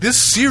 minutes, I'm like, this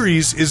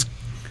series is.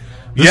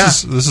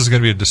 This is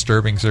going to be a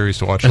disturbing series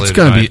to watch It's later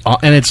going to be, tonight.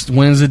 and it's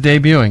when's it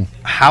debuting?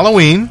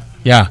 Halloween.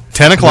 Yeah.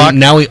 10 o'clock.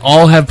 Now we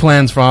all have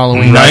plans for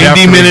Halloween.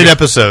 90-minute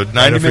episode.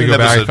 90-minute go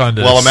back episode.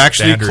 onto Well, I'm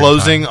actually standard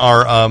closing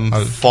time.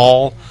 our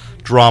fall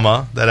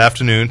drama that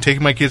afternoon,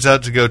 taking my kids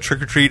out to go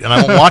trick-or-treat, and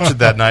I won't watch it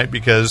that night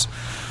because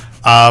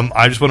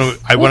I just want to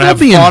they'll have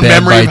be in fond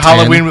bed memory of by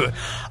 10. Halloween.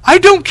 I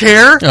don't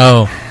care.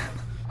 Oh.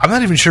 I'm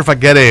not even sure if I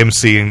get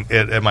AMC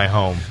at my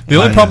home. The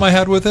only problem I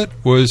had with it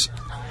was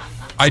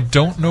I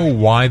don't know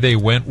why they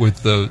went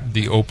with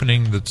the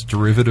opening that's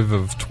derivative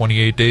of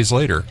 28 Days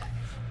Later.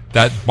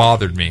 That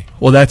bothered me.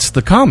 Well, that's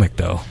the comic,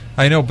 though.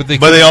 I know, but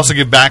they also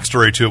give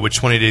backstory to it, which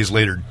 20 Days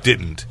Later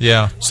didn't.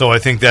 Yeah. So I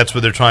think that's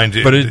what they're trying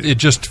to... But it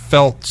just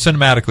felt,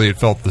 cinematically, it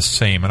felt the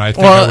same. And I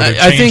think Well, I would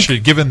I have changed think-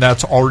 it, given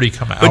that's already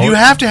come out. But you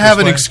have to have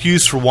this an way.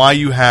 excuse for why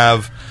you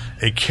have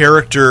a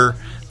character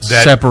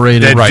that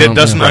Separated, that right.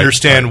 doesn't Right,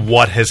 understand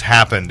what has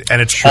happened,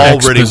 and it's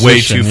already way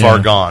Exposition, too far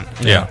yeah. gone.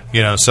 Yeah.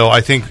 You know, so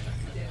I think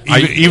I-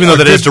 even though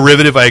that is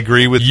derivative, I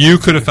agree with you, You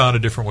could have found a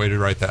different way to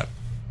write that.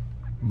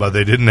 but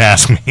they didn't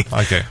ask me.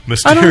 Okay.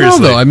 Mysteriously. I don't know,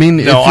 though. I mean,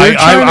 no, if you're trying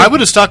I to- would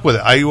have stuck with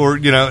it.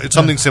 It's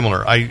something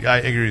similar. I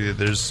agree that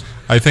there's.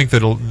 I think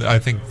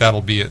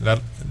that'll be it.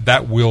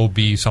 That will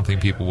be something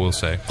people will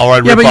say. All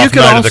right, Yeah, rip but you off could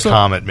Night of the also-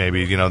 Comet.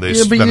 Maybe they Yeah, but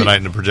spend the you- night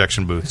in the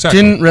projection booth.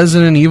 Exactly. Didn't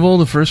Resident Evil,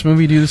 the first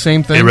movie, do the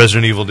same thing? And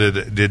Resident Evil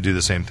did do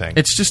the same thing.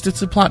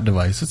 It's a plot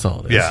device. That's all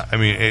it is. Yeah, I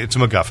mean it's a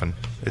MacGuffin.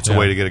 It's a Yeah.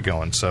 way to get it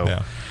going. So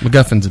Yeah.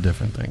 MacGuffin's a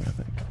different thing, I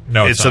think.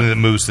 No, it's something that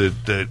moves the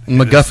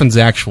MacGuffin's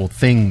the actual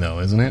thing, though,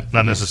 isn't it?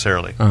 Not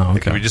necessarily. Oh,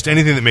 It can okay. be just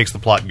anything that makes the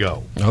plot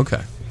go.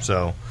 Okay.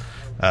 So,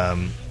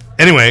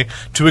 anyway,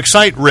 to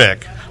excite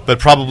Rick, but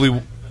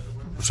probably,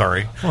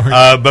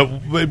 but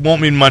it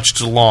won't mean much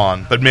to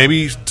Lon, but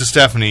maybe to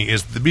Stephanie,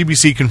 is the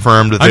BBC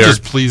confirmed that I'm they're...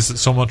 just pleased that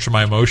so much of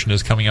my emotion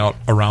is coming out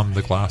around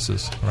the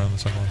glasses, around the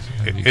sunglasses.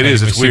 You It can't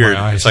is. even It's see my weird.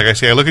 eyes. It's like I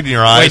say, I look into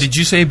your eyes. Wait, did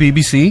you say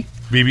BBC?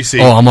 BBC.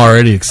 Oh, I'm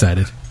already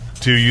excited.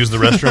 To use the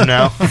restroom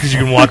now? Because you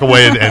can walk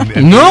away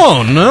and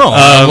No.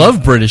 I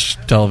love British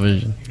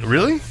television.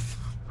 Really?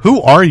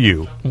 Who are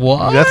you?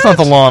 What? That's not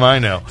the Lon I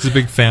know. He's a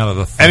big fan of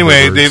the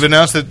Anyway, Thunderbirds. they've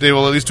announced that they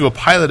will at least do a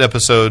pilot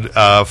episode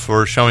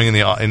for showing in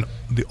the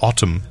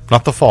autumn,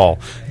 not the fall,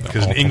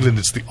 because in England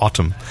it's the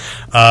autumn.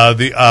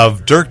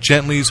 Of Dirk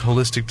Gently's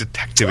Holistic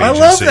Detective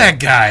Agency.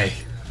 guy.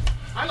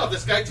 I love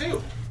this guy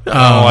too. Oh,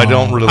 I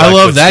don't really. I Like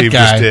love what that Steve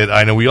guy. just did.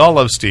 I know we all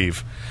love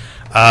Steve.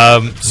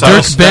 So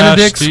Dirk Stash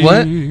Benedict's Steve.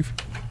 what?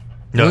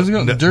 no, what was it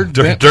called? no, Dirk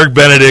Dirk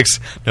Benedict's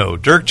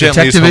Dirk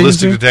Gently's Detective Holistic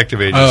Agency?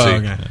 Detective Agency. Oh,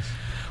 okay.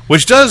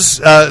 Which does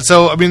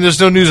so. I mean, there's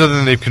no news other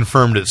than they've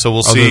confirmed it. So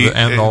we'll see.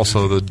 And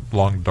also the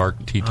long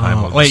dark tea time.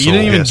 of the Wait, you soul.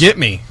 didn't even yes. get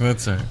me.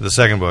 That's all right. The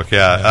second book,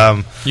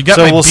 yeah. You got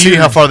so my we'll see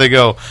beard. how far they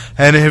go.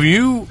 And have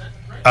you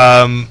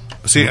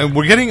see?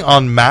 We're getting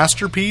on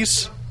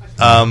Masterpiece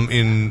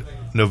in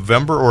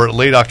November or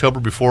late October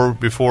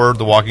before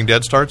The Walking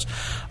Dead starts.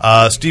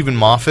 Stephen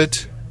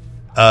Moffat's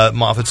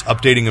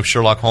updating of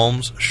Sherlock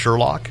Holmes,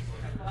 Sherlock.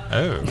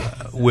 Oh.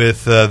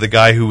 With the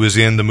guy who was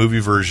in the movie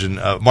version,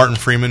 Martin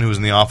Freeman, who was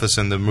in The Office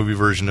in the movie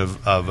version of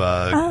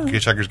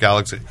Hitchhiker's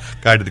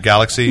Guide to the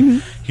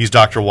Galaxy. He's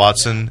Dr.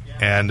 Watson,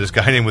 and this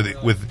guy named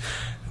with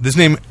this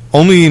name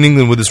only in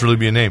England would this really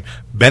be a name,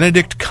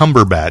 Benedict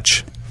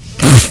Cumberbatch.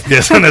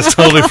 Yes, and that's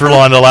totally for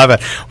Lon to laugh at.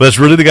 But that's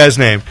really the guy's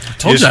name.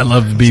 Told you I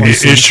love the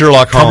BBC. Is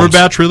Sherlock Holmes?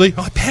 Cumberbatch, really?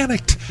 Oh, I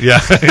panicked. Yeah,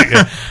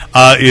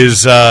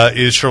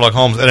 is Sherlock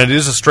Holmes, and it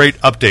is a straight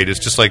update. It's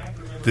just like,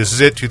 this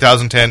is it,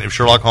 2010. If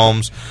Sherlock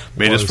Holmes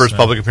made his first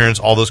public appearance,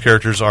 all those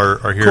characters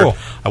are here. Cool.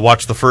 I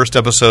watched the first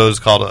episode. It's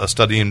called A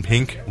Study in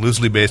Pink,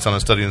 loosely based on A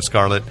Study in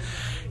Scarlet.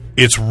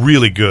 It's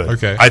really good.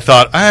 Okay. I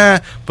thought,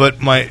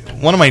 but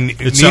one of my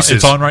nieces.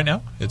 It's on right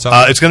now? It's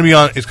on? It's going to be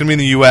on. It's going to be in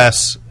the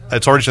U.S.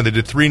 It's already shown. They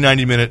did 3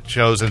 90-minute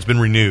shows, and it's been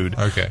renewed.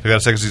 Okay. They got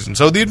a second season.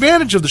 So the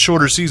advantage of the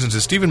shorter seasons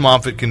is Stephen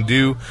Moffat can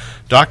do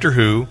Doctor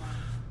Who,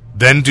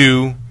 then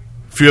do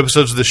a few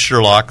episodes of the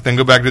Sherlock, then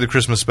go back to the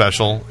Christmas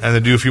special, and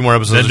then do a few more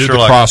episodes then of do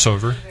Sherlock. the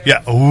crossover.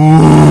 Yeah.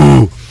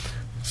 Ooh.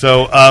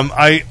 So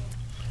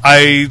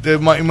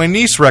my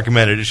niece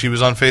recommended it. She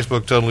was on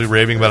Facebook totally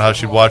raving about how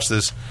she'd watch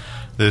this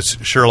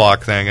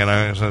Sherlock thing, and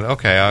I said,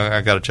 okay,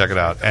 I got to check it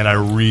out. And I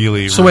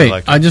really, So really wait,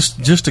 liked it. I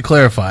just to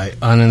clarify,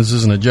 and this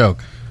isn't a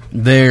joke.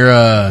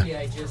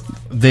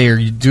 They're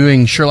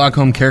doing Sherlock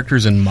Holmes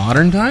characters in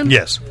modern time?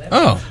 Yes.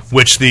 Oh.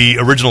 Which the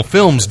original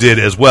films did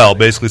as well.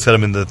 Basically set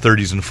them in the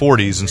 30s and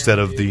 40s instead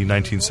of the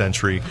 19th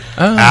century.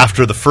 Oh.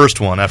 After the first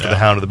one, after the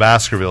Hound of the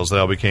Baskervilles, they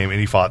all became, and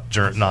he fought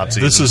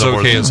Nazis. This and is so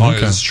forth. okay as long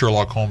Okay. as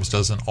Sherlock Holmes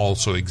doesn't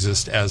also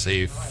exist as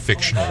a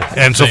fictional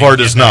And so thing far it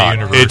does in the not.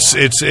 universe.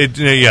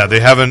 They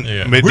haven't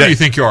Yeah. made Who that, do you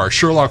think you are,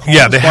 Sherlock Holmes?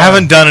 Yeah, they Wow.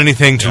 haven't done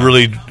anything to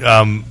really,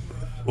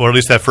 or at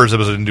least that first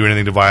episode didn't do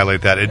anything to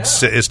violate that.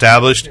 It's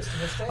established,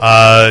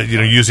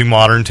 using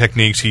modern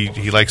techniques.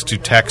 He likes to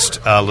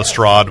text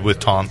Lestrade with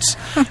taunts,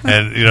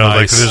 and like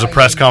Nice. there's a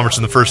press conference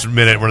in the first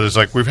minute where there's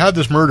like, we've had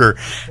this murder,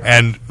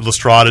 and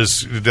Lestrade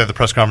is at the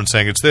press conference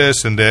saying it's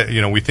this, and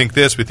we think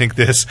this,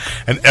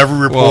 and every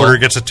reporter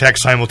gets a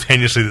text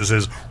simultaneously that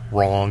says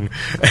wrong,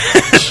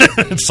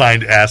 it's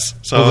signed S.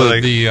 So Well,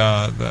 like,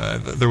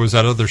 there was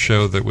that other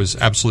show that was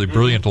absolutely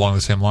brilliant along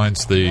the same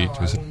lines.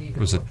 Was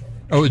it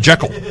Oh,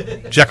 Jekyll.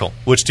 Jekyll,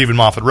 which Stephen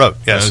Moffat wrote.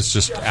 Yes, It's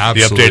just the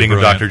absolutely updating brilliant.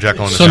 of Dr.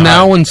 Jekyll. And So Mr.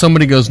 now Hyde. when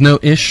somebody goes, no,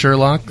 is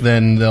Sherlock,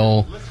 then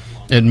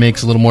it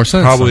makes a little more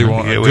sense. Probably then.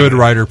 won't. Yeah, A we- good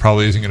writer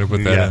probably isn't going to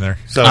put that Yeah. in there.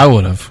 So I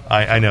would have.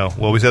 I know.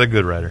 Well, we said a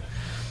good writer.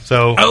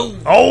 So Are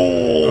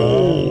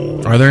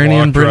there any in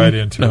Walked Britain? right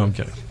into no, it. I'm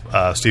kidding.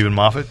 Stephen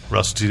Moffat,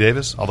 Russell T.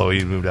 Davis, although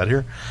he moved out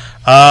here.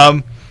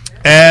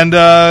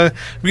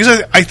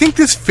 Because I think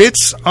this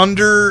fits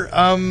under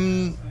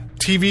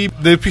TV.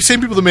 The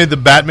same people that made the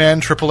Batman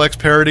Triple X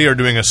parody are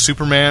doing a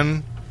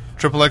Superman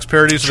Triple X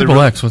parody. So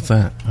Triple X, what's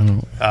that? I don't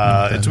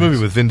know. it's a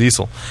movie with Vin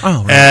Diesel.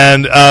 Oh, right.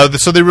 And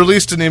so they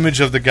released an image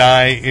of the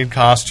guy in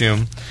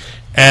costume,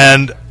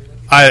 and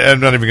I'm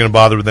not even going to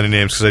bother with any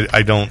names because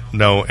I don't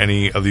know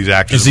any of these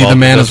actors. Is he the involved.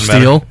 Man It of doesn't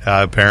matter. Steel?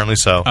 Apparently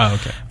so. Oh,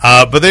 okay.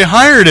 But they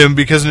hired him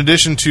because in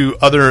addition to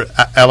other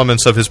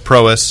elements of his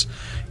prowess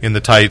in the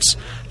tights,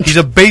 he's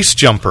a base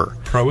jumper.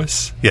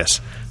 Prowess?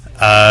 Yes.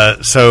 What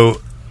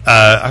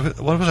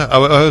was I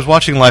was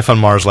watching Life on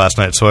Mars last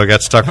night, so I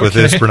got stuck with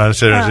this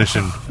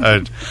pronunciation.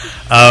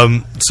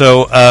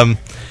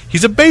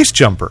 He's a base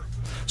jumper,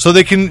 so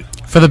they can,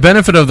 For the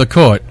benefit of the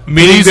court,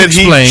 meaning please that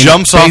explain he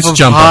jumps off base of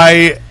jumper.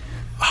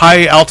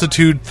 high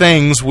altitude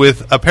things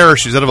with a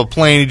parachute. Instead of a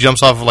plane, he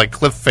jumps off of like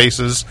cliff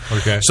faces.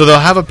 Okay. So they'll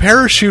have a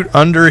parachute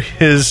under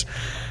his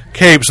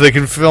cape so they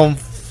can film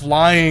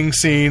flying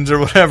scenes or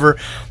whatever.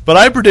 But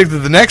I predict that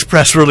the next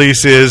press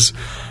release is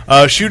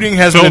shooting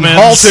has been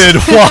Film-ins.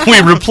 halted while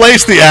we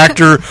replace the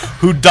actor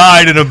who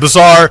died in a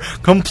bizarre,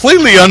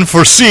 completely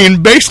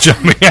unforeseen base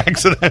jumping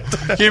accident.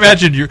 Can you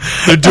imagine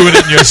they're doing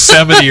it in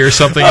Yosemite or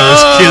something, or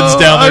there's kids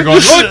down there going,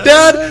 "Look,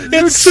 Dad,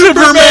 it's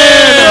Superman!"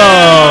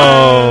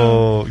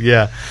 Oh,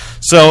 yeah.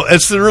 So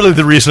it's really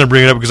the reason I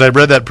bring it up, because I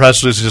read that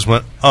press release and just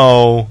went,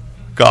 oh,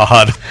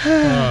 God.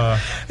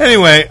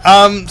 Anyway,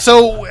 I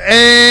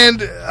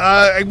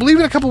believe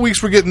in a couple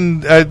weeks we're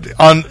getting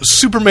on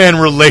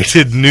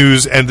Superman-related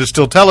news and it's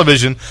still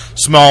television.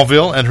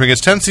 Smallville, entering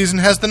its 10th season,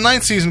 has the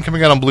 9th season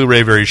coming out on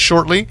Blu-ray very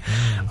shortly.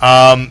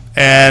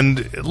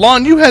 And,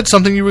 Lon, you had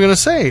something you were going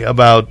to say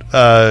about...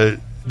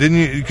 didn't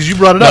you? Because you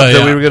brought it up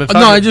that we were going to talk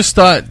No, about. I just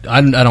thought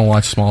I don't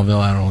watch Smallville.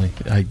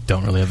 I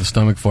don't really have the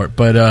stomach for it.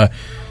 But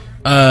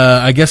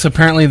I guess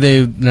apparently they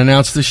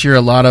announced this year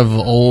a lot of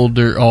all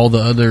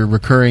the other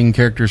recurring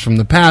characters from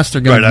the past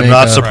are going Right, to I'm make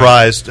not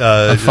surprised.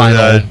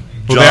 final-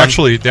 Well, John-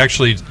 they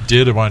actually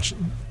did a bunch.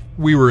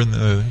 We were in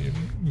the.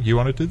 You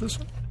want to do this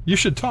one? You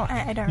should talk.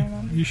 I don't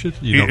remember. You should.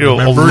 You You don't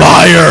remember?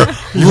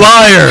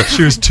 liar!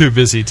 She was too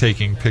busy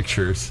taking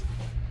pictures.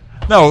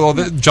 No,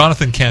 well,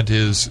 Jonathan Kent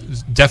is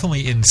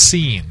definitely in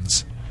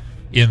scenes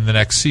in the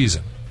next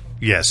season.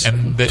 Yes.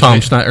 And John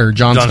Schneider.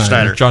 John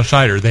Schneider. John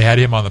Schneider. They had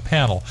him on the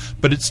panel,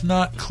 but it's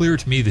not clear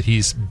to me that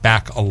he's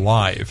back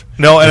alive.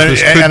 No, and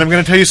This could- I'm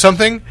going to tell you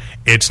something.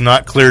 It's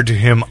not clear to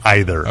him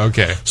either.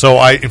 Okay. So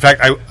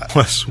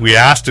we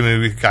asked him.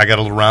 I got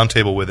a little round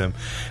table with him,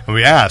 and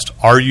we asked,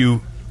 "Are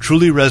you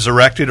truly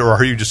resurrected, or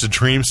are you just a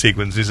dream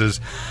sequence?" He says,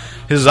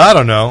 "I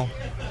don't know."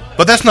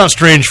 But that's not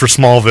strange for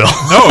Smallville.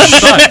 No,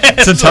 it's not.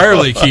 It's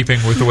entirely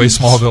keeping with the way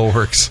Smallville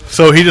works.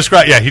 So he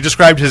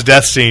described his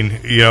death scene,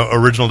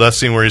 original death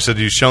scene, where he said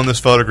he's shown this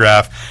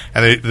photograph,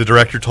 and the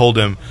director told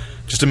him,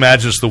 just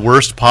imagine it's the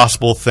worst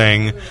possible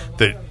thing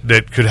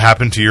that could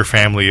happen to your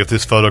family if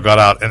this photo got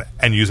out,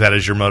 and use that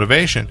as your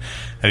motivation.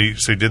 And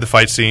so he did the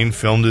fight scene,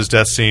 filmed his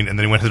death scene, and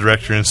then he went to the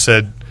director and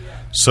said,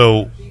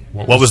 so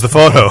what was the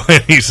photo?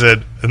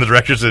 And the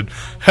director said,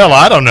 hell,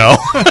 I don't know.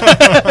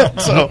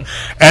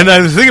 And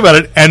I was thinking about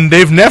it, and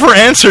they've never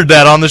answered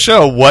that on the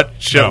show.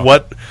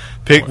 What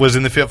pic was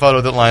in the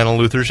photo that Lionel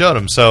Luthor showed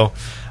him? So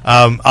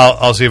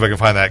I'll see if I can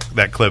find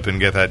that clip and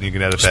get that, and you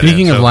can edit that in.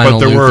 Speaking of So- Lionel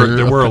But Luthor,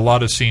 there were a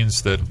lot of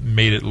scenes that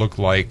made it look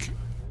like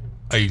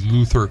a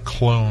Luthor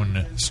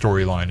clone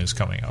storyline is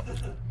coming up.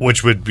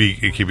 Which would be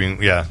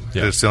keeping, Yeah.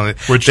 That's the only,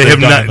 Which they they've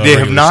have done not. in the They have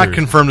regular not series.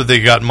 confirmed that they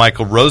got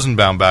Michael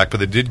Rosenbaum back, but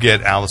they did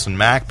get Allison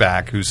Mack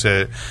back, who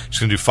said she's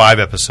going to do 5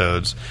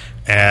 episodes,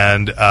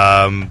 and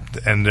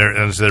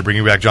they're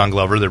bringing back John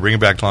Glover, they're bringing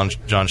back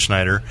John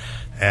Schneider,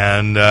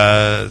 and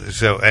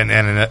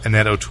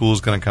Annette O'Toole's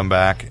going to come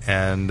back,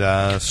 and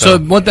so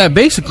what that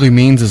basically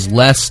means is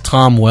less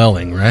Tom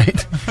Welling,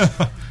 right?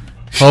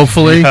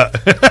 Hopefully.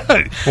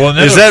 Well,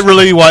 is that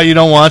really why you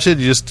don't watch it?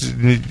 You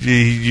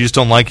just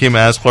don't like him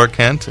as Clark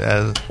Kent?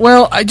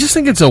 Well, I just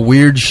think it's a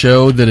weird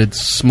show that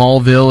it's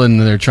Smallville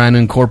and they're trying to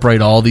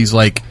incorporate all these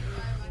like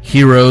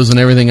heroes and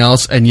everything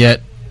else, and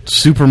yet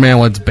Superman,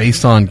 what's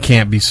based on,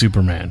 can't be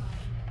Superman.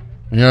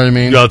 You know what I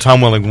mean? No,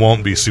 Tom Welling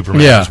won't be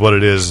Superman. Yeah. Is what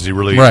it is. He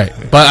really Right.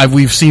 But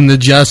we've seen the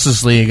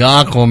Justice League,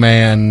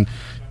 Aquaman,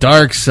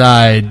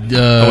 Darkseid.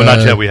 not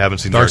yet. We haven't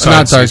seen Darkseid.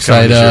 Not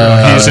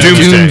Darkseid. He's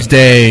Doomsday.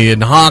 Doomsday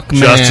and Hawkman.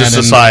 Justice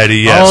and Society,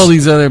 yes. All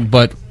these other,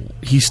 but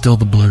he's still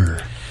the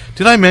Blur.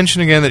 Did I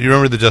mention again that you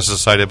remember the Justice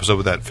Society episode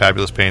with that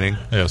fabulous painting?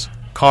 Yes.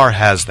 Carr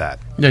has that.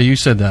 Yeah, you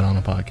said that on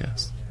a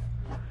podcast.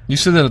 You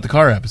said that at the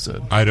car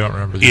episode. I don't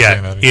remember you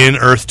saying that. In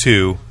Earth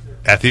 2,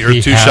 at the Earth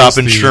He 2 has shop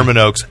in the- Sherman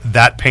Oaks,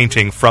 that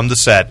painting from the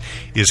set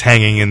is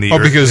hanging in the Oh,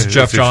 Earth because 2.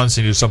 Jeff Johns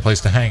needed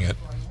someplace to hang it.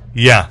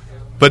 Yeah.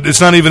 But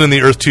it's not even in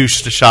the Earth 2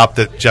 shop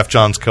that Jeff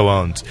Johns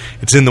co-owns.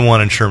 It's in the one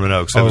in Sherman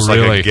Oaks. That was like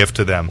really? a gift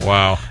to them.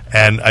 Wow.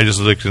 And I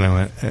just looked and I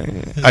went,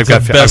 I've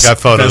got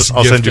photos.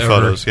 I'll send you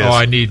photos. Yes. Oh,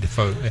 I need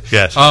photos.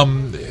 Yes.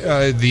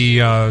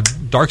 The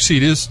Dark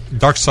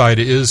Side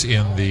is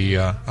in the.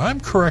 I'm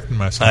correcting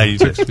myself. You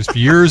did. Just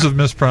years of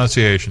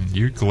mispronunciation.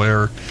 You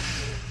glare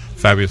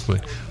fabulously.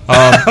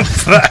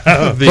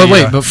 But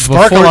wait, but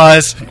Sparkle before,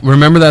 eyes.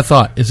 remember that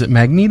thought. Is it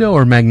Magneto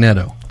or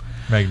Magneto?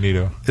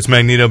 Magneto. It's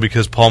Magneto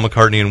because Paul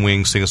McCartney and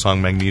Wings sing a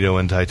song Magneto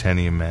and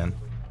Titanium Man.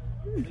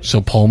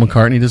 So Paul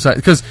McCartney decided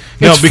because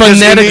No, it's because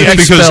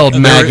phonetically spelled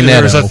Magneto.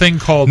 There's a thing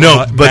called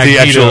No, but the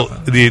Magneto.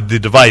 actual the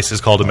device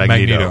is called a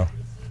Magneto.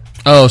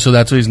 Oh, so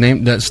that's what he's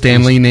named. That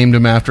Stan Lee named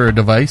him after a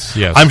device.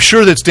 Yes. I'm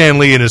sure that Stan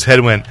Lee in his head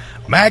went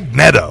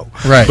Magneto,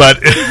 Right. But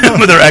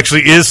there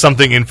actually is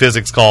something in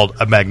physics called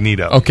a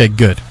magneto. Okay,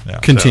 good. Yeah.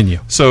 Continue.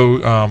 So,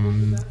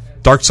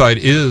 Dark Side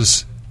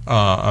is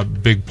a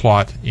big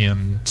plot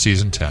in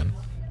season 10.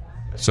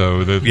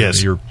 So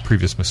Yes. your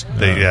previous The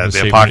statement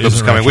apocalypse is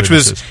isn't coming, which actually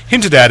was this.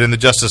 hinted at in the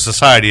Justice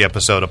Society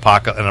episode.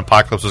 An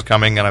apocalypse was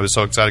coming, and I was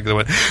so excited because I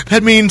went,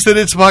 "That means that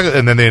it's apocalypse."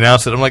 And then they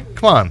announced it. I'm like,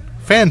 "Come on,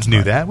 fans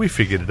knew that. We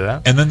figured it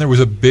out." And then there was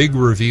a big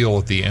reveal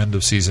at the end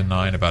of season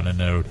 9 about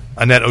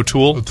Annette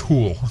O'Toole,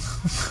 O'Toole.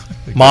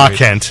 Ma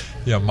Kent.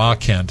 Yeah, Ma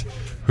Kent,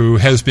 who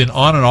has been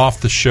on and off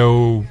the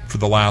show for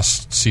the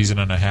last season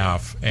and a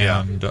half,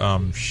 and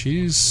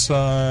she's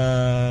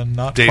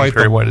not Dating quite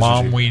Perry the White, isn't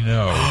mom she? we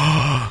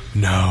know.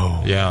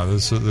 No, Yeah,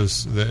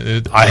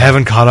 I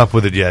haven't caught up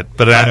with it yet,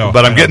 but I know, I'm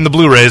I know. getting the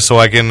Blu-rays so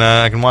I can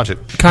watch it.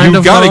 Kind You've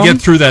of. got to mom?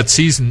 get through that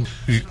season.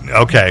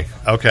 Okay.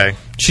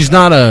 She's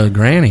not a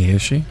granny,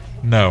 is she?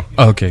 No,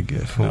 Okay,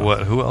 good.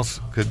 What? Who else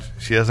could?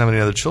 She doesn't have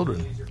any other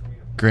children.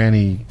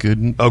 Granny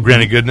Good. Oh,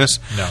 Granny Goodness?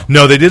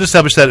 No. They did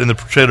establish that in the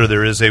trailer.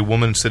 There is a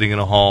woman sitting in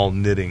a hall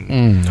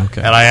knitting.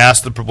 Okay. And I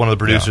asked one of the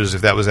producers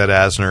if that was Ed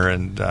Asner,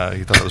 and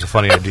he thought it was a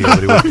funny idea.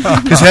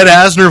 Because Ed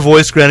Asner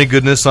voiced Granny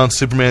Goodness on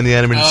Superman the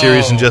Animated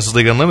Series and Justice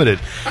League Unlimited.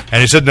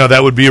 And he said, no,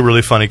 that would be a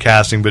really funny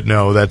casting, but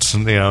no, that's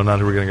not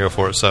who we're going to go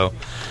for. So,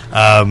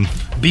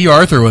 B.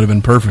 Arthur would have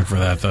been perfect for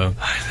that, though.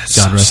 that's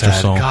God so rest her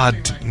sad. soul.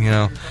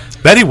 God,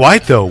 Betty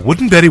White, though.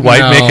 Wouldn't Betty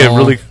White make it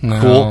really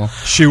cool?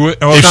 she would.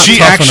 If not she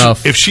tough actually,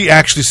 enough. if she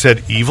actually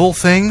said evil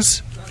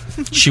things,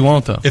 She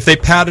won't, though. If they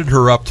padded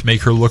her up to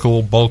make her look a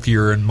little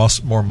bulkier and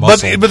more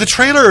muscle, but the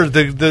trailer,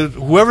 the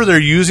whoever they're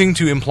using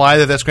to imply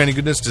that that's Granny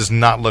Goodness does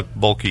not look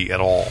bulky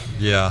at all.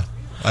 yeah,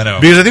 I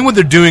know. Because I think what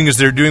they're doing is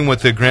they're doing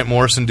what the Grant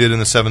Morrison did in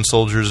the Seven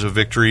Soldiers of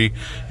Victory,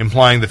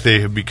 implying that they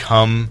have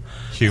become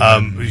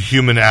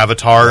human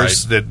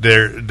avatars, Right.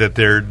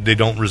 that they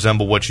don't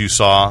resemble what you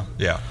saw.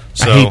 Yeah.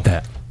 So I hate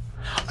that.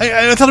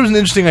 I thought it was an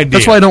interesting idea.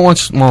 That's why I don't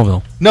watch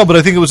Smallville. No, but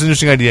I think it was an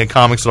interesting idea in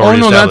comics that Oh,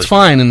 already no, that's established.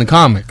 fine in the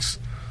comics.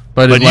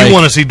 But But it, you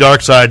want to see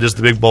Darkseid as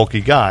the big bulky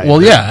guy.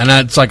 Well, yeah, and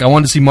that's like I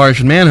want to see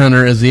Martian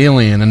Manhunter as the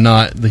alien and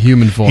not the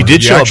human form. He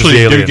did You show up as actually the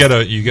do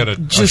alien. you get a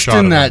just shot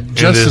in of that him.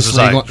 Justice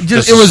Society. League.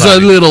 Just It was a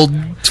Society. little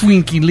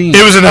twinky lean.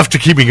 It was enough to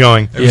keep me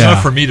going. It was Yeah.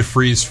 enough for me to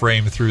freeze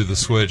frame through the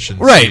switch and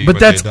Right, see but what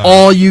that's they'd done.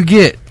 all you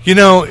get. You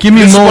know, Give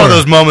me this is one more. of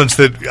those moments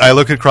that I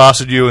look across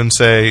at you and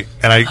say,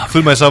 and I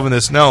include myself in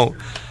this. No,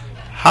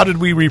 how did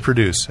we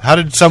reproduce? How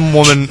did some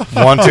woman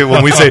want to?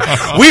 When we say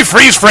we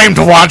freeze frame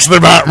to watch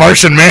the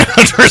Martian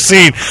Manhunter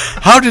scene,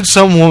 how did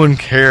some woman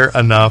care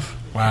enough?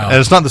 Wow. And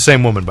it's not the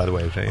same woman, by the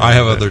way. I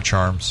have other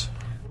charms.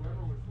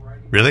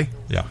 Really?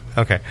 Yeah.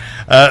 Okay.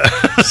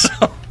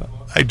 So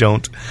I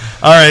don't.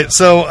 All right.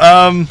 So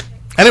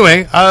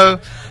anyway, so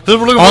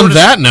we're looking On forward to-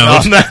 that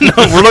note. on that note,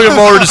 we're looking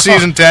forward to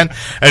season 10.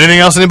 Anything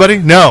else, anybody?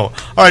 No.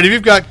 All right. If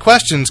you've got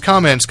questions,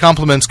 comments,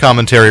 compliments,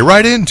 commentary,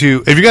 write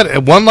into. If you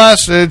got one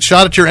last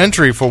shot at your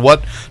entry for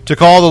what to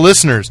call the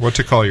listeners, What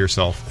to call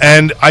yourself?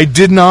 and I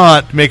did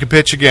not make a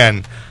pitch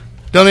again.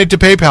 Donate to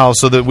PayPal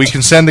so that we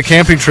can send the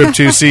camping trip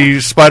to see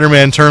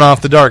Spider-Man Turn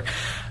Off the Dark.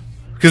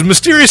 Because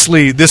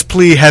mysteriously, this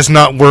plea has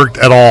not worked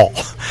at all.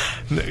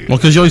 Well,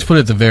 because you always put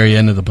it at the very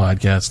end of the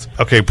podcast.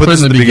 Okay, put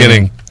this it in the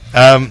beginning.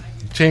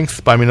 Jinx,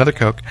 buy me another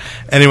Coke.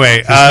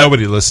 Anyway, 'Cause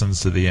nobody listens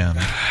to the end.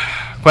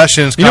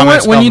 questions, You know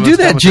comments, what? When you do compliments,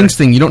 that commentary. Jinx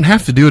thing, you don't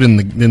have to do it in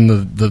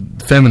the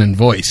feminine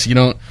voice. You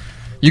don't.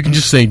 You can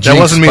just say Jinx. That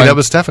wasn't me, by- that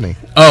was Stephanie.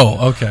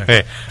 Oh,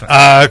 okay.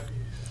 Okay.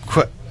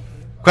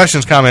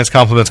 Questions, comments,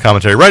 compliments,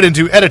 commentary. Write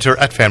into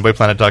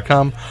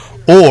editor@fanboyplanet.com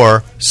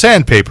or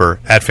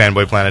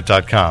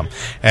sandpaper@fanboyplanet.com.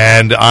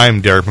 And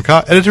I'm Derek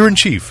McCaw,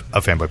 editor-in-chief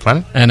of Fanboy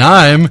Planet. And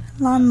I'm.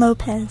 Lon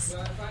Lopez.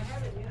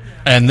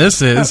 And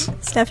this is.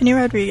 Stephanie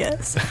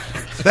Rodriguez.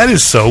 That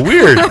is so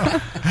weird.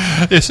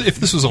 If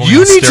this was only You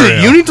on need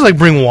stereo, to like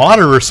bring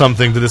water or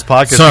something to this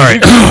podcast. Sorry.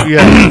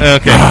 Yeah.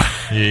 Okay.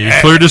 you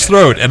cleared his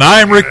throat. And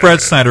I'm Rick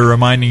Brett Snyder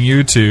reminding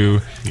you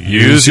to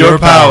Use your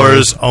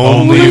powers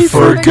only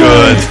for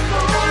good.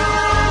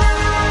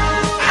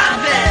 I'll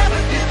never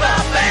give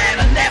up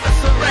and I'll never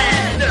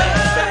surrender.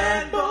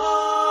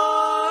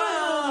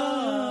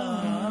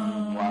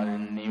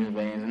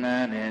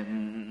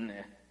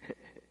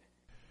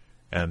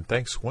 And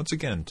thanks once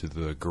again to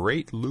the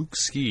great Luke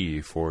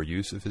Ski for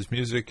use of his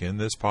music in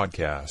this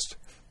podcast.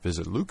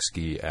 Visit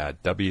Lukeski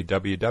at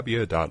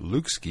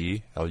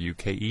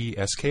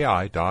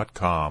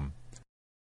www.lukeski.com.